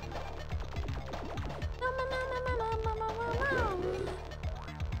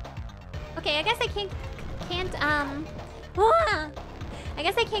 Okay, I guess I can't I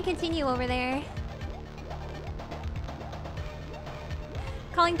guess I can't continue over there.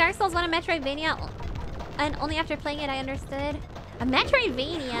 Calling Dark Souls 1 a Metroidvania, and only after playing it I understood. A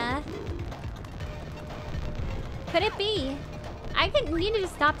Metroidvania? Could it be? I need to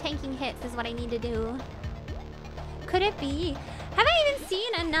just stop tanking hits is what I need to do. Could it be? Have I even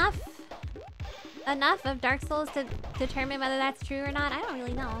seen enough of Dark Souls to determine whether that's true or not? I don't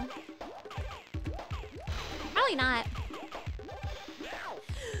really know. Probably not.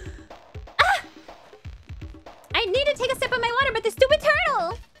 Ah! I need to take a sip of my water, but the stupid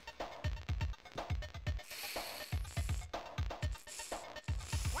turtle!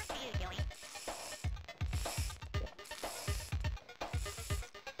 What are you doing?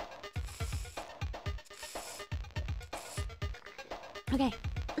 Okay.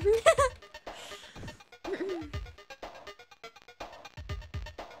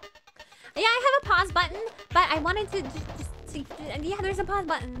 pause button, but I wanted to yeah, there's a pause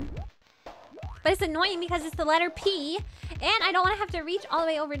button. But it's annoying because it's the letter P, and I don't want to have to reach all the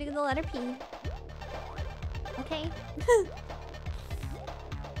way over to the letter P. Okay.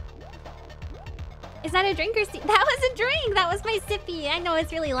 Is that a drink or that was a drink! That was my sippy. I know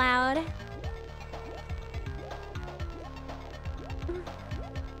it's really loud.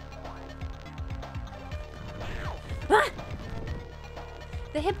 Ah!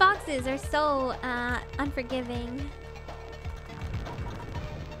 The hitboxes are so unforgiving.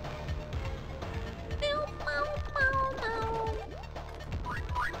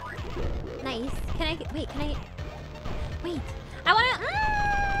 Nice. Can I wait? Can I wait? I wanna. I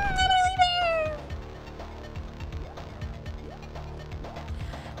wanna leave there.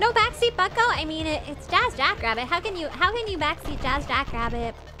 No backseat bucko. I mean, it's Jazz Jackrabbit. How can you backseat Jazz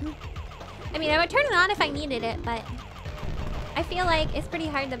Jackrabbit? I mean, I would turn it on if I needed it, but I feel like it's pretty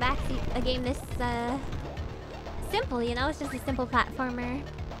hard to backseat a game this simple. You know, it's just a simple platformer.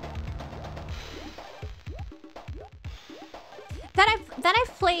 That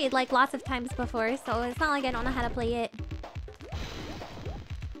I've played like lots of times before, so it's not like I don't know how to play it.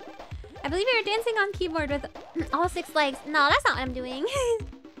 I believe you're dancing on keyboard with all 6 legs. No, that's not what I'm doing.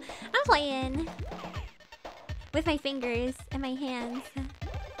 I'm playing with my fingers and my hands.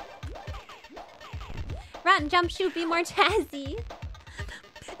 Run, jump, shoot, be more jazzy.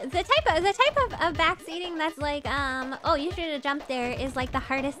 The type of backseating that's like, oh, you should have jumped there is like the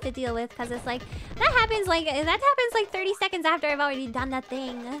hardest to deal with, because it's like that happens like 30 seconds after I've already done that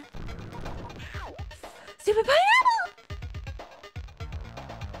thing. Stupid pineapple!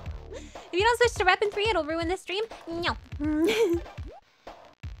 If you don't switch to Rep in 3, it'll ruin the stream. No.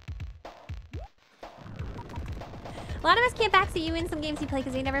 A lot of us can't backseat you in some games you play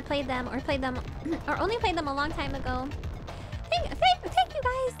because we never played them or only played them a long time ago. Thank you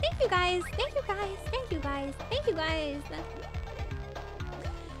guys. Thank you guys. Thank you guys. Thank you guys. Thank you guys.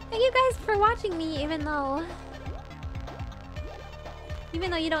 Thank you guys for watching me, even though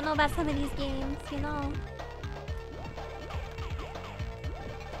you don't know about some of these games, you know.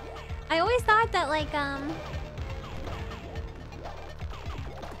 I always thought that like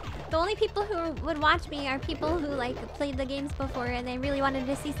the only people who would watch me are people who like played the games before and they really wanted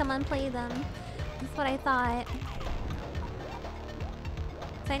to see someone play them. That's what I thought.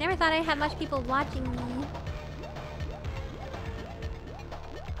 So I never thought I'd have much people watching me.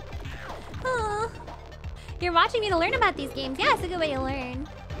 Oh, you're watching me to learn about these games. Yeah, it's a good way to learn.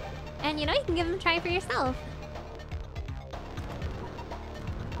 And you know, you can give them a try for yourself.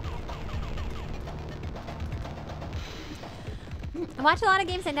 I watch a lot of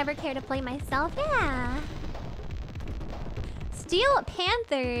games I never care to play myself. Yeah. Steel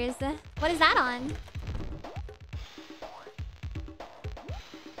Panthers. What is that on?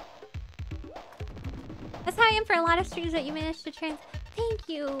 That's how I am for a lot of streams that you managed to trans. Thank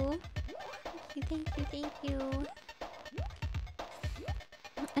you. Thank you.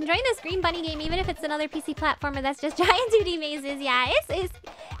 Enjoying this Green Bunny game, even if it's another PC platformer that's just giant 2D mazes. Yeah,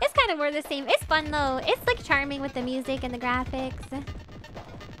 it's kind of more the same. It's fun though. It's like charming with the music and the graphics.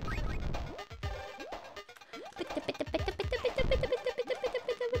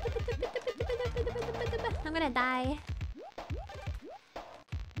 I'm gonna die.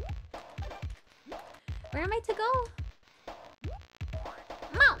 Where am I to go?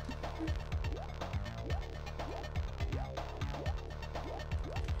 Mom!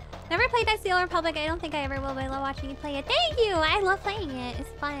 Never played that Steel Republic. I don't think I ever will, but I love watching you play it. Thank you! I love playing it. It's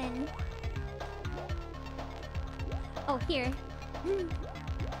fun. Oh, here.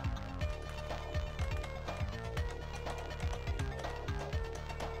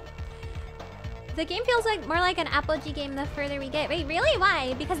 The game feels like more like an Apogee game the further we get. Wait, really?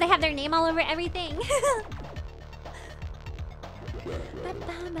 Why? Because they have their name all over everything.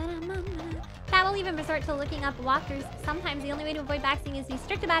 Chat will even resort to looking up walkthroughs. Sometimes the only way to avoid backseating is to be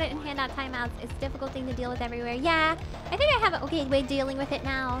strict about it and hand out timeouts. It's a difficult thing to deal with everywhere. Yeah, I think I have an okay way of dealing with it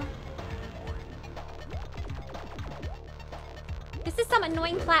now. This is some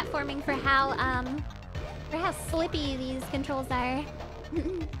annoying platforming for how slippy these controls are.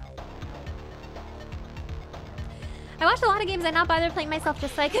 I watch a lot of games and not bother playing myself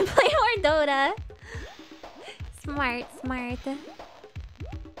just so I can play more Dota. Smart.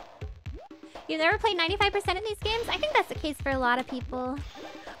 You've never played 95% of these games? I think that's the case for a lot of people.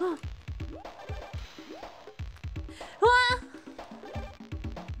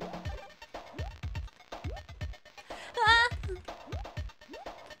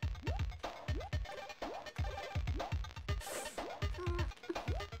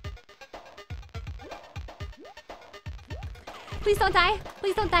 Please don't die.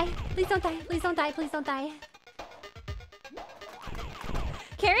 Please don't die. Please don't die. Please don't die. Please don't die.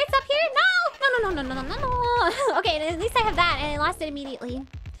 Carrots up here? No! No, no, no, no, no, no, no. Okay, at least I have that, and I lost it immediately.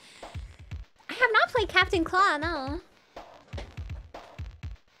 I have not played Captain Claw, no.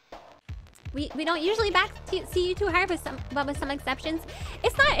 We don't usually back see you too hard, but with some exceptions.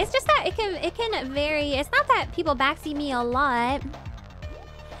 It's not. It's just that it can vary. It's not that people backseat me a lot.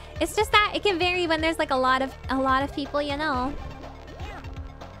 It's just that it can vary when there's like a lot of people, you know.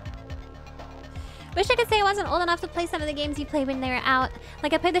 Wish I could say I wasn't old enough to play some of the games you played when they were out.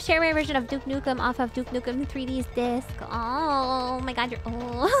 Like I played the shareware version of Duke Nukem off of Duke Nukem 3D's disc. Oh my god, you're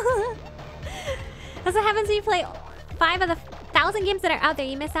old. That's what happens when you play 5 of the 1,000 games that are out there.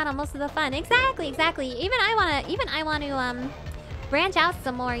 You miss out on most of the fun. Exactly, exactly. Even I want to branch out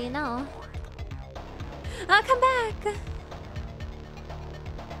some more, you know. Oh, come back.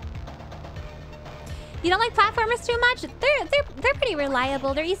 You don't like platformers too much? They're pretty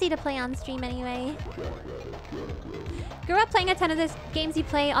reliable. They're easy to play on stream anyway. Grew up playing a ton of the games you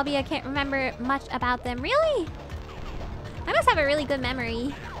play, albeit I can't remember much about them. Really? I must have a really good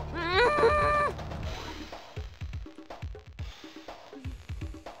memory.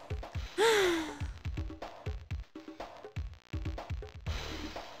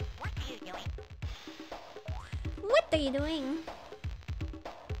 What are you doing?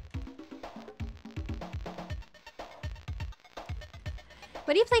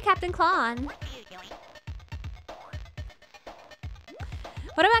 What do you play Captain Claw on?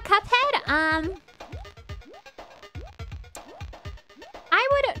 What about Cuphead? I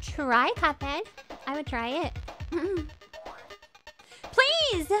would try Cuphead. I would try it.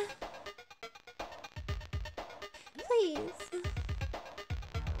 Please! Please.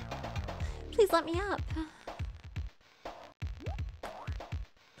 Please let me up.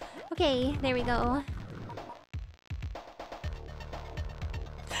 Okay, there we go.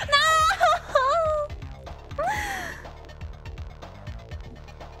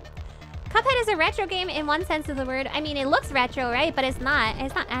 Cuphead is a retro game in one sense of the word. I mean, it looks retro, right? But it's not.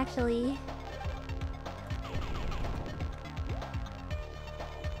 It's not actually.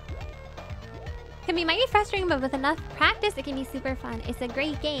 Can be mighty frustrating, but with enough practice, it can be super fun. It's a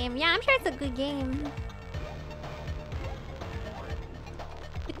great game. Yeah, I'm sure it's a good game.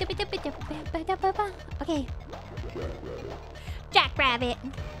 Okay. Jackrabbit.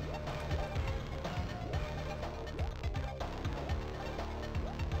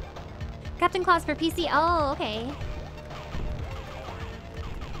 Captain Claus for PC. Oh, okay.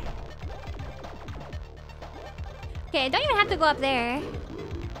 Okay, I don't even have to go up there.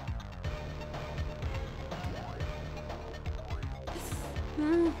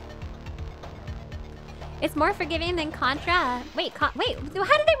 It's more forgiving than Contra. Wait, wait. Why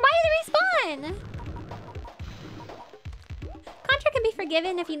did they respawn? Contra can be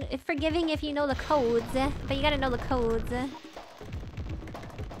forgiving if you know the codes, but you gotta know the codes.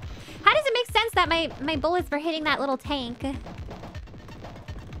 How does it make sense that my bullets were hitting that little tank?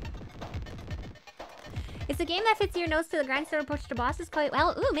 It's a game that fits your nose to the grindstone approach to bosses quite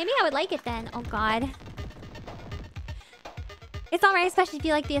well. Ooh, maybe I would like it then. Oh god. It's alright, especially if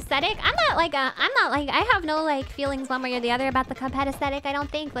you like the aesthetic. I have no like feelings one way or the other about the Cuphead aesthetic. I don't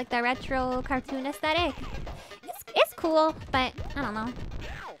think like the retro cartoon aesthetic. It's cool, but I don't know.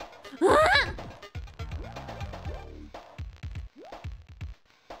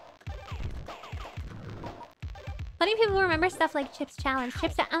 Plenty of people remember stuff like Chips Challenge.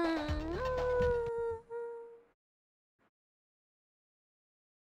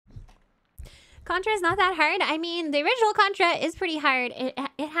 Contra is not that hard. I mean, the original Contra is pretty hard. It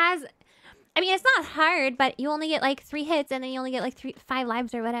has... I mean, it's not hard, but you only get like 3 hits and then you only get like 5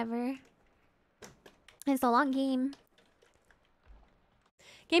 lives or whatever. It's a long game.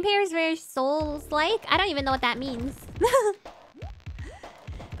 Gameplay is very Souls-like. I don't even know what that means.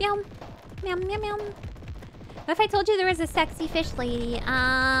 Meow. Meow, meow, meow. What if I told you there was a sexy fish lady?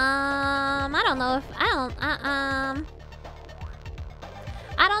 I don't know if... I don't know.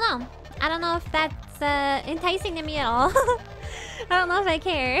 I don't know if that's enticing to me at all. I don't know if I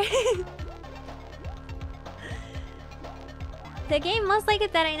care. The game most like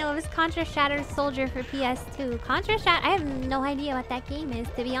it that I know of is Contra Shattered Soldier for PS2. Contra Shattered... I have no idea what that game is,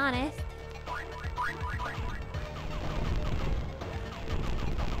 to be honest.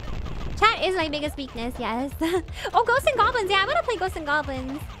 Chat is my biggest weakness, yes. Oh, Ghosts and Goblins. Yeah, I want to play Ghosts and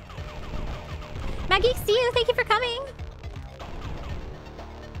Goblins. Maggie, see you. Thank you for coming.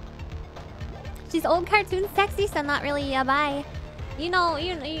 She's old cartoon sexy, so not really a bi. You know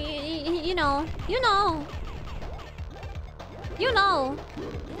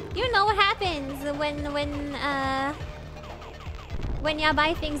what happens when When ya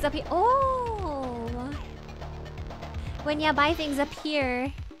buy things up here. Oh. When ya buy things up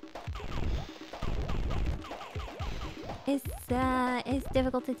here. It's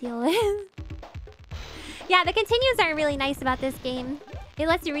difficult to deal with. Yeah, the continues are really nice about this game. It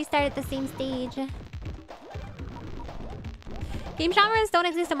lets you restart at the same stage. Game genres don't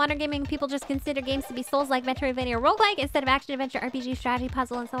exist in modern gaming. People just consider games to be Souls-like, Metroidvania, or roguelike instead of action-adventure, RPG, strategy,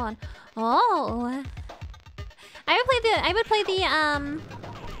 puzzle, and so on. Oh. I would play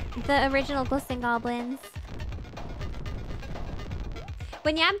the original Ghosts and Goblins.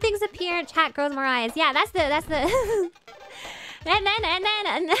 When yam things appear, chat grows more eyes. Yeah, that's the and then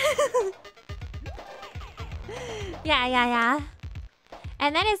yeah.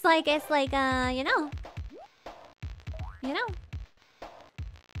 And then it's like you know.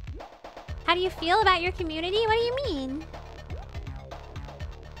 How do you feel about your community? What do you mean?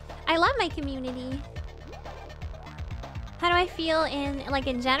 I love my community. How do I feel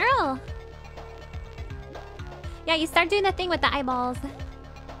in general? Yeah, you start doing the thing with the eyeballs.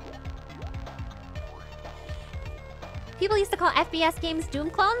 People used to call FPS games Doom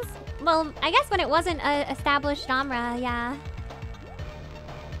clones. Well, I guess when it wasn't an established genre, yeah.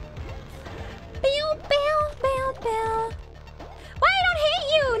 Bill. Why I don't hate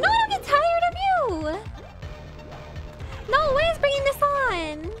you? No, I don't get tired of you. No, what is bringing this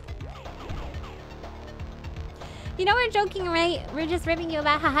on? You know we're joking, right? We're just ribbing you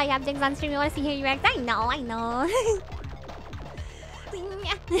about haha you have things on stream. We want to see how you react. I know.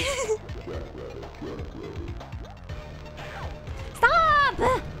 Stop!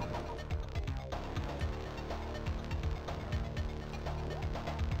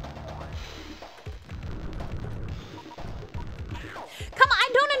 Come on, I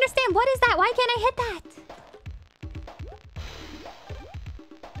don't understand. What is that? Why can't I hit that?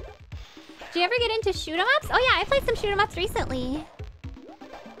 Do you ever get into shoot 'em ups? Oh yeah, I played some shoot 'em ups recently.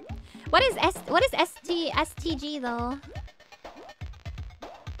 What is STG though?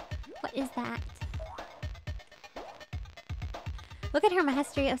 What is that? Look at her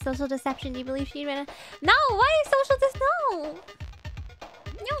mastery of social deception. Do you believe she'd win? No, why is social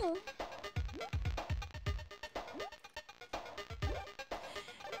no.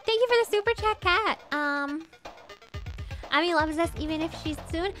 Thank you for the super chat, cat. Ami loves us even if she's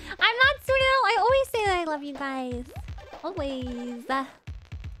soon. I'm not soon at all. I always say that I love you guys. Always.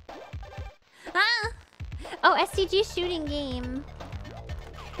 Oh, STG shooting game.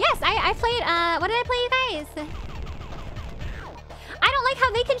 Yes, I played. What did I play, you guys? I don't like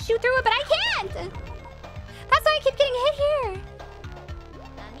how they can shoot through it, but I can't. That's why I keep getting hit here.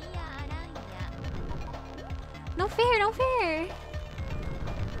 Amiya Aranha. No fair.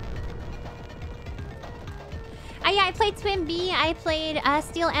 Yeah, I played Twin B. I played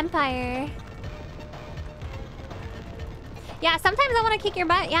Steel Empire. Yeah, sometimes I want to kick your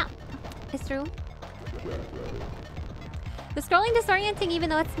butt. Yeah, it's true. The scrolling disorienting, even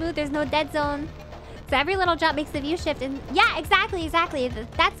though it's smooth. There's no dead zone, so every little jump makes the view shift. And yeah, exactly. That's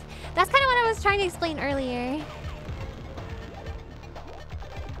kind of what I was trying to explain earlier.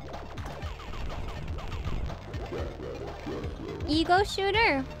 Ego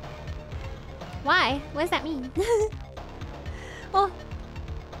shooter. Why? What does that mean? Well,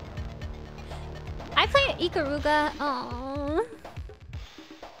 I play Ikaruga. Oh.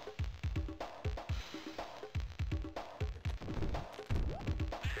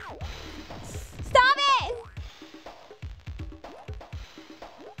 Stop it!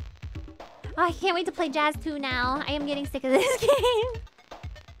 Oh, I can't wait to play Jazz 2 now. I am getting sick of this game.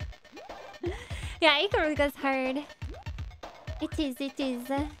 Yeah, Ikaruga's hard. It is.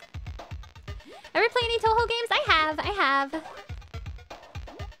 Ever play any Toho games? I have.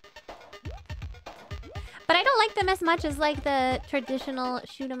 But I don't like them as much as like the traditional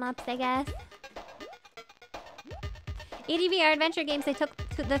shoot 'em ups, I guess. ADVR adventure games, they took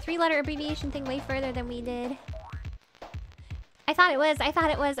the 3-letter abbreviation thing way further than we did. I thought it was.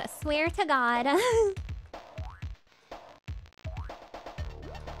 I swear to God.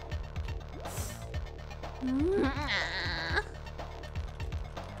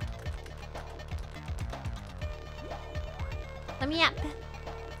 Let me up.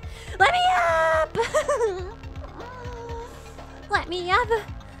 Let me up! Let me up.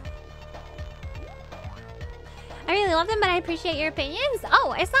 I really love them, but I appreciate your opinions.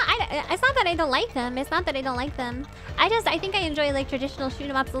 Oh, it's not that I don't like them. I think I enjoy like traditional shoot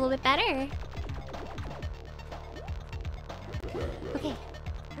 'em ups a little bit better. Okay.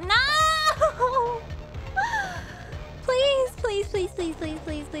 No! Please.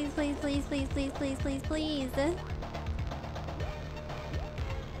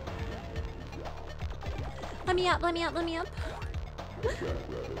 Let me up.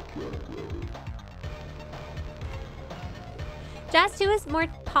 Jazz 2 is more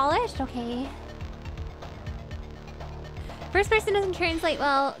polished? Okay. First person doesn't translate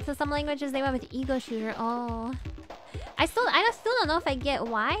well to some languages. They went with ego shooter. Oh. I still don't know if I get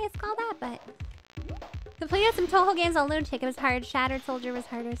why it's called that, but... Completed some Toho games on Lunatic. It was hard. Shattered Soldier was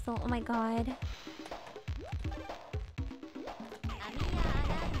harder, so... Oh my god.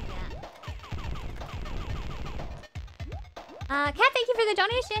 Kat, thank you for the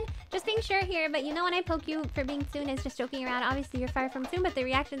donation. Just being sure here, but you know when I poke you for being Tsun is just joking around. Obviously, you're far from Tsun, but the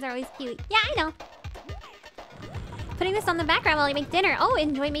reactions are always cute. Yeah, I know. Putting this on the background while you make dinner. Oh,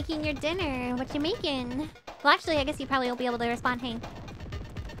 enjoy making your dinner. What you making? Well, actually, I guess you probably will be able to respond, hey.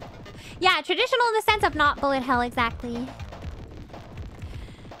 Yeah, traditional in the sense of not bullet hell, exactly.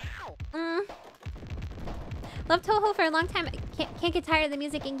 Love Toho for a long time. Can't get tired of the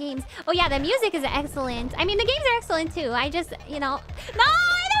music in games. Oh yeah, the music is excellent. I mean, the games are excellent too. I just, you know... No!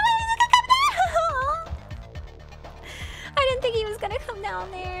 I didn't think he was gonna come down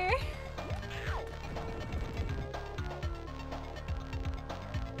there.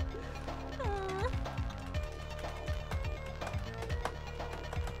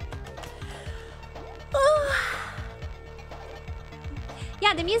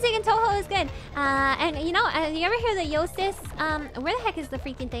 Yeah, the music in Toho is good. And you know, you ever hear the Yosis? Where the heck is the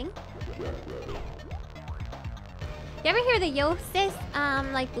freaking thing? You ever hear the Yosis,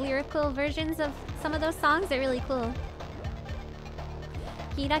 like lyrical versions of some of those songs? They're really cool.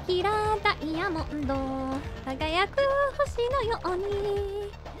 Kira kira diamondo, kagayaku hoshi no yooni.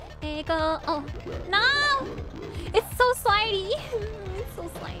 Ego. Oh no! It's so slidey. It's so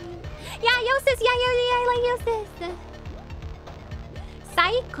slidey. Yeah, Yosis. Yeah, I like Yosis.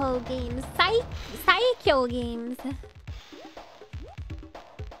 Psycho games. Psycho games.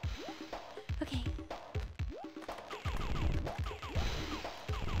 Okay.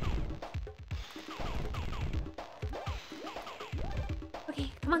 Okay,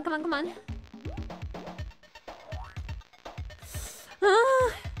 come on.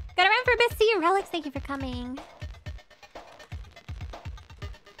 Gotta run for a bit. See you, Relics. Thank you for coming.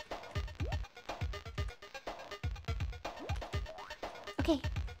 Okay.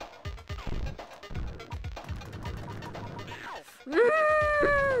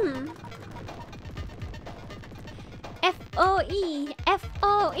 F-O-E.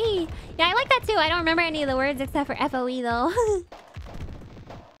 F-O-E. Yeah, I like that too. I don't remember any of the words except for F-O-E though.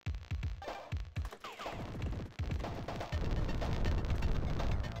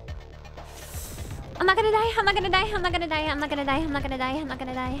 I'm not gonna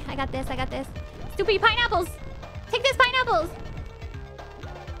die. I got this. Stupid pineapples. Take this, pineapples.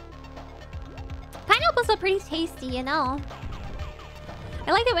 Pineapples are pretty tasty, you know.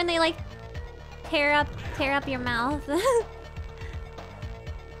 I like it when they like tear up your mouth.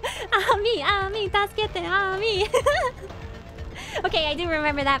 Ami, tasukete, Ami. Okay, I do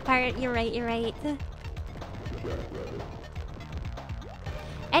remember that part. You're right.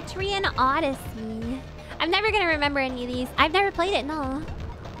 Etrian Odyssey. I'm never gonna remember any of these. I've never played it, no.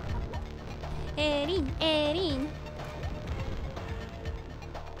 Erin.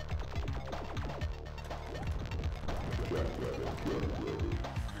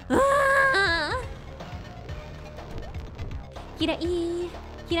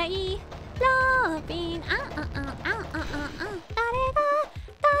 Kirai, loving.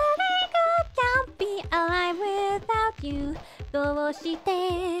 Can't be alive without you. Oh,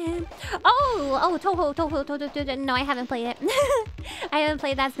 Toho. No, I haven't played it. I haven't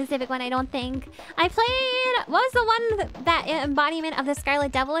played that specific one, I don't think. I played... What was the one that embodiment of the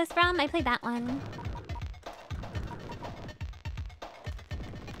Scarlet Devil is from? I played that one.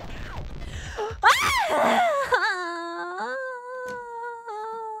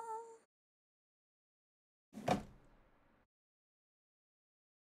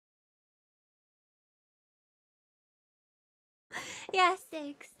 Yeah,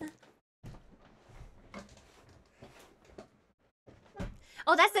 6.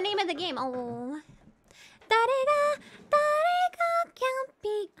 Oh, that's the name of the game. Oh. Darega can't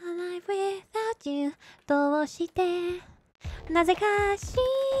be alive without you. どうしてなぜかしら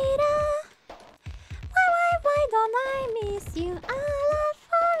Why don't I miss you? I love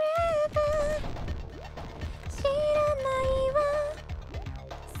forever. 知らないわ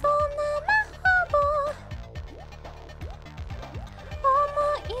そんな魔法思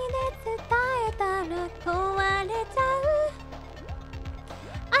い出伝えたら壊れちゃう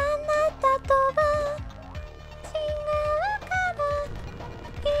あなたとは違うから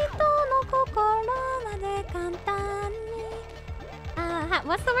人の心まで簡単に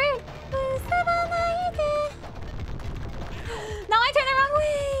What's the word? 結ばないで Now my turn!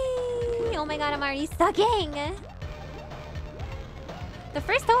 god, I'm already sucking. The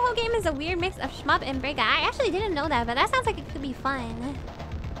first Toho game is a weird mix of shmup and break. I actually didn't know that, but that sounds like it could be fun.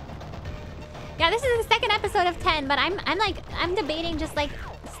 Yeah, this is the second episode of 10, but I'm debating just like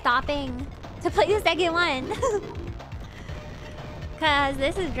stopping to play the second one. Cause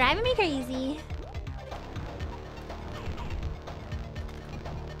this is driving me crazy.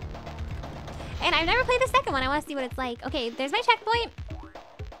 And I've never played the second one. I want to see what it's like. Okay, there's my checkpoint.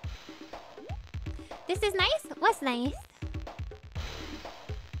 This is nice? What's nice?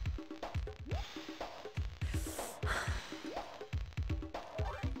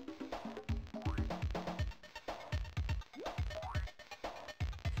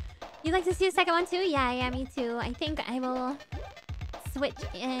 You'd like to see the second one too? Yeah, me too. I think I will switch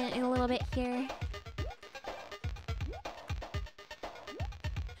in a little bit here.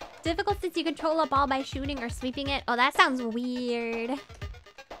 Difficult since you control a ball by shooting or sweeping it. Oh, that sounds weird.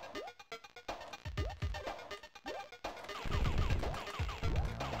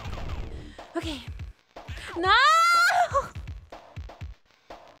 Okay. No!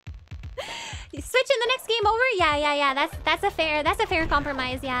 You switch in the next game over? Yeah. That's a fair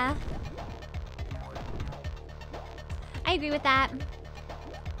compromise, yeah. I agree with that.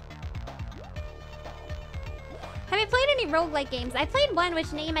 Have you played any roguelike games? I played one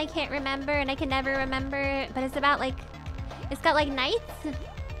which name I can't remember and I can never remember, but it's about like... It's got like knights.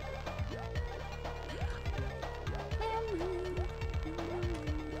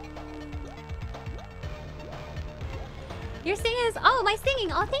 Your singing is... Oh, my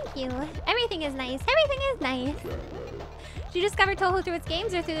singing! Oh, thank you. Everything is nice. Everything is nice. Did you discover Toho through its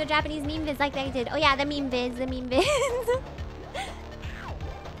games or through the Japanese meme vids like I did? Oh yeah, the meme vids.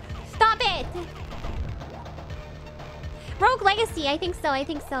 Stop it! Rogue Legacy, I think so.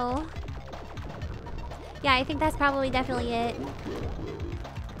 Yeah, I think that's probably definitely it.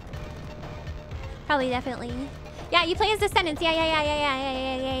 Definitely. Yeah, you play as Descendants. Yeah.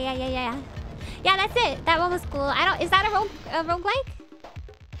 Yeah, that's it. That one was cool. Is that a roguelike?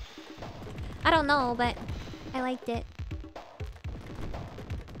 I don't know, but I liked it.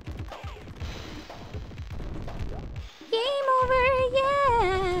 Game over,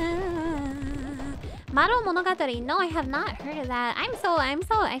 yeah. Maro Monogatari. No, I have not heard of that.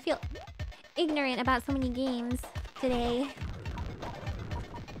 I feel ignorant about so many games today.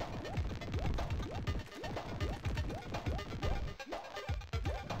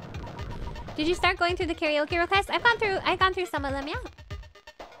 Did you start going through the karaoke requests? I've gone through some of them, yeah.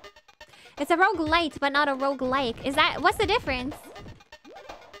 It's a roguelite, but not a roguelike. What's the difference?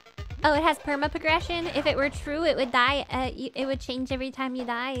 Oh, it has perma progression. If it were true, it would die. It would change every time you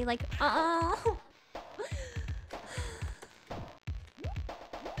die. Like,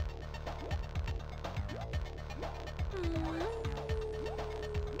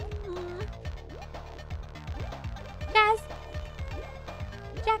 Jazz.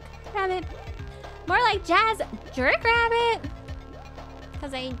 Jackrabbit. More like Jazz Jackrabbit.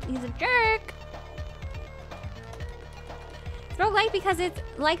 Because he's a jerk. It's roguelike because it's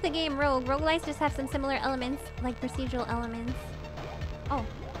like the game Rogue. Roguelites just have some similar elements, like procedural elements. Oh.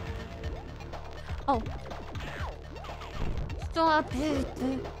 Stop it.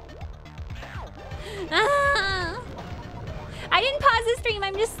 Ah! I didn't pause the stream.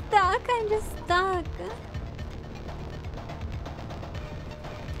 I'm just stuck.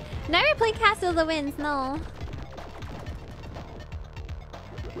 Never played Castle of the Winds, no.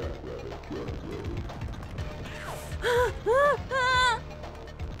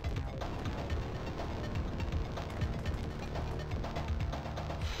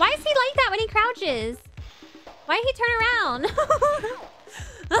 Why is he like that when he crouches? Why did he turn around?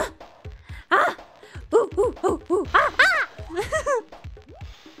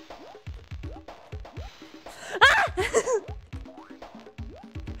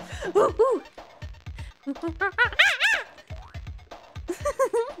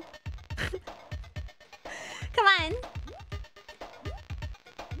 Come on.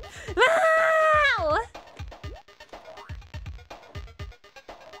 Wow!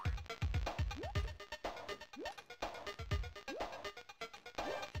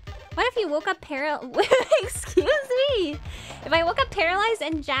 What if you woke up Excuse me? If I woke up paralyzed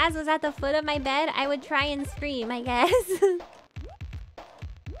and Jazz was at the foot of my bed, I would try and scream, I guess.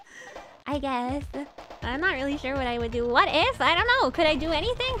 I guess. I'm not really sure what I would do. What if? I don't know. Could I do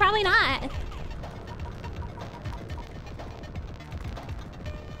anything? Probably not.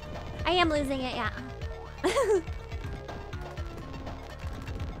 I am losing it, yeah.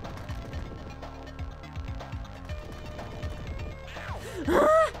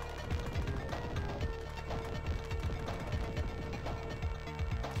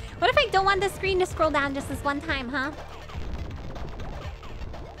 What if I don't want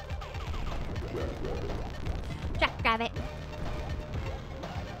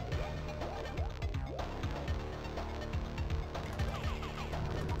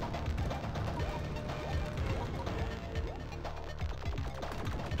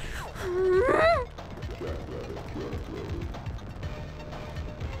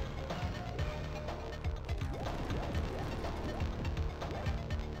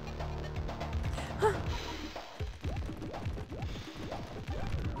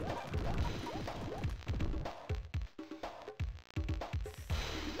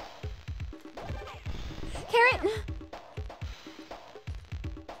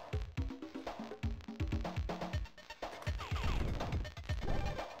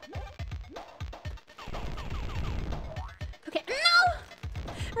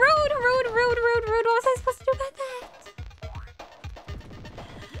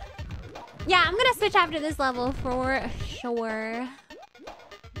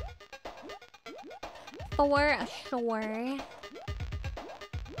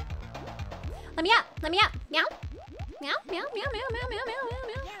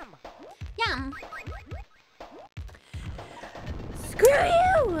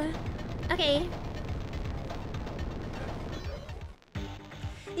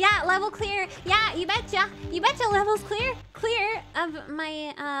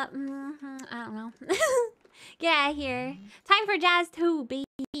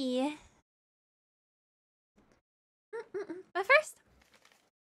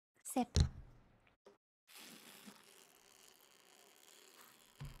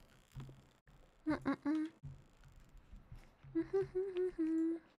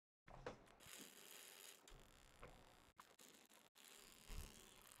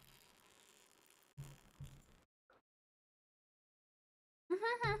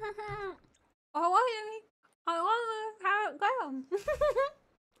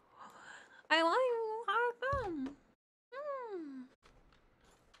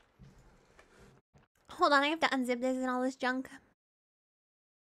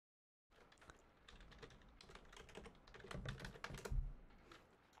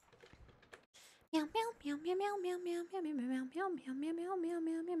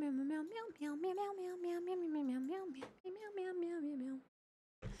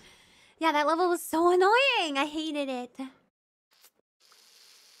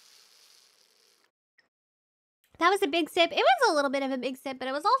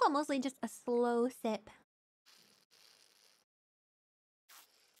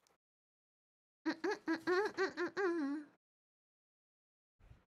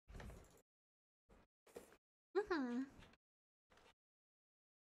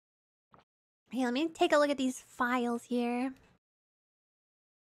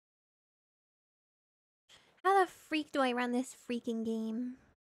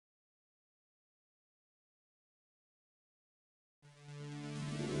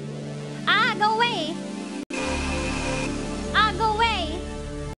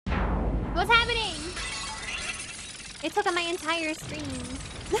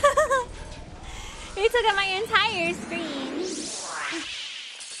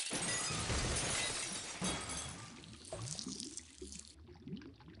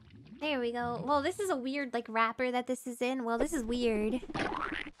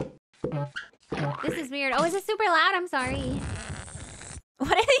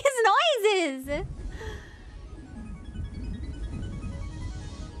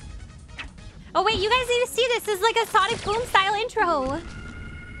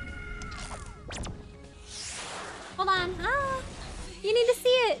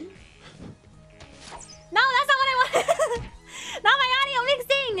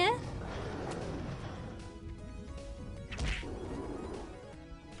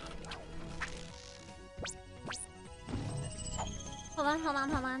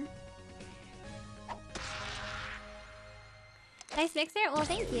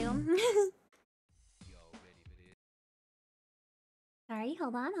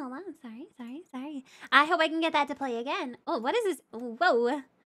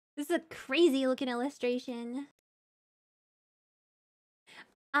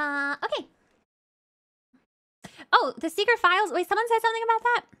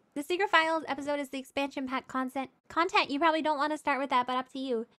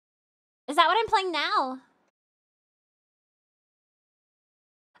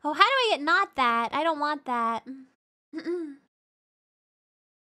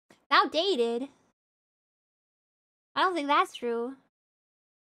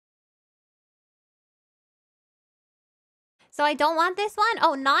So I don't want this one?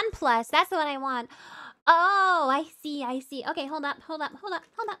 Oh, non-plus. That's the one I want. Oh, I see, I see. Okay, hold up, hold up, hold up,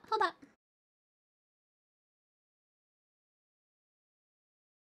 hold up, hold up.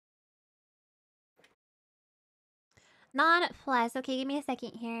 Non-plus. Okay, give me a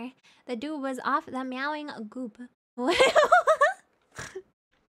second here. The dude was off the meowing goop.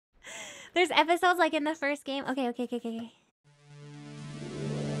 There's episodes like in the first game. Okay, okay, okay, okay, okay.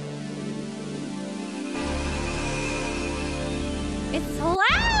 It's so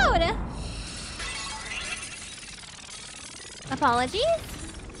loud! Apologies?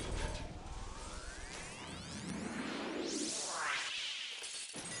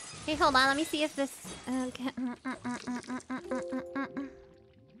 Okay, hold on. Let me see if this... Okay.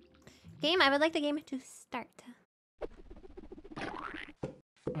 Game, I would like the game to start.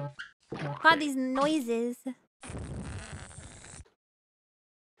 God, these noises.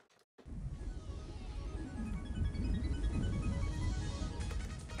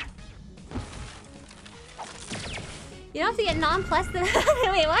 You don't have to get non-plus.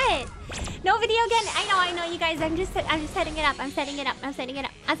 Wait, what? No video again. I know, you guys. I'm just setting it up. I'm setting it up. I'm setting it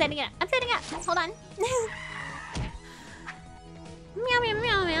up. I'm setting it up. I'm setting it up. Hold on. Meow, meow,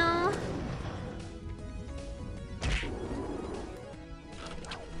 meow, meow.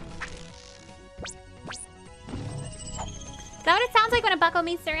 Is that what it sounds like when a bucko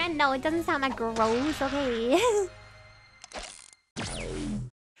meets their end? No, it doesn't sound that gross. Okay.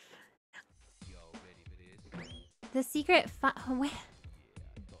 The secret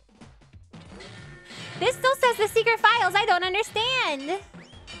This still says the secret files. I don't understand.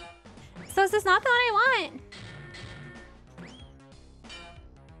 So is this not the one I want?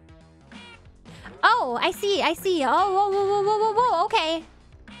 Oh, I see. I see. Oh, whoa, whoa, whoa, whoa, whoa, whoa. Okay.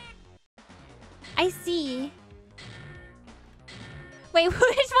 I see. Wait, which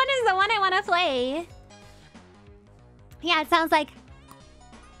one is the one I want to play? Yeah, it sounds like...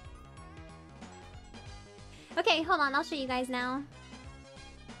 Okay, hold on. I'll show you guys now.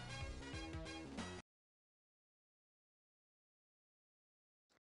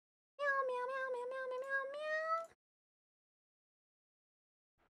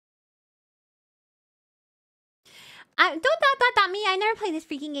 Don't dot me. I never played this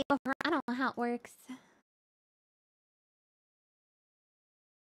freaking game before. I don't know how it works.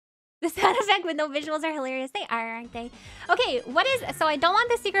 The sound effect with no visuals are hilarious. They are, aren't they? Okay, what is... So I don't want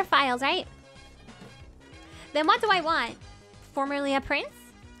the secret files, right? Then what do I want? Formerly a prince?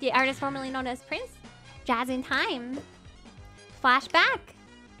 The artist formerly known as Prince? Jazz in Time. Flashback.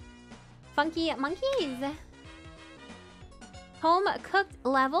 Funky Monkeys. Home cooked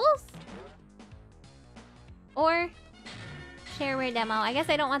levels? Or shareware demo. I guess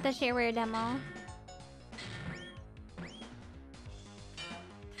I don't want the shareware demo.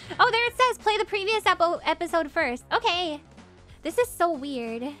 Oh, there it says play the previous episode first. Okay. This is so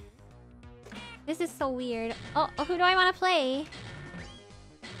weird. This is so weird. Oh, who do I want to play?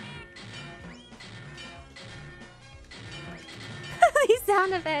 These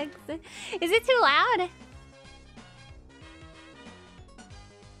sound effects. Is it too loud?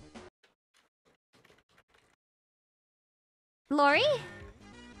 Lori?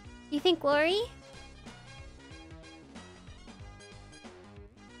 You think Lori?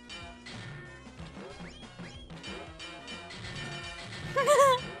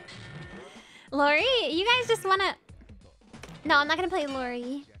 Lori, you guys just wanna... No, I'm not gonna play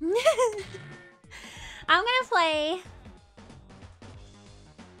Lori. I'm gonna play...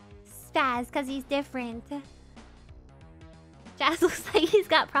 Spaz, because he's different. Jazz looks like he's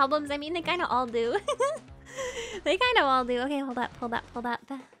got problems. I mean, they kind of all do. They kind of all do. Okay, hold up, hold up, hold up.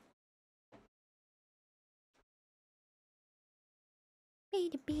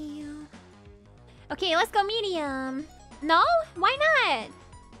 Okay, let's go medium. No? Why not?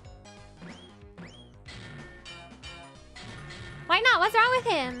 Why not? What's wrong with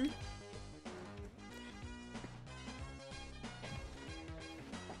him?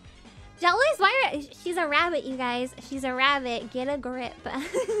 Jealous? Why? She's a rabbit, you guys. She's a rabbit. Get a grip.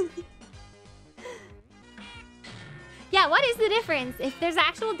 Yeah, what is the difference? If there's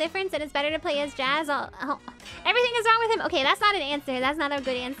actual difference and it's better to play as Jazz, everything is wrong with him. Okay, that's not an answer. That's not a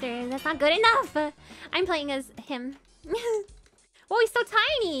good answer. That's not good enough. I'm playing as him. Whoa, he's so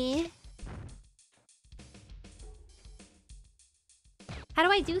tiny. How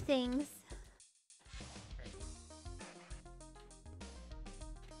do I do things?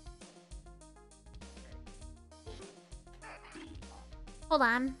 Hold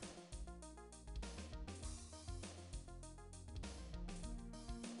on.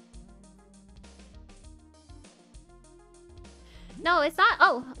 No, it's not.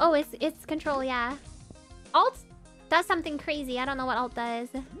 Oh, it's control, yeah. Alt? does something crazy. I don't know what alt does.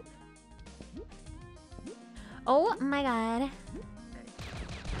 Oh my god.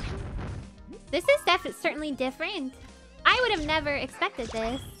 This is certainly different. I would have never expected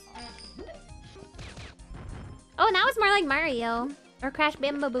this. Oh, now it's more like Mario. Or Crash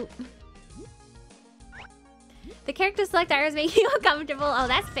Bamba Boop. The character select arrows make you uncomfortable. Oh,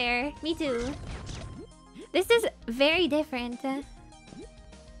 that's fair. Me too. This is very different.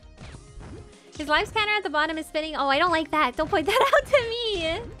 His life scanner at the bottom is spinning. Oh, I don't like that. Don't point that out to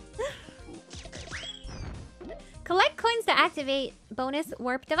me. Collect coins to activate bonus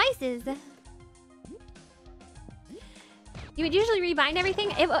warp devices. You would usually rebind everything.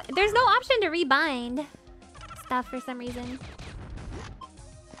 There's no option to rebind stuff for some reason.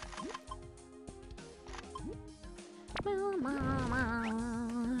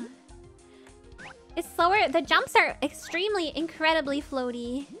 It's slower. The jumps are extremely, incredibly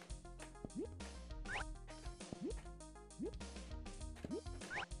floaty.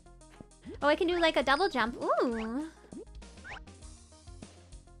 Oh, I can do like a double jump. Ooh.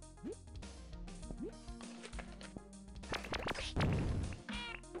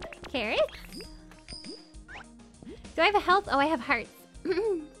 Carrots? Do I have a health? Oh, I have hearts.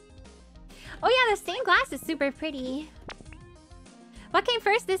 Oh yeah, the stained glass is super pretty. What came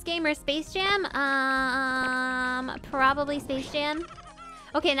first, this game or Space Jam? Probably Space Jam.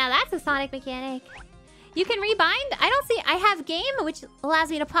 Okay, now that's a Sonic mechanic. You can rebind? I don't see... I have game, which allows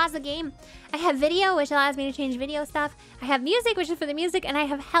me to pause the game. I have video, which allows me to change video stuff. I have music, which is for the music. And I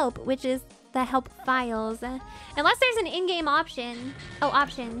have help, which is the help files. Unless there's an in-game option. Oh,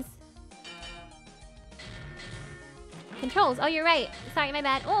 options. Controls. Oh, you're right. Sorry, my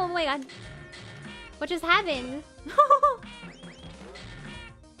bad. Oh my god. What just happened?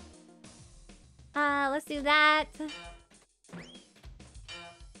 Let's do that.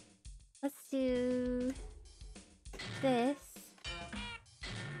 Let's do this.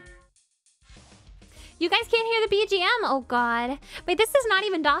 You guys can't hear the BGM? Oh god. Wait, this is not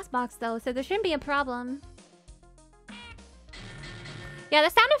even DOSBox though, so there shouldn't be a problem. Yeah, the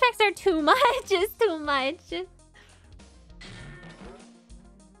sound effects are too much. It's too much.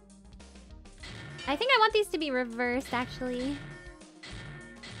 I think I want these to be reversed, actually.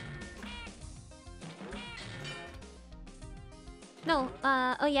 No,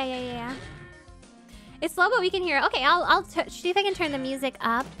 oh yeah. It's slow, but we can hear. Okay, I'll see if I can turn the music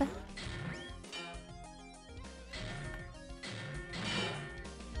up.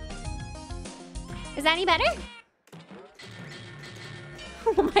 Is that any better?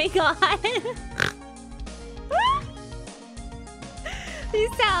 Oh my god.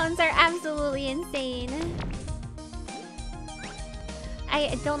 These sounds are absolutely insane.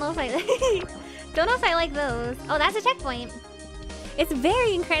 I don't know if I don't know if I like those. Oh, that's a checkpoint. It's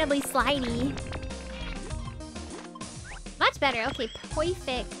very incredibly slidey. Much better. Okay,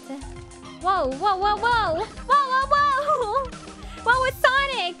 perfect. Whoa. Whoa, it's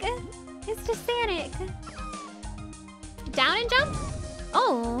Sonic. It's just Sonic. Down and jump?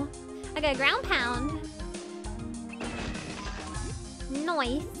 Oh, I got a ground pound.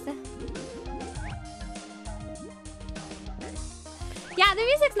 Nice. Yeah, the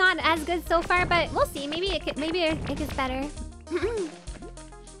music's not as good so far, but we'll see. Maybe it gets better.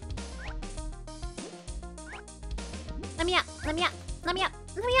 Let me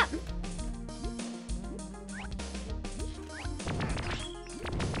up.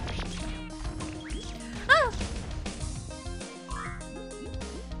 Oh!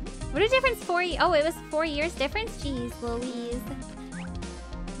 What a difference 4 years. Oh, it was 4 years difference? Jeez Louise.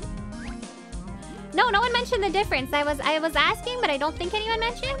 No one mentioned the difference. I was asking, but I don't think anyone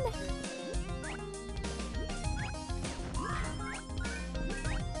mentioned.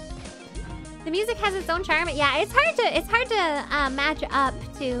 The music has its own charm. Yeah, it's hard to match up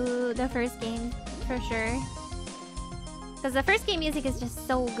to the first game for sure. Because the first game music is just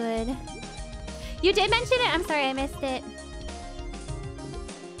so good. You did mention it? I'm sorry, I missed it.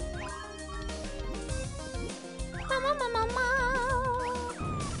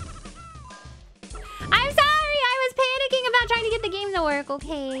 I'm sorry! I was panicking about trying to get the game to work,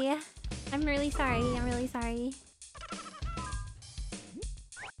 okay? I'm really sorry.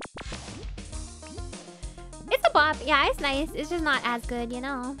 It's a bop. Yeah, it's nice. It's just not as good, you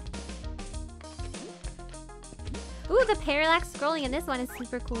know? Ooh, the parallax scrolling in this one is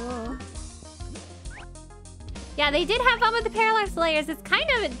super cool. Yeah, they did have fun with the parallax layers. It's kind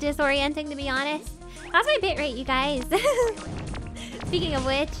of disorienting, to be honest. How's my bitrate, you guys? Speaking of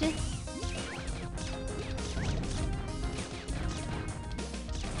which...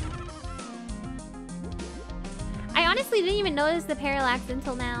 I honestly didn't even notice the parallax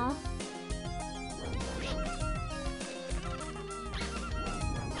until now.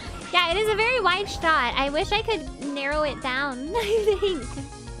 Yeah, it is a very wide shot. I wish I could narrow it down, I think.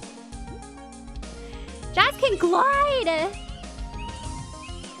 Jazz can glide!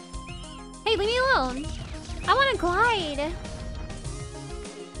 Hey, leave me alone. I want to glide.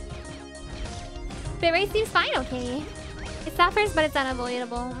 Bitrate seems fine, okay. It suffers, but it's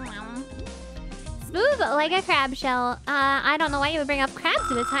unavoidable. Smooth like a crab shell. I don't know why you would bring up crabs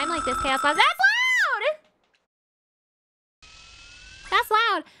at a time like this, Chaos Boss. That's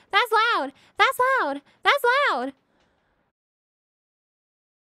loud! That's loud! That's loud! That's loud! That's loud!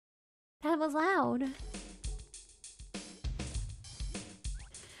 That was loud.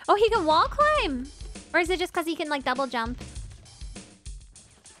 Oh, he can wall climb! Or is it just because he can, like, double jump?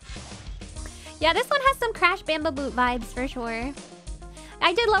 Yeah, this one has some Crash Bamba Boot vibes for sure.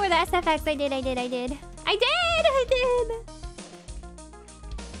 I did lower the SFX. I did.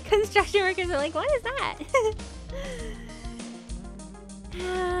 Construction workers are like, what is that?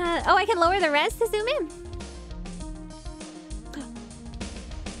 Oh, I can lower the res to zoom in.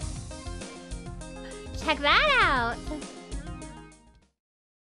 Check that out.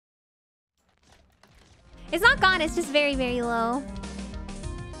 It's not gone, it's just very, very low.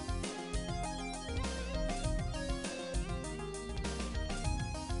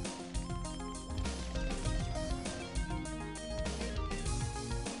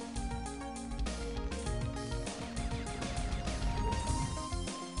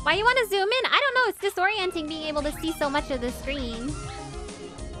 Why you want to zoom in? I don't know, it's disorienting being able to see so much of the screen.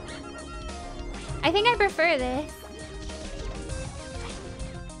 I think I prefer this.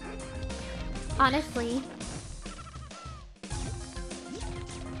 Honestly.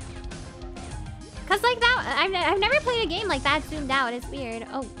 Cause like that, I've never played a game like that zoomed out. It's weird.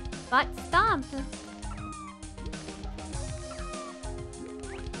 Oh, butt stomp.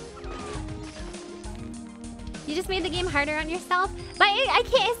 You just made the game harder on yourself, but I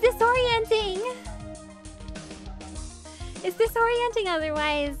can't. It's disorienting. It's disorienting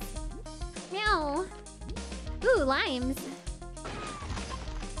otherwise. Meow. Ooh, limes.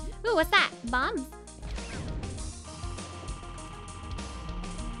 Ooh, what's that? Bombs.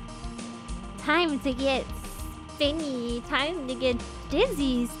 Time to get spinny. Time to get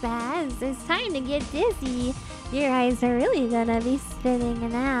dizzy, Spaz. It's time to get dizzy. Your eyes are really gonna be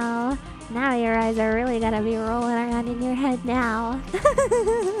spinning now. Now your eyes are really gonna be rolling around in your head now.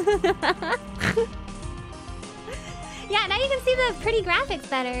 Yeah, now you can see the pretty graphics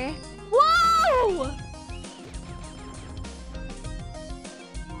better. Whoa!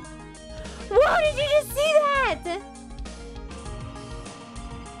 Whoa, did you just see that?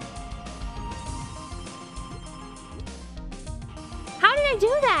 How did I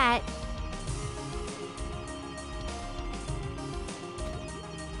do that?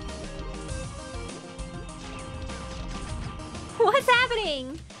 What's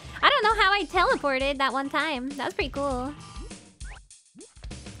happening? I don't know how I teleported that one time. That was pretty cool.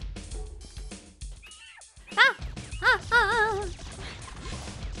 Ah.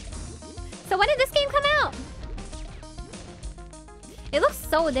 So when did this game come out? It looks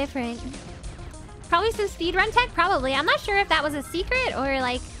so different. Probably some speedrun tech? Probably. I'm not sure if that was a secret or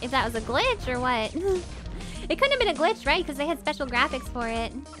like if that was a glitch or what. It couldn't have been a glitch, right? Because they had special graphics for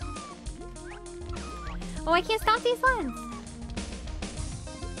it. Oh, I can't stop these ones.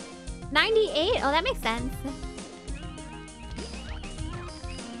 98? Oh, that makes sense.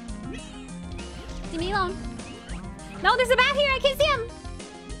 Leave me alone. No, there's a bat here. I can't see him.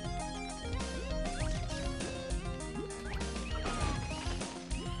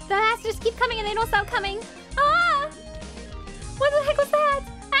 The bats just keep coming and they don't stop coming. Ah! What the heck was that?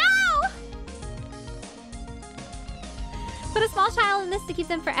 Ow! Put a small child in this to keep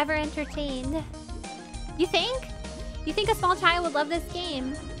them forever entertained. You think? You think a small child would love this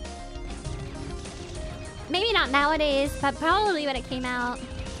game? Maybe not nowadays, but probably when it came out.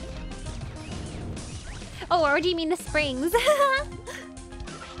 Oh, or do you mean the springs?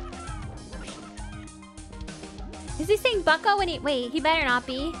 Is he saying bucko when he... Wait, he better not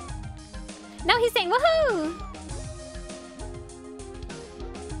be. No, he's saying woohoo!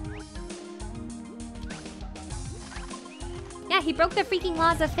 Yeah, he broke the freaking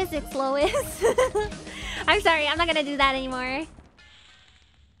laws of physics, Lois. I'm sorry, I'm not gonna do that anymore.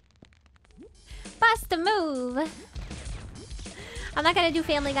 Bust a move. I'm not gonna do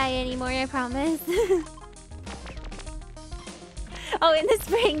Family Guy anymore, I promise. Oh, in the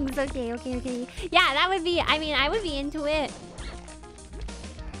springs. Okay. Yeah, that would be... I mean, I would be into it.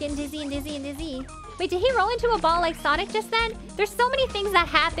 Getting dizzy and dizzy. Wait, did he roll into a ball like Sonic just then? There's so many things that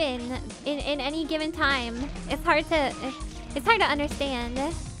happen in any given time. It's hard to understand.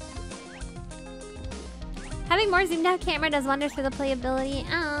 Having more zoomed out camera does wonders for the playability.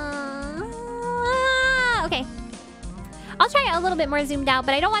 Aww. I'll try it a little bit more zoomed out,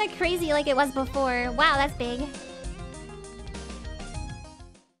 but I don't want it crazy like it was before. Wow, that's big.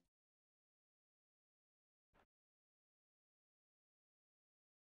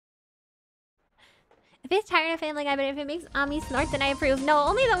 If it's tired of Family Guy, but if it makes Ami snort, then I approve. No,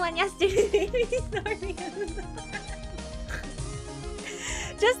 only the one yesterday made me snorting.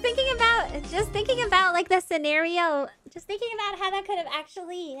 Just thinking about like the scenario. Just thinking about how that could have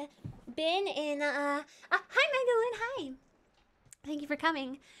actually been in hi Magdalene, hi. Thank you for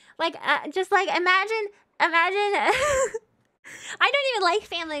coming. Like just like imagine I don't even like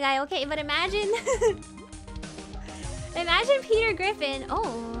Family Guy, okay, but imagine imagine Peter Griffin.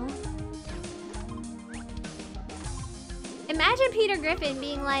 Oh. Imagine Peter Griffin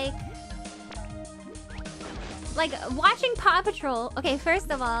being like watching Paw Patrol. Okay,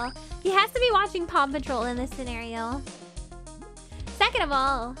 first of all, he has to be watching Paw Patrol in this scenario. Second of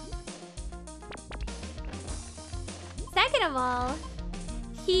all,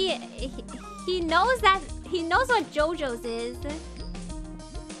 he knows what JoJo's is.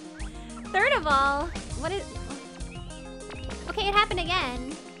 Third of all, what is... Okay, it happened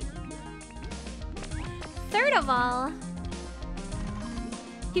again. Third of all,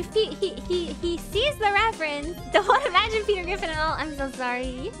 he sees the reference. Don't imagine Peter Griffin at all. I'm so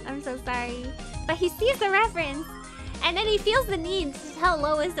sorry. I'm so sorry. But he sees the reference, and then he feels the need to tell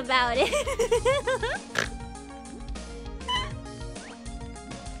Lois about it.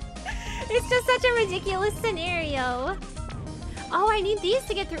 It's just such a ridiculous scenario. Oh, I need these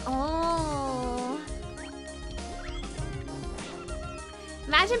to get through. Oh.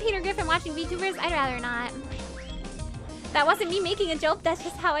 Imagine Peter Griffin watching VTubers. I'd rather not. That wasn't me making a joke. That's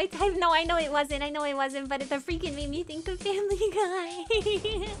just how I type. No, I know it wasn't. I know it wasn't. But it freaking made me think of Family Guy.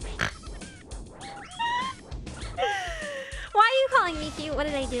 Why are you calling me cute? What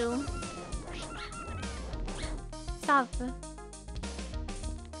did I do? Stop.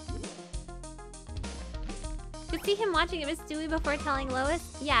 Could see him watching it with Stewie before telling Lois.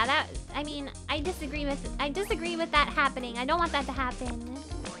 Yeah, that. I mean, I disagree with that happening. I don't want that to happen.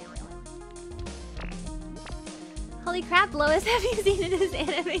 Holy crap, Lois! Have you seen it as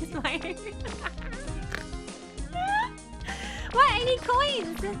anime smart? What? I need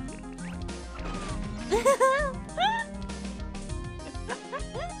coins.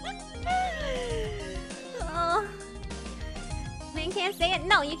 Oh, man can't say it.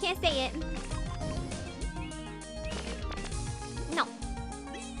 No, you can't say it. No.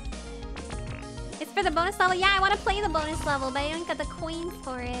 It's for the bonus level. Yeah, I want to play the bonus level, but I don't got the coins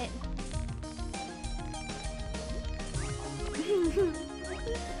for it.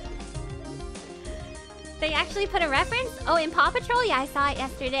 They actually put a reference? Oh, in Paw Patrol? Yeah, I saw it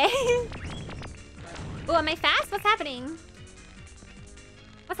yesterday. Oh, am I fast? What's happening?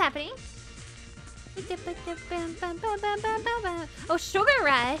 What's happening? Oh, Sugar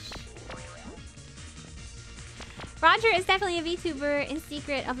Rush. Roger is definitely a VTuber in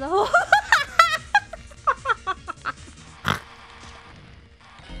secret of the whole...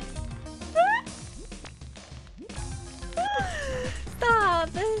 Stop.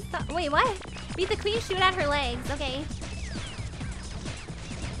 Stop. Wait, what? Beat the queen, shoot at her legs. Okay.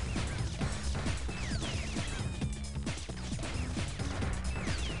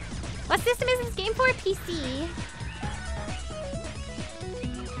 What system is this game for? PC.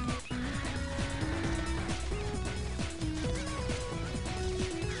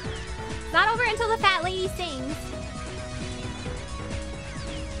 It's not over until the fat lady sings.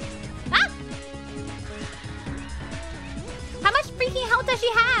 Ah! How much freaking health does she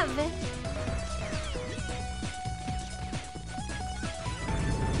have?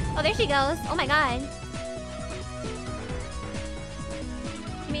 Oh, there she goes. Oh my god.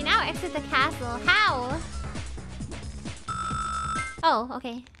 You may now exit the castle. How? Oh,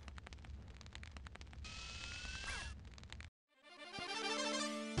 okay.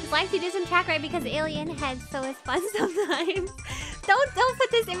 It's like to do some track ride because alien heads, so it's fun sometimes. Don't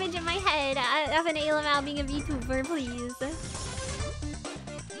put this image in my head of an ALML being a VTuber, please.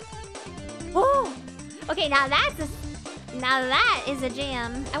 Oh! Okay, now that is a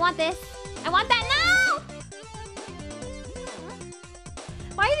jam. I want this. I want that now!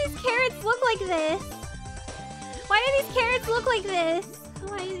 Why do these carrots look like this? Why do these carrots look like this?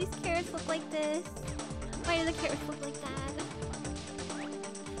 Why do these carrots look like this? Why do the carrots look like that?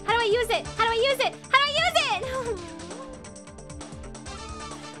 How do I use it? How do I use it? How do I use it?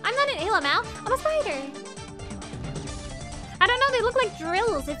 I'm not an ALML. I'm a spider. I don't know. They look like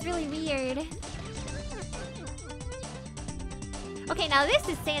drills. It's really weird. Okay, now this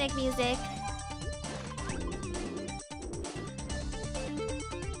is Sonic music.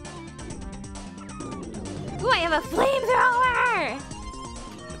 Ooh, I have a flamethrower!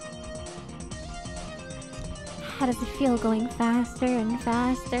 How does it feel going faster and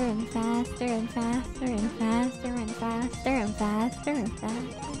faster and faster and faster and faster and faster and faster and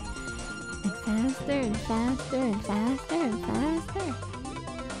faster and faster and faster and faster and faster?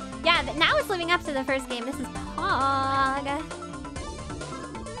 Yeah, now it's living up to the first game. This is Pog.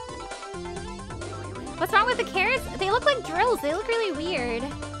 What's wrong with the carrots? They look like drills. They look really weird.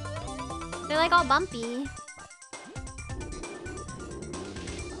 They're like all bumpy.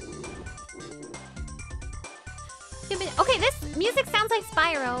 Okay, this music sounds like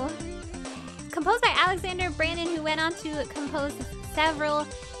Spyro. Composed by Alexander Brandon, who went on to compose several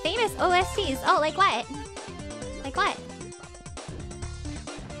famous OSTs. Oh, like what? Like what?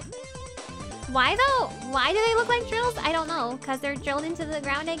 Why though? Why do they look like drills? I don't know. Because they're drilled into the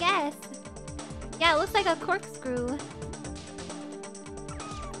ground, I guess. Yeah, it looks like a corkscrew.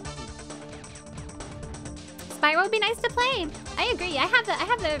 Spyro would be nice to play. I agree. I have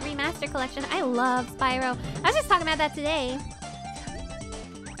the remaster collection. I love Spyro. I was just talking about that today.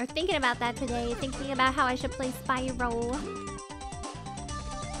 Or thinking about that today. Thinking about how I should play Spyro.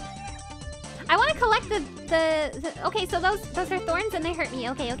 I want to collect the okay, so those are thorns and they hurt me.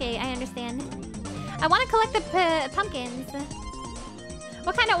 Okay, I understand. I want to collect the pumpkins.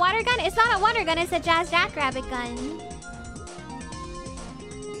 What kind of water gun? It's not a water gun, it's a Jackrabbit gun.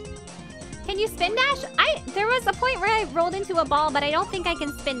 Can you spin dash? There was a point where I rolled into a ball, but I don't think I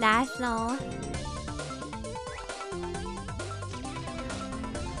can spin dash, no.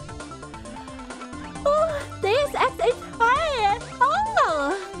 Oh, Deus Ex Inspired!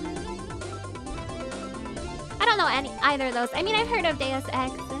 Oh! I don't know either of those. I mean, I've heard of Deus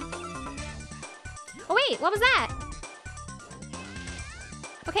Ex. Oh wait, what was that?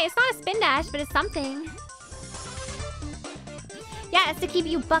 Okay, it's not a spin dash, but it's something. Yeah, it's to keep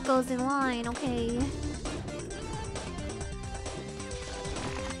you buckos in line, okay.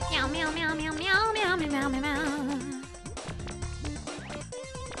 Meow, meow, meow, meow, meow, meow, meow, meow, meow.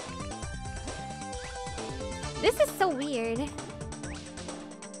 This is so weird.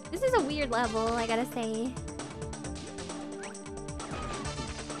 This is a weird level, I gotta say.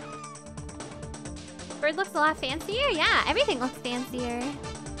 Bird looks a lot fancier? Yeah, everything looks fancier.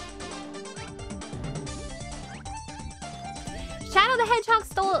 Shadow the Hedgehog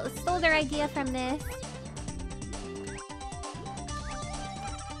stole their idea from this.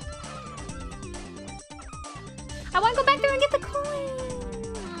 I want to go back there and get the coin.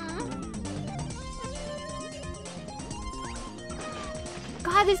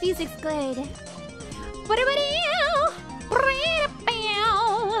 God, this music's good. What about you?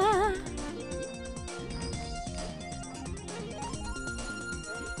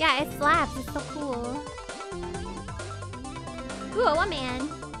 Yeah, it slaps. It's so cool. Ooh, a man.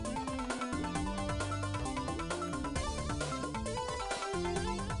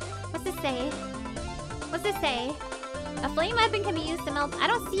 What's this say? What's this say? A flame weapon can be used to melt. I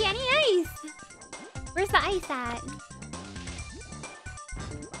don't see any ice. Where's the ice at?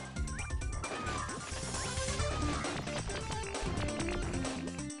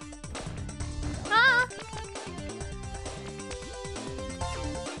 Ah!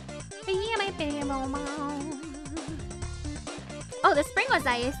 Oh, the spring was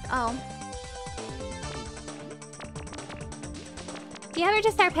iced. Oh. Do you ever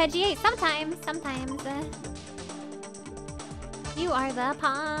just arpeggiate? Sometimes. You are the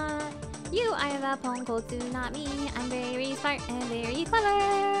pawn. You are the Ponkotsu, not me. I'm very smart and very clever.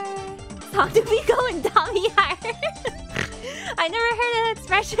 Song to be going dummy hard. I never heard that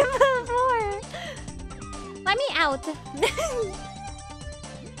expression before. Let me out.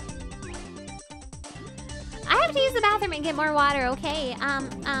 I have to use the bathroom and get more water, okay? How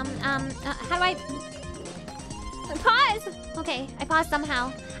do I... Pause! Okay, I paused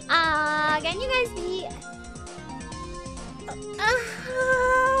somehow. Can you guys be...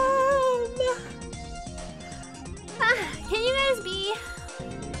 Can you guys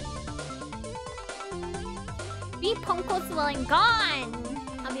be Ponkotsu while I'm gone?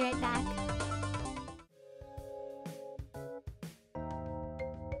 I'll be right back.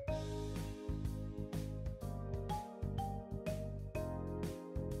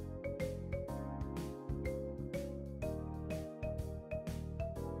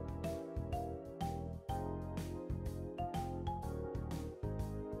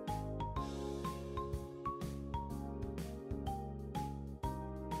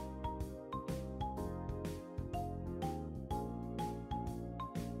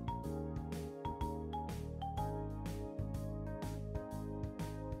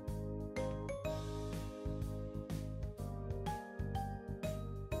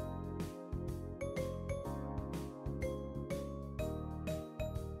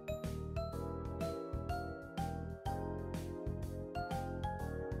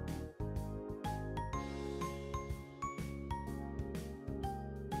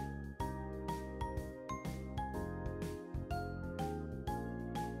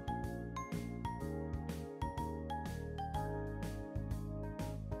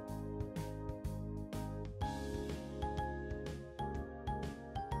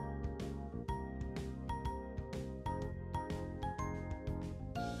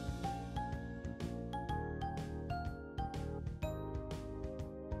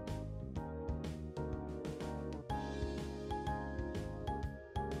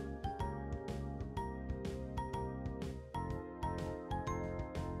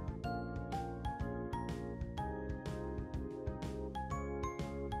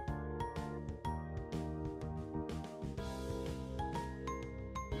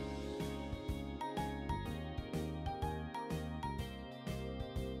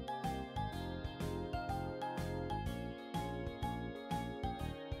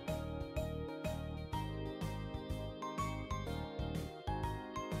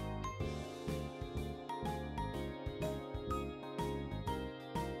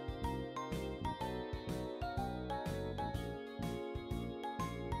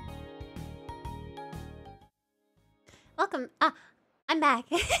 Welcome. I'm back.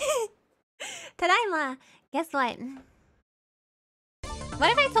 Tadaima. Guess what? What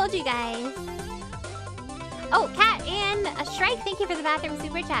if I told you guys? Oh, Cat and Shrike, thank you for the bathroom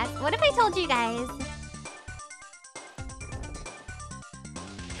super chat. What if I told you guys?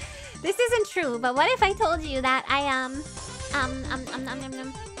 This isn't true, but what if I told you that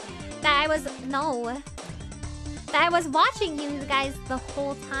that I was watching you guys the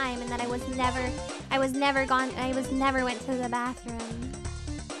whole time and that I was never went to the bathroom.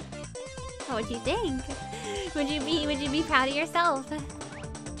 What would you think? Would you be proud of yourself?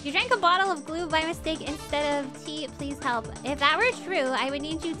 You drank a bottle of glue by mistake instead of tea. Please help. If that were true, I would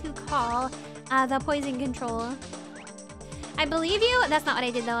need you to call the poison control. I believe you. That's not what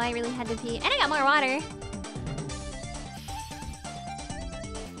I did though. I really had to pee. And I got more water.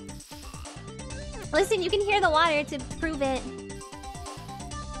 Listen, you can hear the water to prove it.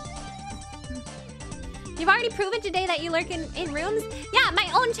 You've already proven today that you lurk in rooms? Yeah, my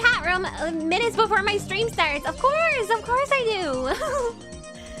own chat room minutes before my stream starts. Of course I do.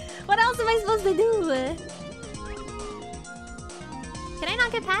 What else am I supposed to do? Can I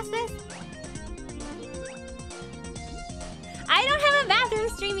not get past this? I don't have a bathroom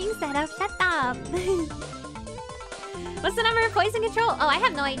streaming setup. Shut up. What's the number of poison control? Oh, I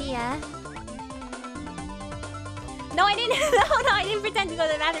have no idea. No, I didn't. No, I didn't pretend to go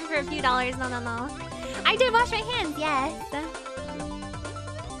to the bathroom for a few dollars. No. I did wash my hands, yes.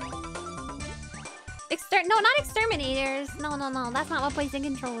 No, not exterminators. No. That's not what poison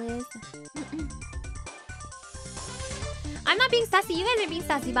control is. I'm not being sassy. You guys are being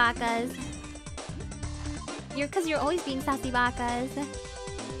sassy bakas. Because you're always being sassy bakas.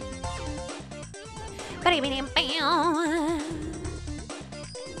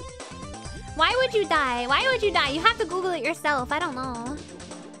 Why would you die? Why would you die? You have to Google it yourself. I don't know.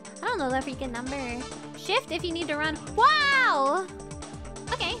 I don't know the freaking number. Shift if you need to run. Wow!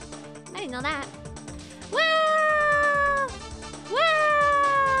 Okay. I didn't know that. Wow! Wow!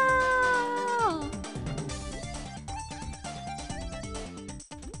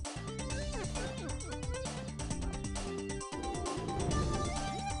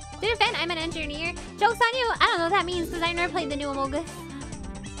 Did it vent? I'm an engineer. Joke's on you. I don't know what that means because I never played the new Among Us.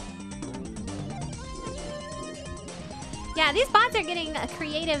 Yeah, these bots are getting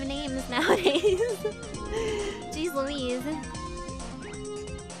creative names nowadays. Jeez Louise.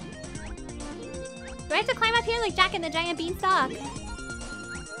 Do I have to climb up here like Jack and the Giant Beanstalk?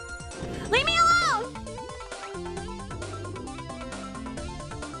 Leave me alone!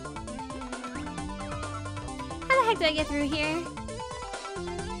 How the heck do I get through here?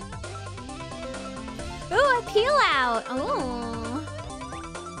 Ooh, a peel out! Ooh.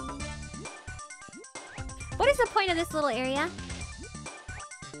 What is the point of this little area?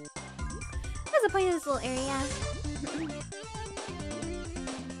 What's the point of this little area?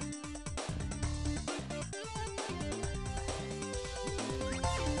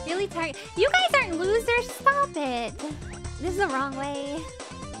 Really tired. You guys aren't losers. Stop it. This is the wrong way.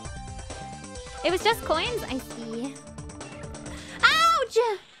 It was just coins? I see. Ouch!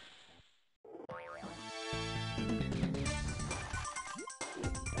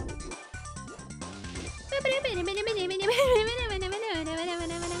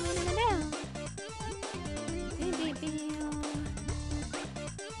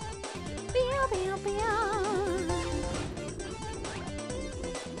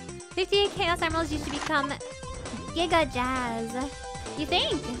 Chaos Emeralds used to become Giga Jazz. You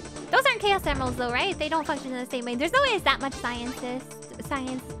think? Those aren't Chaos Emeralds though, right? They don't function in the same way. There's no way it's that much science,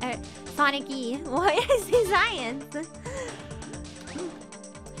 Sonic-y. What is the science?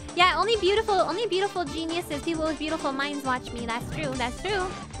 Yeah, only beautiful geniuses, people with beautiful minds watch me. That's true.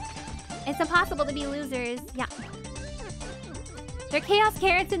 It's impossible to be losers. Yeah. There are chaos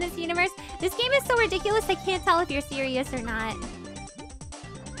carrots in this universe. This game is so ridiculous, I can't tell if you're serious or not.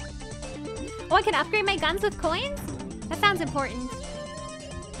 Oh, I can upgrade my guns with coins? That sounds important.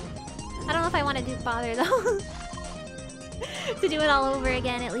 I don't know if I want to bother though. To do it all over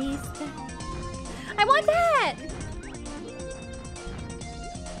again at least. I want that!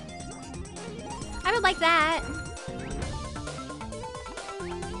 I would like that.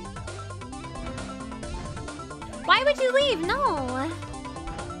 Why would you leave? No.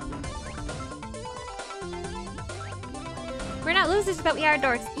 We're not losers, but we are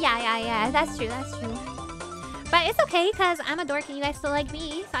dorks. Yeah. That's true. But it's okay, because I'm a dork and you guys still like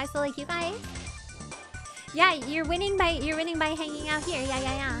me, so I still like you guys. Yeah, you're winning by hanging out here.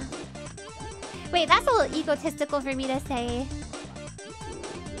 Yeah. Wait, that's a little egotistical for me to say.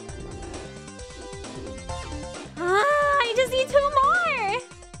 I just need 2 more!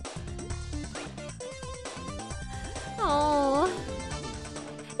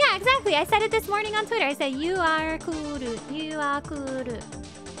 I said it this morning on Twitter. I said, you are cool. You are cool.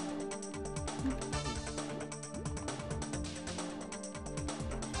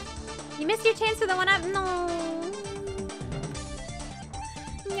 You missed your chance for the 1-up. No.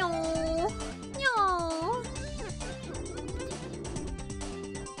 No. No.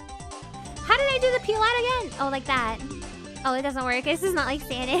 How did I do the peel out again? Oh, like that. Oh, it doesn't work. This is not like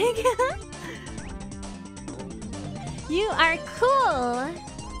Sonic. You are cool,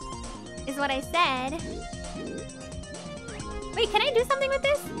 is what I said. Wait, can I do something with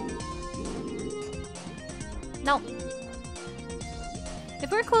this? No.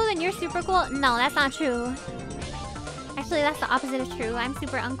 If we're cool, then you're super cool. No, that's not true. Actually, that's the opposite of true. I'm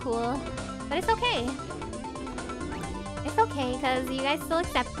super uncool. But it's okay. It's okay, because you guys still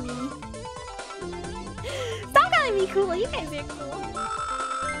accept me. Stop calling me cool. You guys are cool.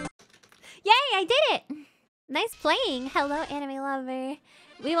 Yay, I did it! Nice playing. Hello, anime lover.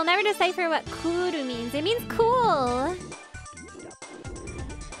 We will never decipher what kuru means. It means cool.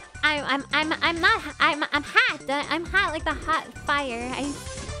 I'm hot. I'm hot like the hot fire.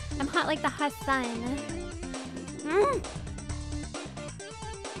 I'm hot like the hot sun.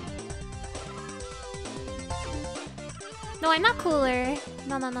 No, I'm not cooler.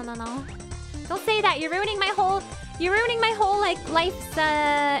 No. Don't say that. You're ruining my whole like life's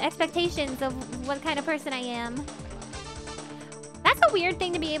expectations of what kind of person I am. That's a weird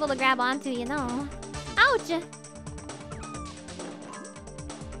thing to be able to grab onto, you know. Ouch!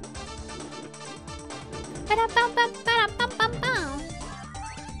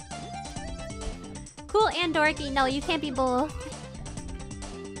 Cool and dorky. No, you can't be both.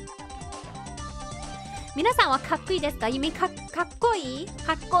 皆さんはかっこいいですか? You mean かっこいい?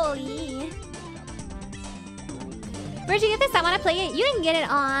 かっこいい. Where'd you get this? I want to play it. You didn't get it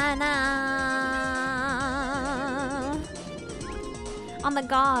on the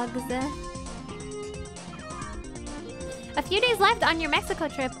GOGs. A few days left on your Mexico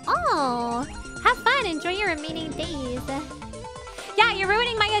trip. Oh, have fun. Enjoy your remaining days. Yeah, you're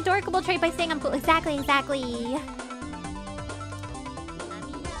ruining my adorable trait by saying I'm cool. Exactly.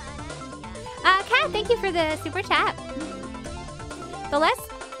 Kat, thank you for the super chat. The less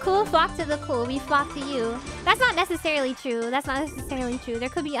cool flock to the cool, we flock to you. That's not necessarily true. There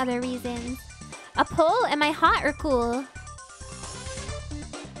could be other reasons. A poll? Am I hot or cool?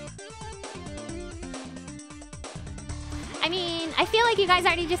 I mean, I feel like you guys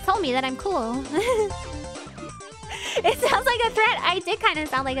already just told me that I'm cool. It sounds like a threat. I did kind of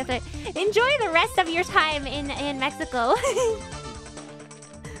sound like a threat. Enjoy the rest of your time in Mexico.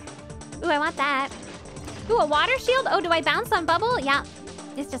 Ooh, I want that. Ooh, a water shield? Oh, do I bounce on bubble? Yeah.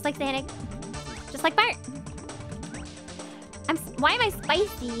 It's just like Sonic. Just like Bart. Why am I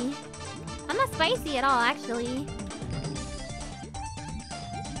spicy? I'm not spicy at all, actually.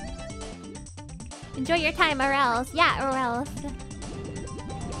 Enjoy your time or else. Yeah, or else.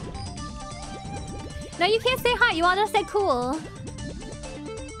 No, you can't say hot. You all just said cool.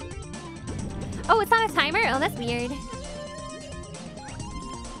 Oh, it's not a timer? Oh, that's weird.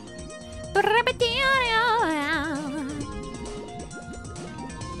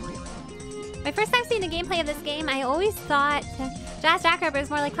 My first time seeing the gameplay of this game, I always thought Jackrabbit was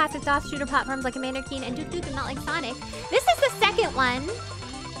more like classic DOS shooter platforms like Commander Keen and Duke and not like Sonic. This is the second one.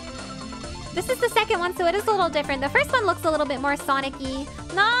 So it is a little different. The first one looks a little bit more Sonic-y.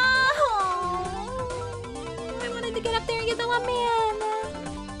 No! I wanted to get up there and get the 1 man.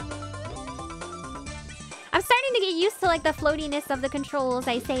 I'm starting to get used to like the floatiness of the controls,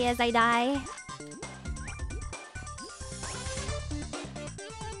 I say as I die.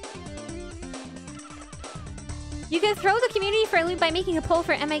 You can throw the community for a loop by making a poll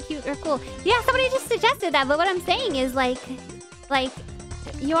for am I cute or cool. Yeah, somebody just suggested that, but what I'm saying is like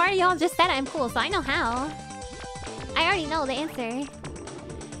you already all just said I'm cool, so I know how. I already know the answer.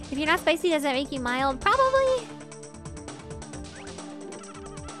 If you're not spicy, does that make you mild? Probably.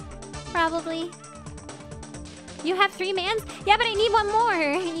 You have 3 mans? Yeah, but I need 1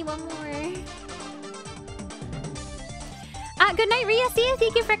 more. Good night, Ria. See you.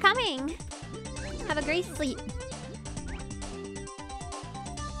 Thank you for coming. Have a great sleep.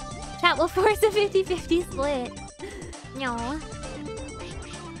 Chat will force a 50-50 split. No.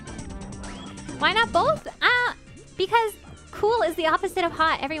 Why not both? Because cool is the opposite of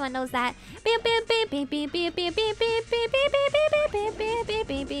hot. Everyone knows that.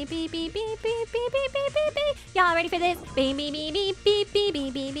 Y'all ready for this?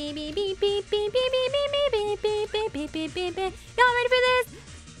 Y'all ready for this?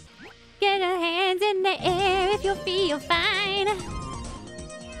 Get your hands in the air if you feel fine.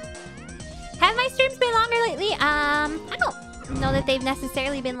 Have my streams been longer lately? I know that they've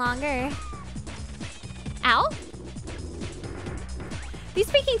necessarily been longer. Ow? These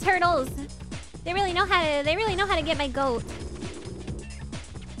freaking turtles. They really know how to get my goat.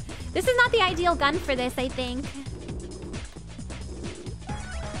 This is not the ideal gun for this, I think.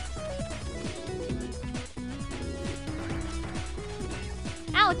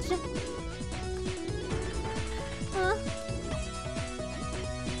 Ouch. Huh?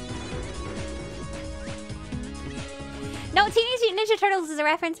 No, Teenage Mutant Ninja Turtles is a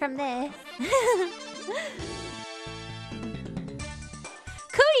reference from this.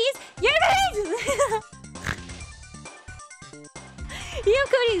 Cooties! You're the You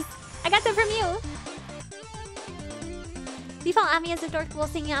cooties! I got them from you! Default Amiya is adorable,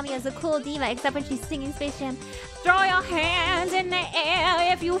 singing Amiya is a cool diva, except when she's singing Space Jam. Throw your hands in the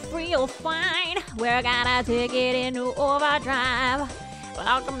air if you feel fine. We're gonna take it into overdrive.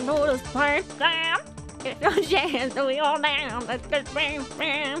 Welcome to the Space Jam. Get your chance to wheel down. Let's get Space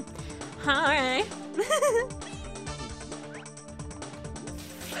Jam. Alright.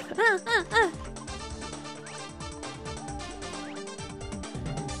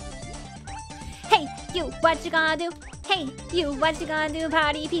 Hey, you, what you gonna do? Hey, you, what you gonna do?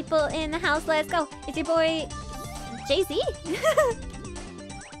 Party people in the house, let's go. It's your boy, JC.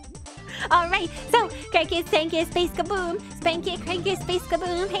 Alright, so, crank it, stank it, space kaboom. Spank it, crank it, space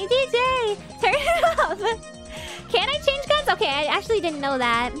kaboom. Hey, DJ, turn it up. Can I change guns? Okay, I actually didn't know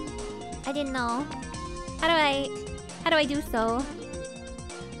that. I didn't know. How do I do so?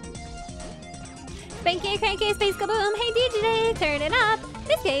 Spank it, crank it, space kaboom. Hey, DJ, turn it up.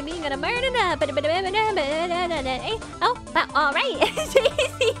 This game, you're gonna burn it up. Oh, alright.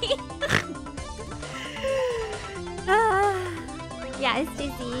 JC. Yeah, it's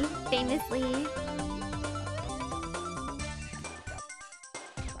JC, famously.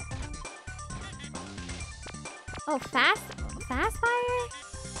 Oh, fast fire?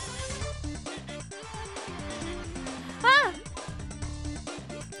 Ah!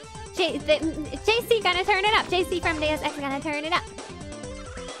 JC gonna turn it up. JC from Deus Ex gonna turn it up.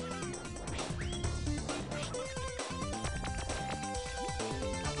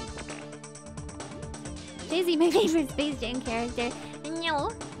 JC, my favorite Space Jam character.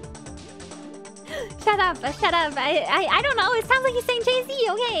 No. Shut up. I don't know. It sounds like you're saying JC,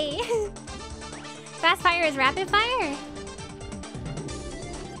 okay. Fast fire is rapid fire.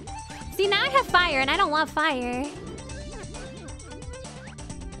 See, now I have fire and I don't want fire.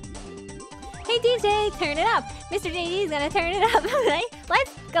 Hey DJ, turn it up. Mr. JD is gonna turn it up.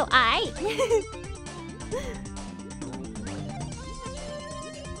 Let's go.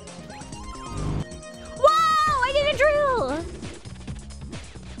 Whoa! I did a drill!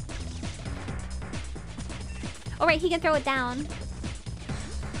 Alright, he can throw it down.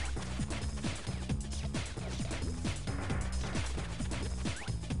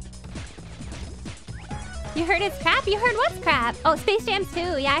 You heard it's crap? You heard what's crap? Oh, Space Jam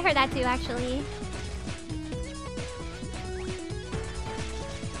 2. Yeah, I heard that too, actually.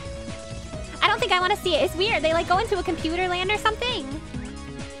 I don't think I want to see it. It's weird. They like go into a computer land or something.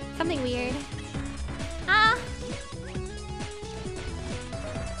 Something weird.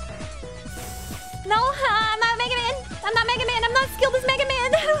 No, I'm not Mega Man. I'm not Mega Man. I'm not skilled as Mega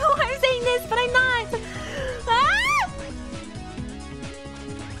Man. I don't know why I'm saying this, but I'm not.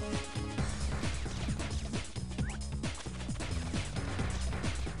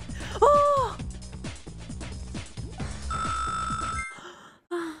 Oh!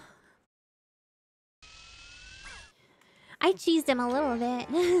 I cheesed him a little bit.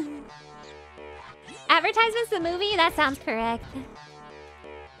 Advertisements the movie? That sounds correct.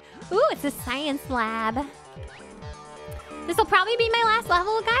 Ooh, it's a science lab. This will probably be my last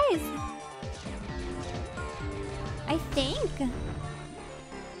level, guys. I think.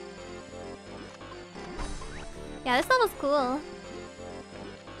 Yeah, this level's cool.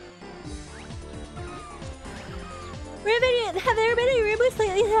 Have there been any reboots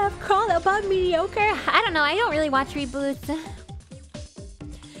lately that have called above mediocre? I don't know. I don't really watch reboots.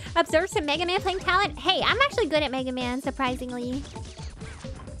 Observe some Mega Man playing talent. Hey, I'm actually good at Mega Man, surprisingly.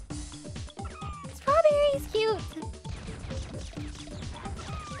 Strawberry's cute.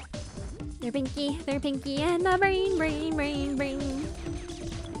 They're pinky, and the brain.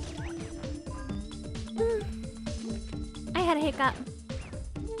 I had a hiccup.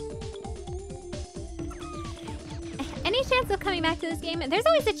 Any chance of coming back to this game? There's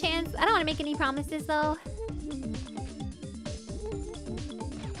always a chance. I don't want to make any promises, though.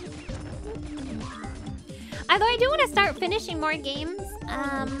 Although I do want to start finishing more games.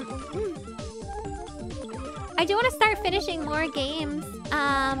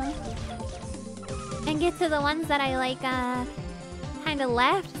 and get to the ones that I like kind of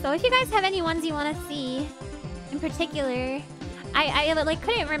left. So if you guys have any ones you want to see in particular, I like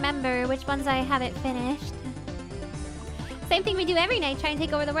couldn't remember which ones I haven't finished. Same thing we do every night, try and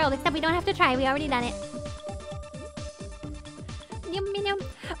take over the world, except we don't have to try, we already done it.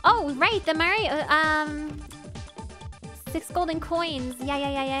 Oh, right, the Mario, 6 golden coins.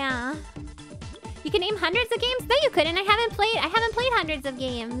 Yeah. You can name hundreds of games? No, you couldn't. I haven't played hundreds of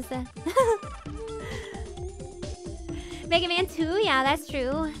games. Mega Man 2, yeah, that's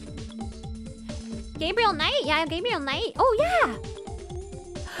true. Gabriel Knight, yeah, Gabriel Knight. Oh, yeah!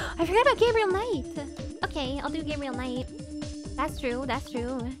 I forgot about Gabriel Knight. Okay, I'll do Gabriel Knight. That's true.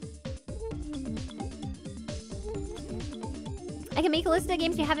 I can make a list of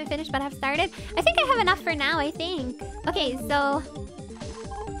games you haven't finished but have started. I think I have enough for now, I think. Okay, so...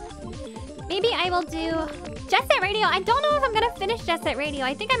 maybe I will do Jet Set Radio. I don't know if I'm gonna finish Jet Set Radio.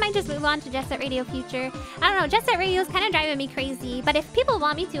 I think I might just move on to Jet Set Radio Future. I don't know, Jet Set Radio is kind of driving me crazy. But if people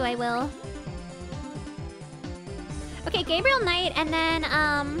want me to, I will. Okay, Gabriel Knight, and then,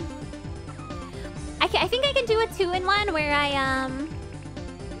 I think I can do a 2-in-1 where I,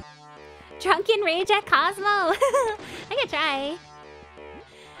 Drunken Rage at Cosmo. I can try.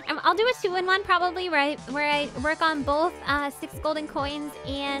 I'll do a 2-in-1 probably where I work on both 6 golden coins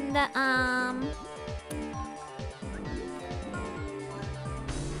and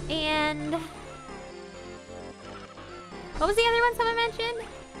what was the other one someone mentioned?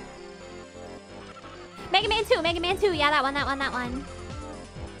 Mega Man 2, yeah, that one. How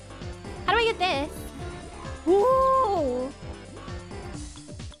do I get this? Ooh!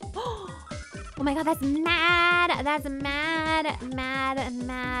 Oh my god, that's mad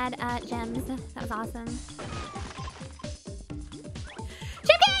gems. That was awesome.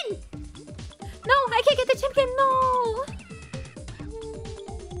 Chimkin! No, I can't get the Chimkin, no!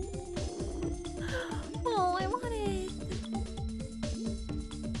 Oh, I want it.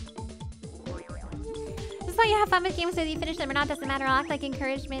 This is why you have fun with games, whether you finish them or not, doesn't matter. I'll act like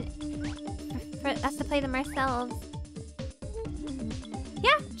encouragement for us to play them ourselves.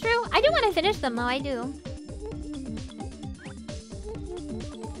 Yeah, true. I do want to finish them though, I do.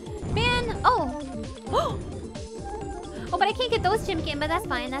 Man, oh, but I can't get those Chimkin, but that's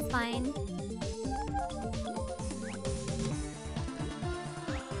fine,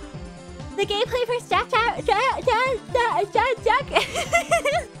 The gameplay for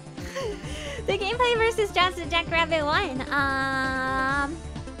The gameplay versus Jackrabbit 1.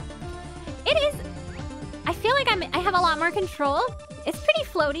 It is. I feel like I have a lot more control. It's pretty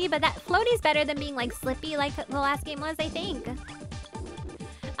floaty, but that floaty's better than being like slippy like the last game was, I think.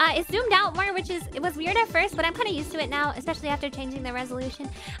 It's zoomed out more, it was weird at first, but I'm kind of used to it now, especially after changing the resolution.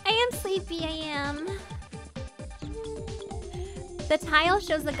 I am sleepy, I am. The tile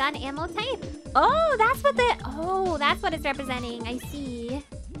shows the gun ammo type. Oh, that's what it's representing. I see.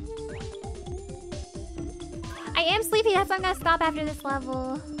 I am sleepy, that's why I'm gonna stop after this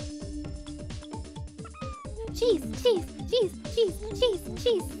level. Cheese.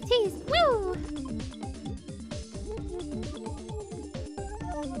 Woo!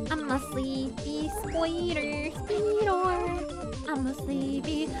 I'm a sleepy spider. I'm a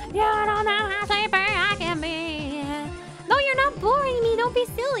sleepy. You don't know how sleepy I can be. No, you're not boring me. Don't be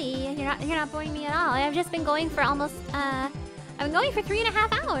silly. You're not boring me at all. I've just been going for almost I've been going for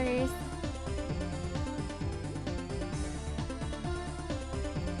 3.5 hours.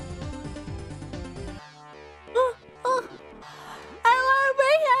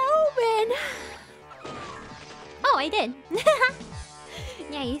 Oh, I did.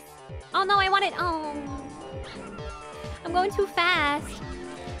 Nice. Oh no, I want it. Oh, I'm going too fast.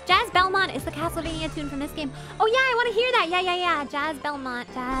 Jazz Belmont is the Castlevania tune from this game. Oh yeah, I want to hear that. Yeah. Jazz Belmont.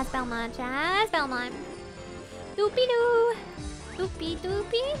 Doopy-doo.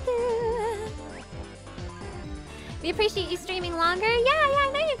 Doopy-doopy-doo. We appreciate you streaming longer. Yeah,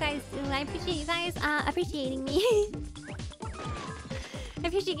 I know you guys do. I appreciate you guys appreciating me. I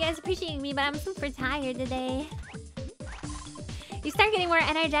appreciate you guys appreciating me, but I'm super tired today. You start getting more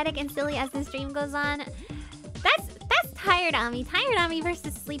energetic and silly as the stream goes on. That's tired Ami. Tired Ami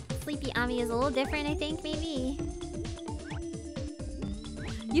versus sleepy Ami is a little different, I think, maybe.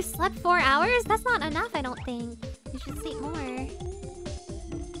 You slept 4 hours? That's not enough, I don't think. You should sleep more.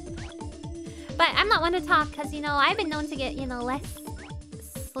 But I'm not one to talk, because, you know, I've been known to get, you know, less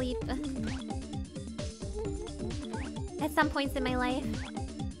sleep at some points in my life.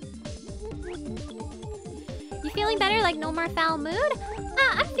 You feeling better? Like no more foul mood?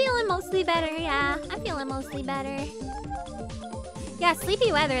 I'm feeling mostly better, yeah. I'm feeling mostly better. Yeah,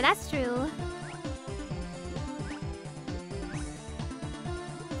 sleepy weather, that's true.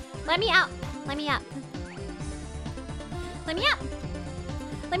 Let me out. Let me up.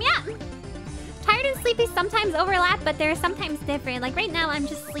 Let me up. Tired and sleepy sometimes overlap, but they're sometimes different. Like right now, I'm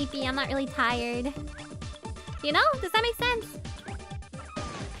just sleepy. I'm not really tired. You know? Does that make sense?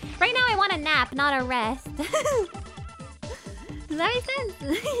 Right now, I want a nap, not a rest. Does that make sense?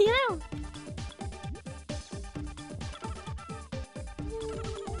 You know?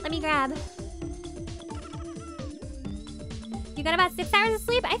 Let me grab. You got about 6 hours of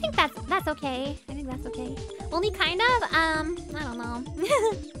sleep? I think that's okay. I think that's okay. Only kind of? I don't know.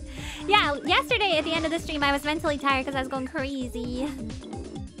 Yeah, yesterday at the end of the stream, I was mentally tired because I was going crazy.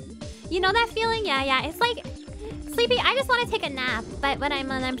 You know that feeling? Yeah. It's like sleepy. I just want to take a nap, but when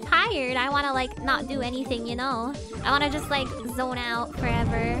I'm tired, I want to like not do anything. You know? I want to just like zone out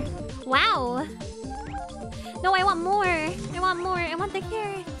forever. Wow. No, I want more. I want more. I want the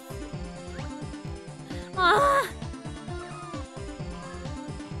carrots. Ah.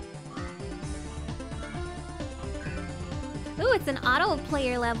 Ooh, it's an auto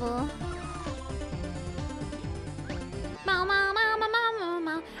player level.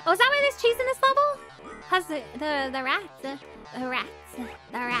 Oh, is that why there's cheese in this level? Cause the rats. The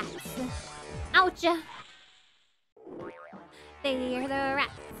rats. Ouch. They're the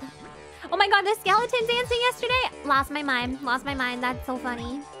rats. Oh my god, the skeleton dancing yesterday? Lost my mind. That's so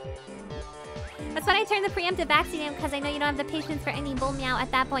funny. That's when I turned the preemptive backseating because I know you don't have the patience for any bull meow at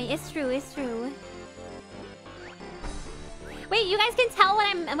that point. It's true. Wait, you guys can tell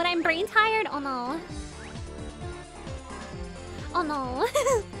when I'm brain tired? Oh no. Oh no.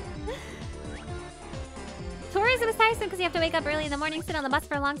 Tourism is tiresome because you have to wake up early in the morning, sit on the bus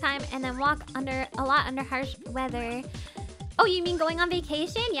for a long time, and then walk under harsh weather. Oh, you mean going on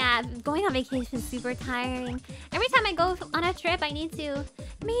vacation? Yeah, going on vacation is super tiring. Every time I go on a trip, I need to...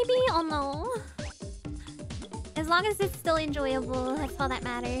 Maybe? Oh no. As long as it's still enjoyable, that's all that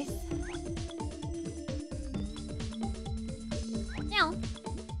matters. No.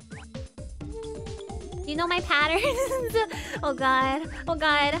 You know my patterns? Oh god. Oh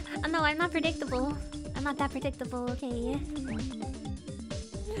god. Oh no, I'm not predictable. I'm not that predictable, okay?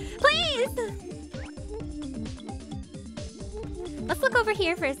 Please! Let's look over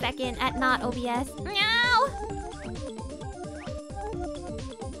here for a second at not OBS. No!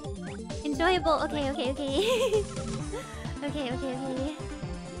 Enjoyable. Okay. Okay.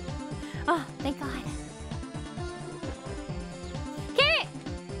 Oh, thank god. Carrot!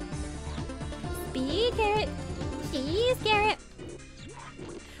 Speed carrot. Cheese carrot.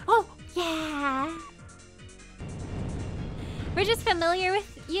 Oh, yeah. We're just familiar with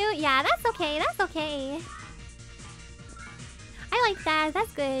you. Yeah, that's okay. I like that.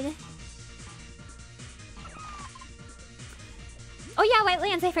 That's good. Oh yeah,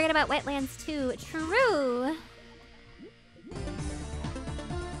 wetlands. I forgot about wetlands too. True.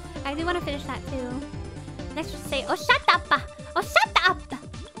 I do want to finish that too. Next, just say, "Oh shut up! Oh shut up!"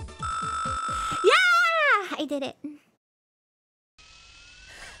 Yeah, I did it.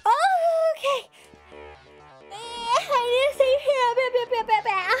 Oh, okay. I need to stay here.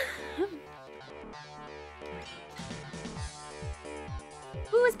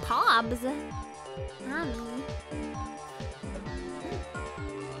 Who is Pobs?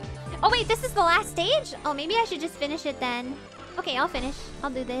 Oh wait, this is the last stage? Oh, maybe I should just finish it then. Okay, I'll finish. I'll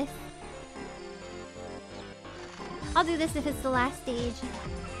do this. I'll do this if it's the last stage.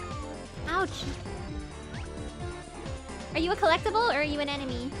 Ouch. Are you a collectible or are you an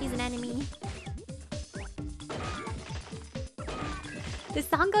enemy? He's an enemy. This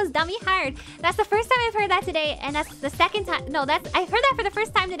song goes dummy hard. That's the first time I've heard that today, and that's the second time. No, I've heard that for the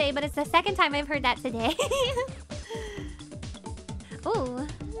first time today, but it's the second time I've heard that today. Ooh.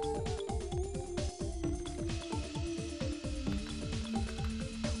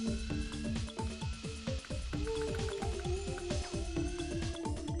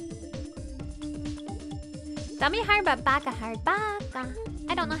 Dummy hard, but baka hard. Baka.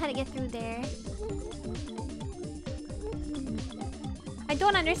 I don't know how to get through there. I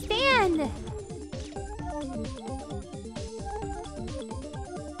don't understand.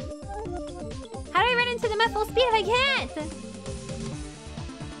 How do I run into them at full speed if I can't?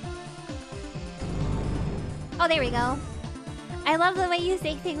 Oh, there we go. I love the way you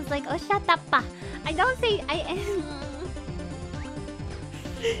say things like, "Oh, shut up." I don't say...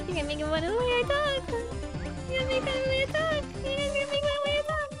 You can make it one way I talk. You can make it one way I talk. You can make it one way I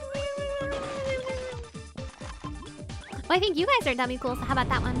talk. Well, I think you guys are dummy cool, so how about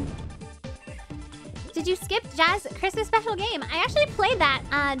that one? Did you skip Jazz Christmas special game? I actually played that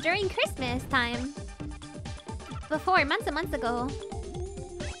during Christmas time. Before, months and months ago.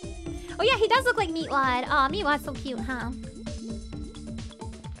 Oh yeah, he does look like Meatwad. Aw, Meatwad's so cute, huh?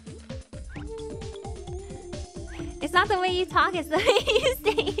 It's not the way you talk, it's the way you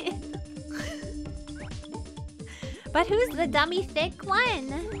say it. But who's the dummy thick one?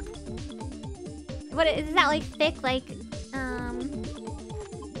 What is that, like thick, like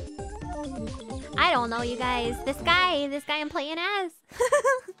I don't know, you guys. This guy I'm playing as.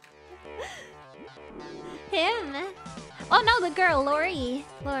 Him. Oh no, the girl, Lori.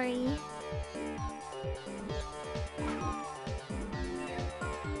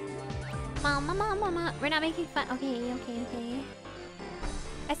 Mama. We're not making fun. Okay.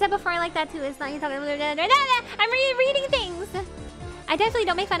 I said before I like that too. It's not you talking. I'm reading things. I definitely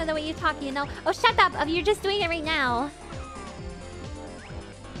don't make fun of the way you talk, you know. Oh, shut up. You're just doing it right now.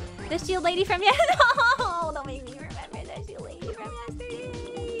 The shield lady from yesterday. No, don't make me remember the shield lady from yesterday.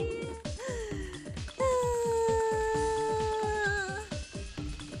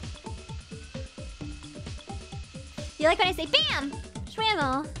 You like when I say BAM!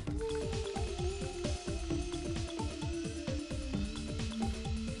 Schwaggle.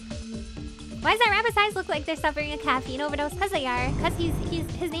 Why does that rapper's eyes look like they're suffering a caffeine overdose? Cause they are. Cause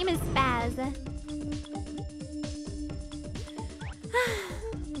his name is Spaz.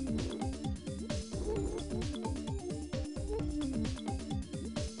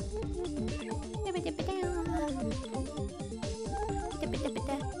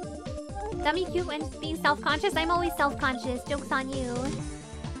 Dummy cute when being self-conscious? I'm always self-conscious. Joke's on you.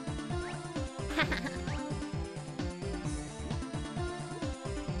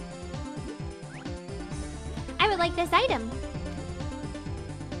 I would like this item.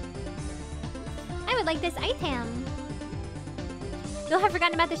 You'll have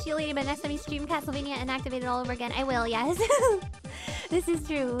forgotten about the shield lady, but next time you stream Castlevania and activate it all over again. I will, yes. This is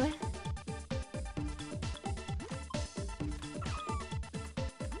true.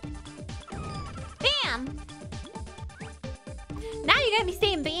 Bam! Now you got me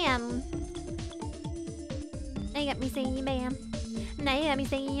saying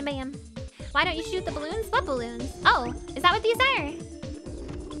bam. Why don't you shoot the balloons? What balloons? Oh, is that what these are?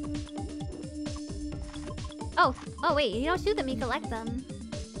 Oh wait, you don't shoot them, you collect them.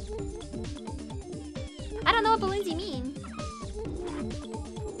 I don't know what balloons you mean.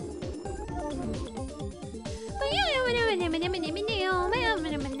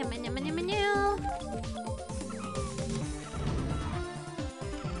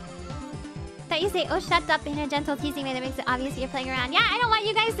 That you say, oh, shut up in a gentle teasing way that makes it obvious you're playing around. Yeah, I don't want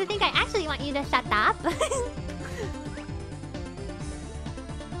you guys to think I actually want you to shut up.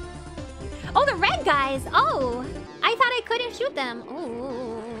 Oh, the red guys! Oh! I thought I couldn't shoot them.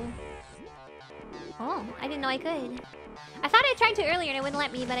 Oh, I didn't know I could. I thought I tried to earlier and it wouldn't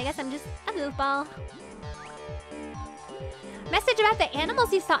let me, but I guess I'm just a goofball. Message about the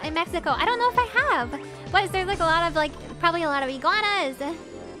animals you saw in Mexico. I don't know if I have. What, is there like a lot of like, probably a lot of iguanas.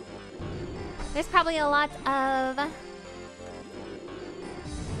 There's probably a lot of...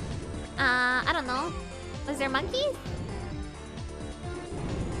 I don't know. Was there monkeys?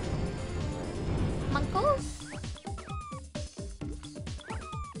 Monkos?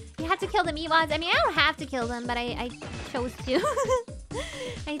 You have to kill the meatwads. I mean, I don't have to kill them, but I chose to.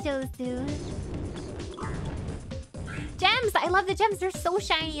 I chose to. Gems! I love the gems. They're so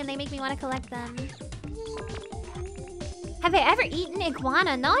shiny and they make me want to collect them. Have I ever eaten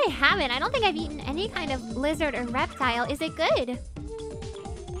iguana? No, I haven't. I don't think I've eaten any kind of lizard or reptile. Is it good?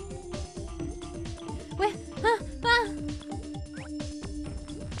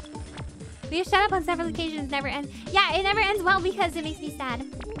 We have shut up on several occasions, never ends. Yeah, it never ends well because it makes me sad.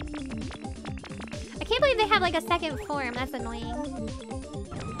 I can't believe they have like a second form. That's annoying.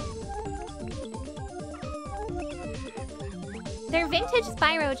 They're vintage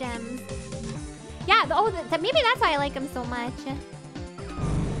Spyro gems. Yeah, maybe that's why I like them so much.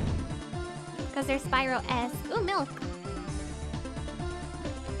 Because they're Spyro-esque. Ooh, milk.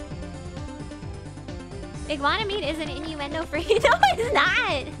 Iguana meat is an innuendo for you. No, it's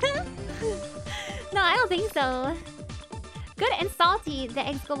not. No, I don't think so. Good and salty. The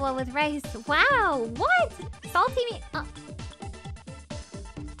eggs go well with rice. Wow, what? Salty meat? Oh.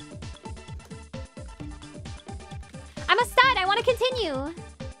 I'm a stud. I want to continue.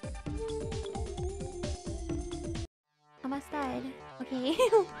 I'm a stud. Okay.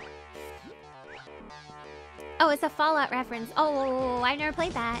 Oh, it's a Fallout reference. Oh, I've never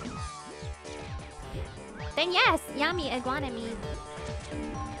played that. Then yes, yummy iguana meat.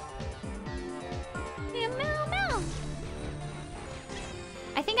 Yeah, meow, meow.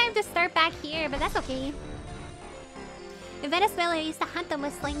 I think I have to start back here, but that's okay. In Venezuela, I used to hunt them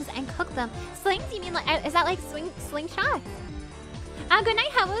with slings and cook them. Slings? You mean like, is that like slingshot? Good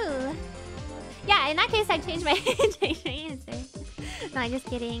night, Hawu. Yeah, in that case, I changed my answer. No, I'm just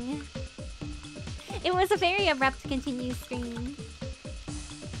kidding. It was a very abrupt continue screen.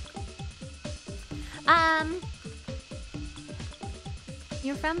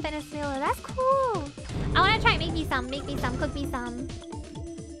 You're from Venezuela. That's cool. I want to try make me some, cook me some.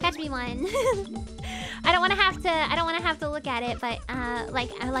 Catch me one. I don't want to have to look at it, but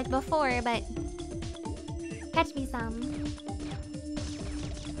like before, but catch me some.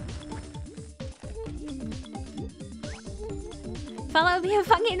 Follow me and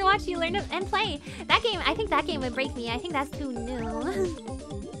fucking watch you learn and play. That game, I think that game would break me. I think that's too new.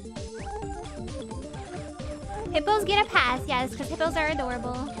 Hippos get a pass, yes, because hippos are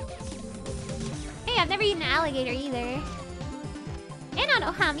adorable. Hey, I've never eaten an alligator either. And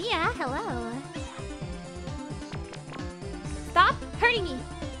on Amiya, hello. Stop hurting me.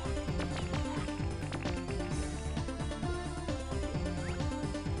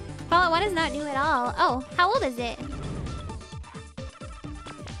 Fallout 1 is not new at all. Oh, how old is it?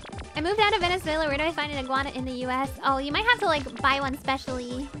 I moved out of Venezuela. Where do I find an iguana in the US? Oh, you might have to like buy one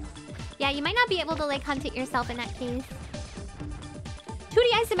specially. Yeah, you might not be able to like hunt it yourself in that case. 2D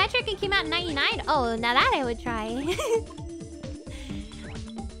isometric and came out in 99? Oh, now that I would try.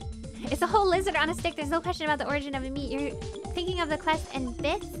 It's a whole lizard on a stick. There's no question about the origin of the meat. You're thinking of the quest and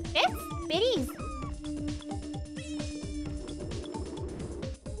bits? Bits? Biddies.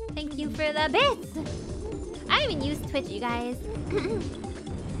 Thank you for the bits. I don't even use Twitch, you guys.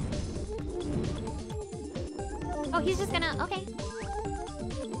 Oh, he's just gonna... Okay.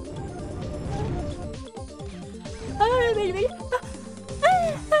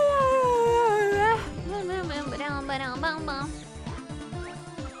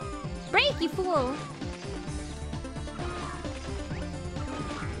 Break, you fool!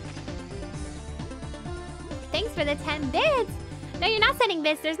 Thanks for the 10 bits! No, you're not sending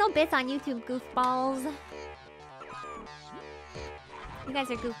bits. There's no bits on YouTube, goofballs. You guys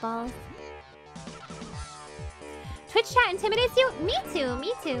are goofballs. Twitch chat intimidates you? Me too,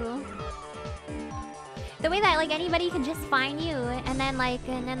 me too. The way that like anybody can just find you and then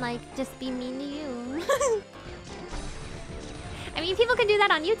just be mean to you. I mean, people can do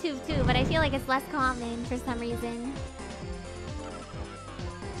that on YouTube too, but I feel like it's less common for some reason.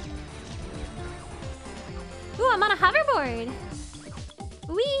 Ooh, I'm on a hoverboard.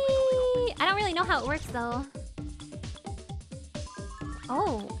 Whee! I don't really know how it works though.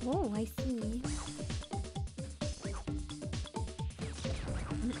 Oh, I see.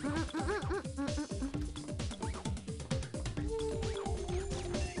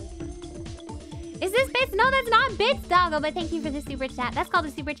 Is this bits? No, that's not bits, doggo, but thank you for the super chat. That's called a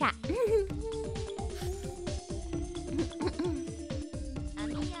super chat.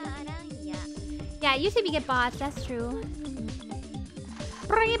 Amiya Aranha. Yeah, usually we get bots, that's true.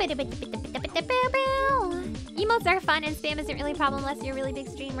 Emotes are fun and spam isn't really a problem unless you're a really big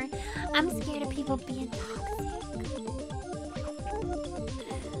streamer. I'm scared of people being toxic.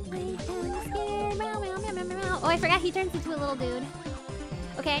 Oh, I forgot he turns into a little dude.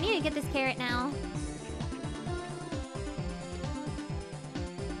 Okay, I need to get this carrot now.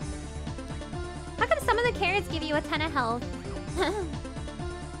 How come some of the carrots give you a ton of health?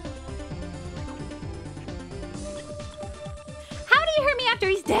 How do you hurt me after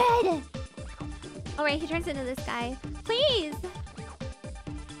he's dead? Oh, right, he turns into this guy. Please!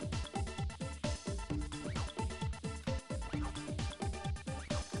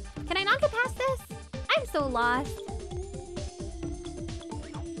 Can I not get past this? I'm so lost.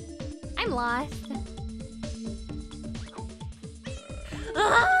 I'm lost.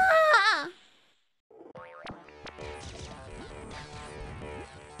 Ah!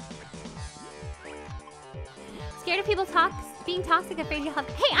 Scared of people being toxic, afraid you'll have...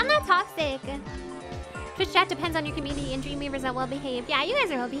 Hey, I'm not toxic! Twitch chat depends on your community and Dreamweavers are well behaved. Yeah, you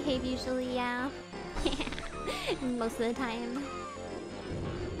guys are well behaved usually, yeah. Most of the time.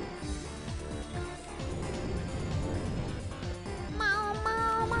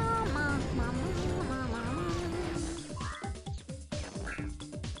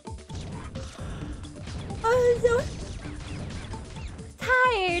 Oh, I'm so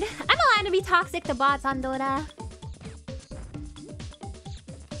tired. I'm allowed to be toxic to bots on Dota.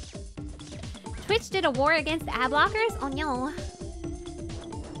 Twitch did a war against ad blockers? Oh no.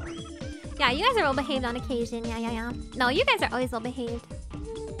 Yeah, you guys are well behaved on occasion. Yeah. No, you guys are always well behaved.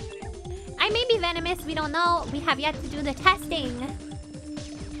 I may be venomous, we don't know. We have yet to do the testing.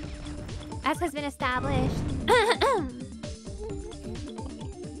 As has been established.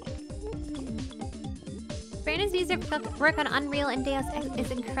 Brandon's music work on Unreal and Deus Ex is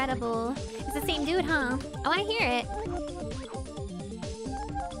incredible. It's the same dude, huh? I wanna hear it.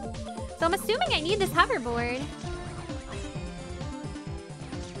 So I'm assuming I need this hoverboard.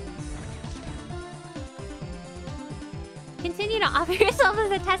 offer yourself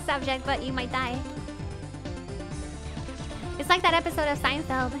as a test subject, but you might die. It's like that episode of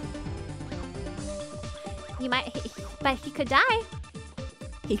Seinfeld. You might... but he could die.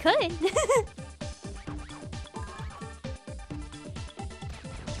 He could.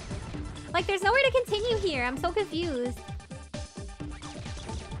 Like, there's nowhere to continue here. I'm so confused.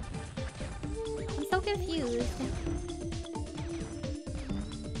 I'm so confused.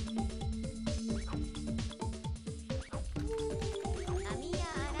 Amiya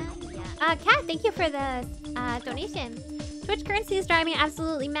Aranha. Kat, thank you for the donation. Twitch currency is driving me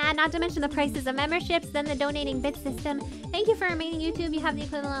absolutely mad, not to mention the prices of memberships, then the donating bit system. Thank you for remaining YouTube. You have the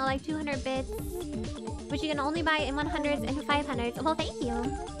equivalent of like 200 bits, which you can only buy in 100s and 500s. Well, thank you.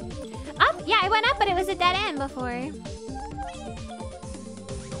 Up? Yeah, it went up, but it was a dead end before.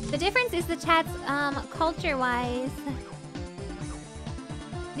 The difference is the chat's culture-wise.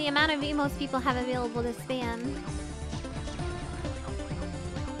 The amount of emotes people have available to spam.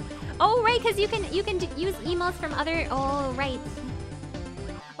 Oh, right, because you can use emotes from other... Oh, right.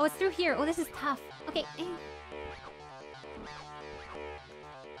 Oh, it's through here. Oh, this is tough. Okay.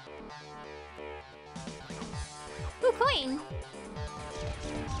 Ooh, coin.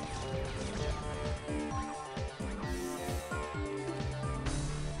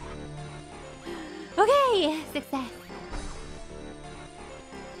 Okay, success.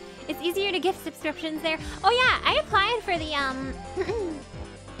 It's easier to gift subscriptions there. Oh yeah, I applied for the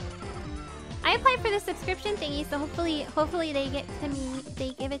I applied for the subscription thingy, so hopefully they get to me.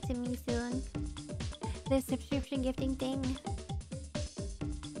 They give it to me soon. The subscription gifting thing.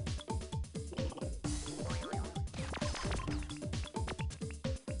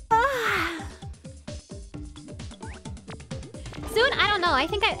 Soon? I don't know. I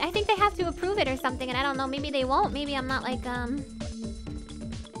think they have to approve it or something, and I don't know. Maybe they won't. Maybe I'm not like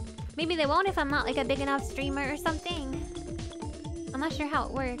maybe they won't if I'm not like a big enough streamer or something. I'm not sure how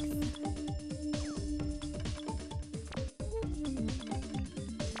it works.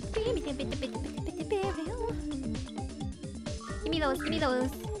 Give me those. Give me those.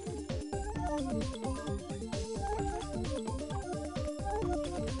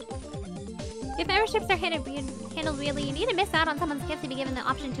 If memberships are handled weirdly, you need to miss out on someone's gift to be given the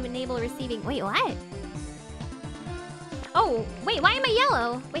option to enable receiving. Wait, what? Oh, wait, why am I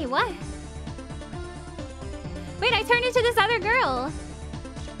yellow? Wait, what? Wait, I turned into this other girl.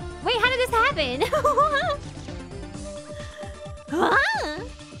 Wait, how did this happen? Huh?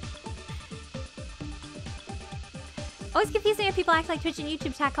 Oh, it's confusing if people act like Twitch and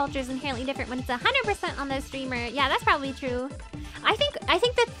YouTube chat culture is inherently different when it's 100% on the streamer. Yeah, that's probably true. I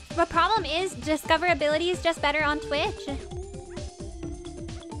think that the problem is discoverability is just better on Twitch.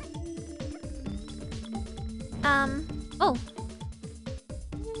 Oh.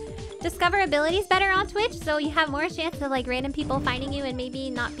 Discoverability is better on Twitch, so you have more chance of like random people finding you and maybe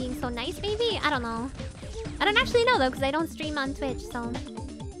not being so nice, maybe? I don't know. I don't actually know though, because I don't stream on Twitch, so...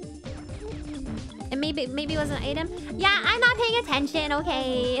 And maybe it was an item? Yeah, I'm not paying attention,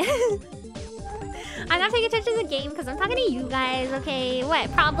 okay? I'm not paying attention to the game because I'm talking to you guys, okay? What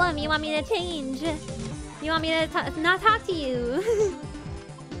problem? You want me to change? You want me to not talk to you?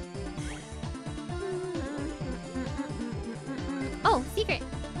 Oh, secret.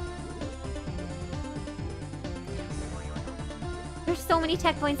 There's so many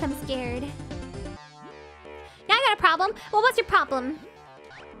checkpoints, I'm scared. Yeah, I got a problem. Well, what's your problem?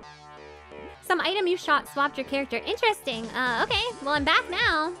 Some item you shot swapped your character. Interesting. Okay. Well, I'm back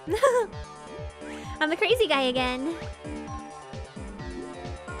now. I'm the crazy guy again.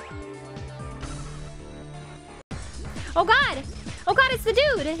 Oh god! Oh god, it's the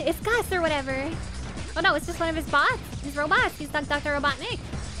dude! It's Gus or whatever. Oh no, it's just one of his bots. His robots. He's Dr. Robotnik.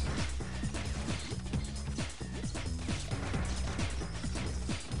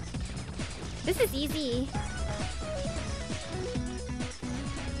 This is easy.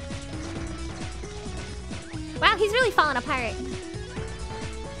 Wow, he's really falling apart.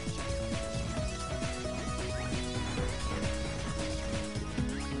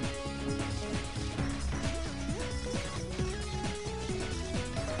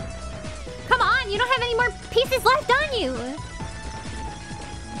 Come on, you don't have any more pieces left on you.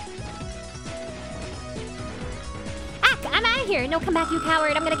 I'm out of here. No, come back, you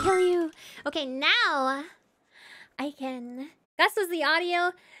coward. I'm gonna kill you. Okay, now I can... Gus was the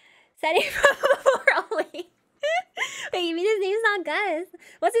audio setting from before only. Wait, you mean his name's not Gus?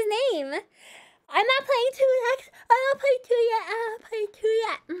 What's his name? I'm not playing 2 yet. I'm not playing 2 yet. I'm not playing 2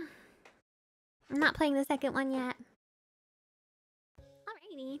 yet. I'm not playing the second one yet.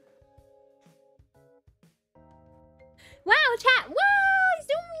 Alrighty. Wow, chat. Whoa!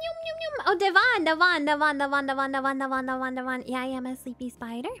 Zoom, yum, yum, Oh, Devon. Yeah, I am a sleepy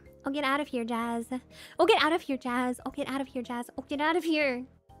spider. Oh, get out of here, Jazz. Oh, get out of here, Jazz. Oh, get out of here, Jazz. Oh, get out of here.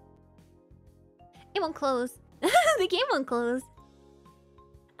 It won't close. The game won't close.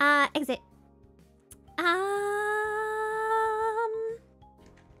 Exit.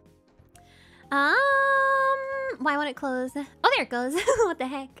 Why won't it close? Oh, there it goes. What the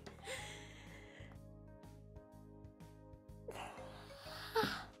heck?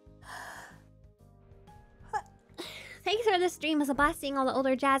 Thanks for the stream. It was a blast seeing all the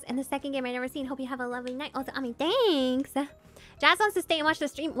older Jazz and the second game I never seen. Hope you have a lovely night. Also, thanks. Jazz wants to stay and watch the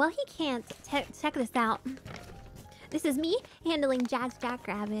stream. Well, he can't. Check this out. This is me handling Jazz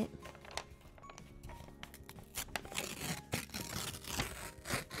Jackrabbit.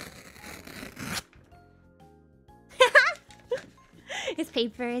 It's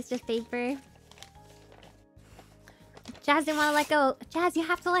paper. It's just paper. Jazz didn't want to let go. Jazz, you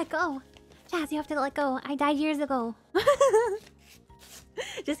have to let go. Jazz, you have to let go. I died years ago.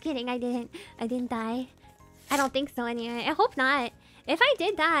 Just kidding. I didn't die. I don't think so anyway. I hope not. If I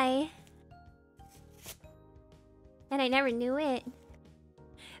did die and I never knew it,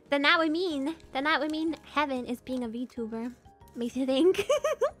 then that would mean heaven is being a VTuber. Makes you think.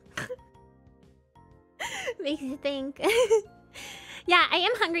 Makes you think. Yeah, I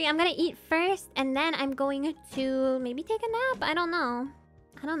am hungry. I'm gonna eat first, and then I'm going to maybe take a nap. I don't know.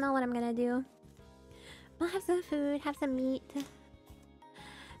 I don't know what I'm gonna do. I'll have some food, have some meat.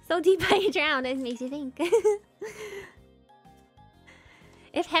 So deep I drown, it makes you think.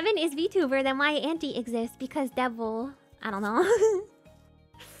 If heaven is VTuber, then why Auntie exists? Because devil. I don't know.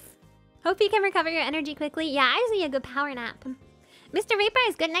 Hope you can recover your energy quickly. Yeah, I just need a good power nap. Mr.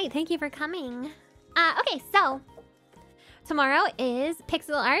 Vaporize, good night. Thank you for coming. Okay, so tomorrow is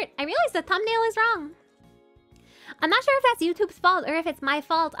pixel art. I realized the thumbnail is wrong. I'm not sure if that's YouTube's fault or if it's my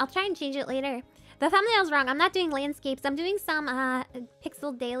fault. I'll try and change it later. The thumbnail's wrong. I'm not doing landscapes. I'm doing some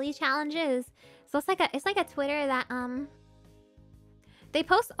pixel daily challenges. So it's like a Twitter that they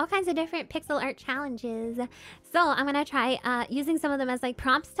post all kinds of different pixel art challenges. So I'm gonna try using some of them as like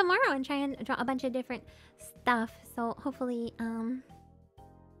prompts tomorrow and try and draw a bunch of different stuff. So hopefully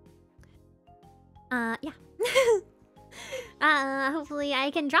yeah. Hopefully I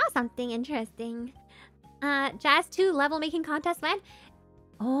can draw something interesting. Jazz 2 level making contest when?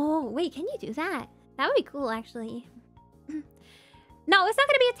 Oh, wait, can you do that? That would be cool, actually. No, it's not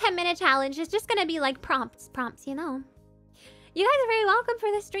gonna be a 10-minute challenge. It's just gonna be like prompts, you know. You guys are very welcome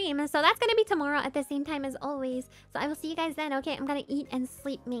for the stream. So that's gonna be tomorrow at the same time as always. So I will see you guys then. Okay, I'm gonna eat and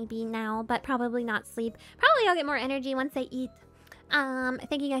sleep maybe now, but probably not sleep. Probably I'll get more energy once I eat.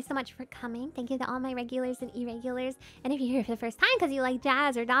 Thank you guys so much for coming. Thank you to all my regulars and irregulars. And if you're here for the first time because you like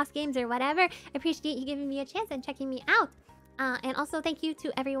Jazz or DOS games or whatever, I appreciate you giving me a chance and checking me out. And also thank you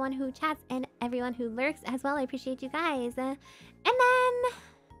to everyone who chats and everyone who lurks as well. I appreciate you guys. And then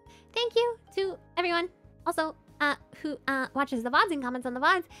thank you to everyone also who watches the VODs and comments on the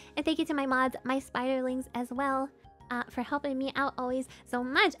VODs. And thank you to my mods, my spiderlings as well, for helping me out always so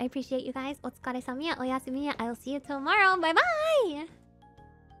much. I appreciate you guys. Otsukaresamiya, oyasumiya. I'll see you tomorrow. Bye bye!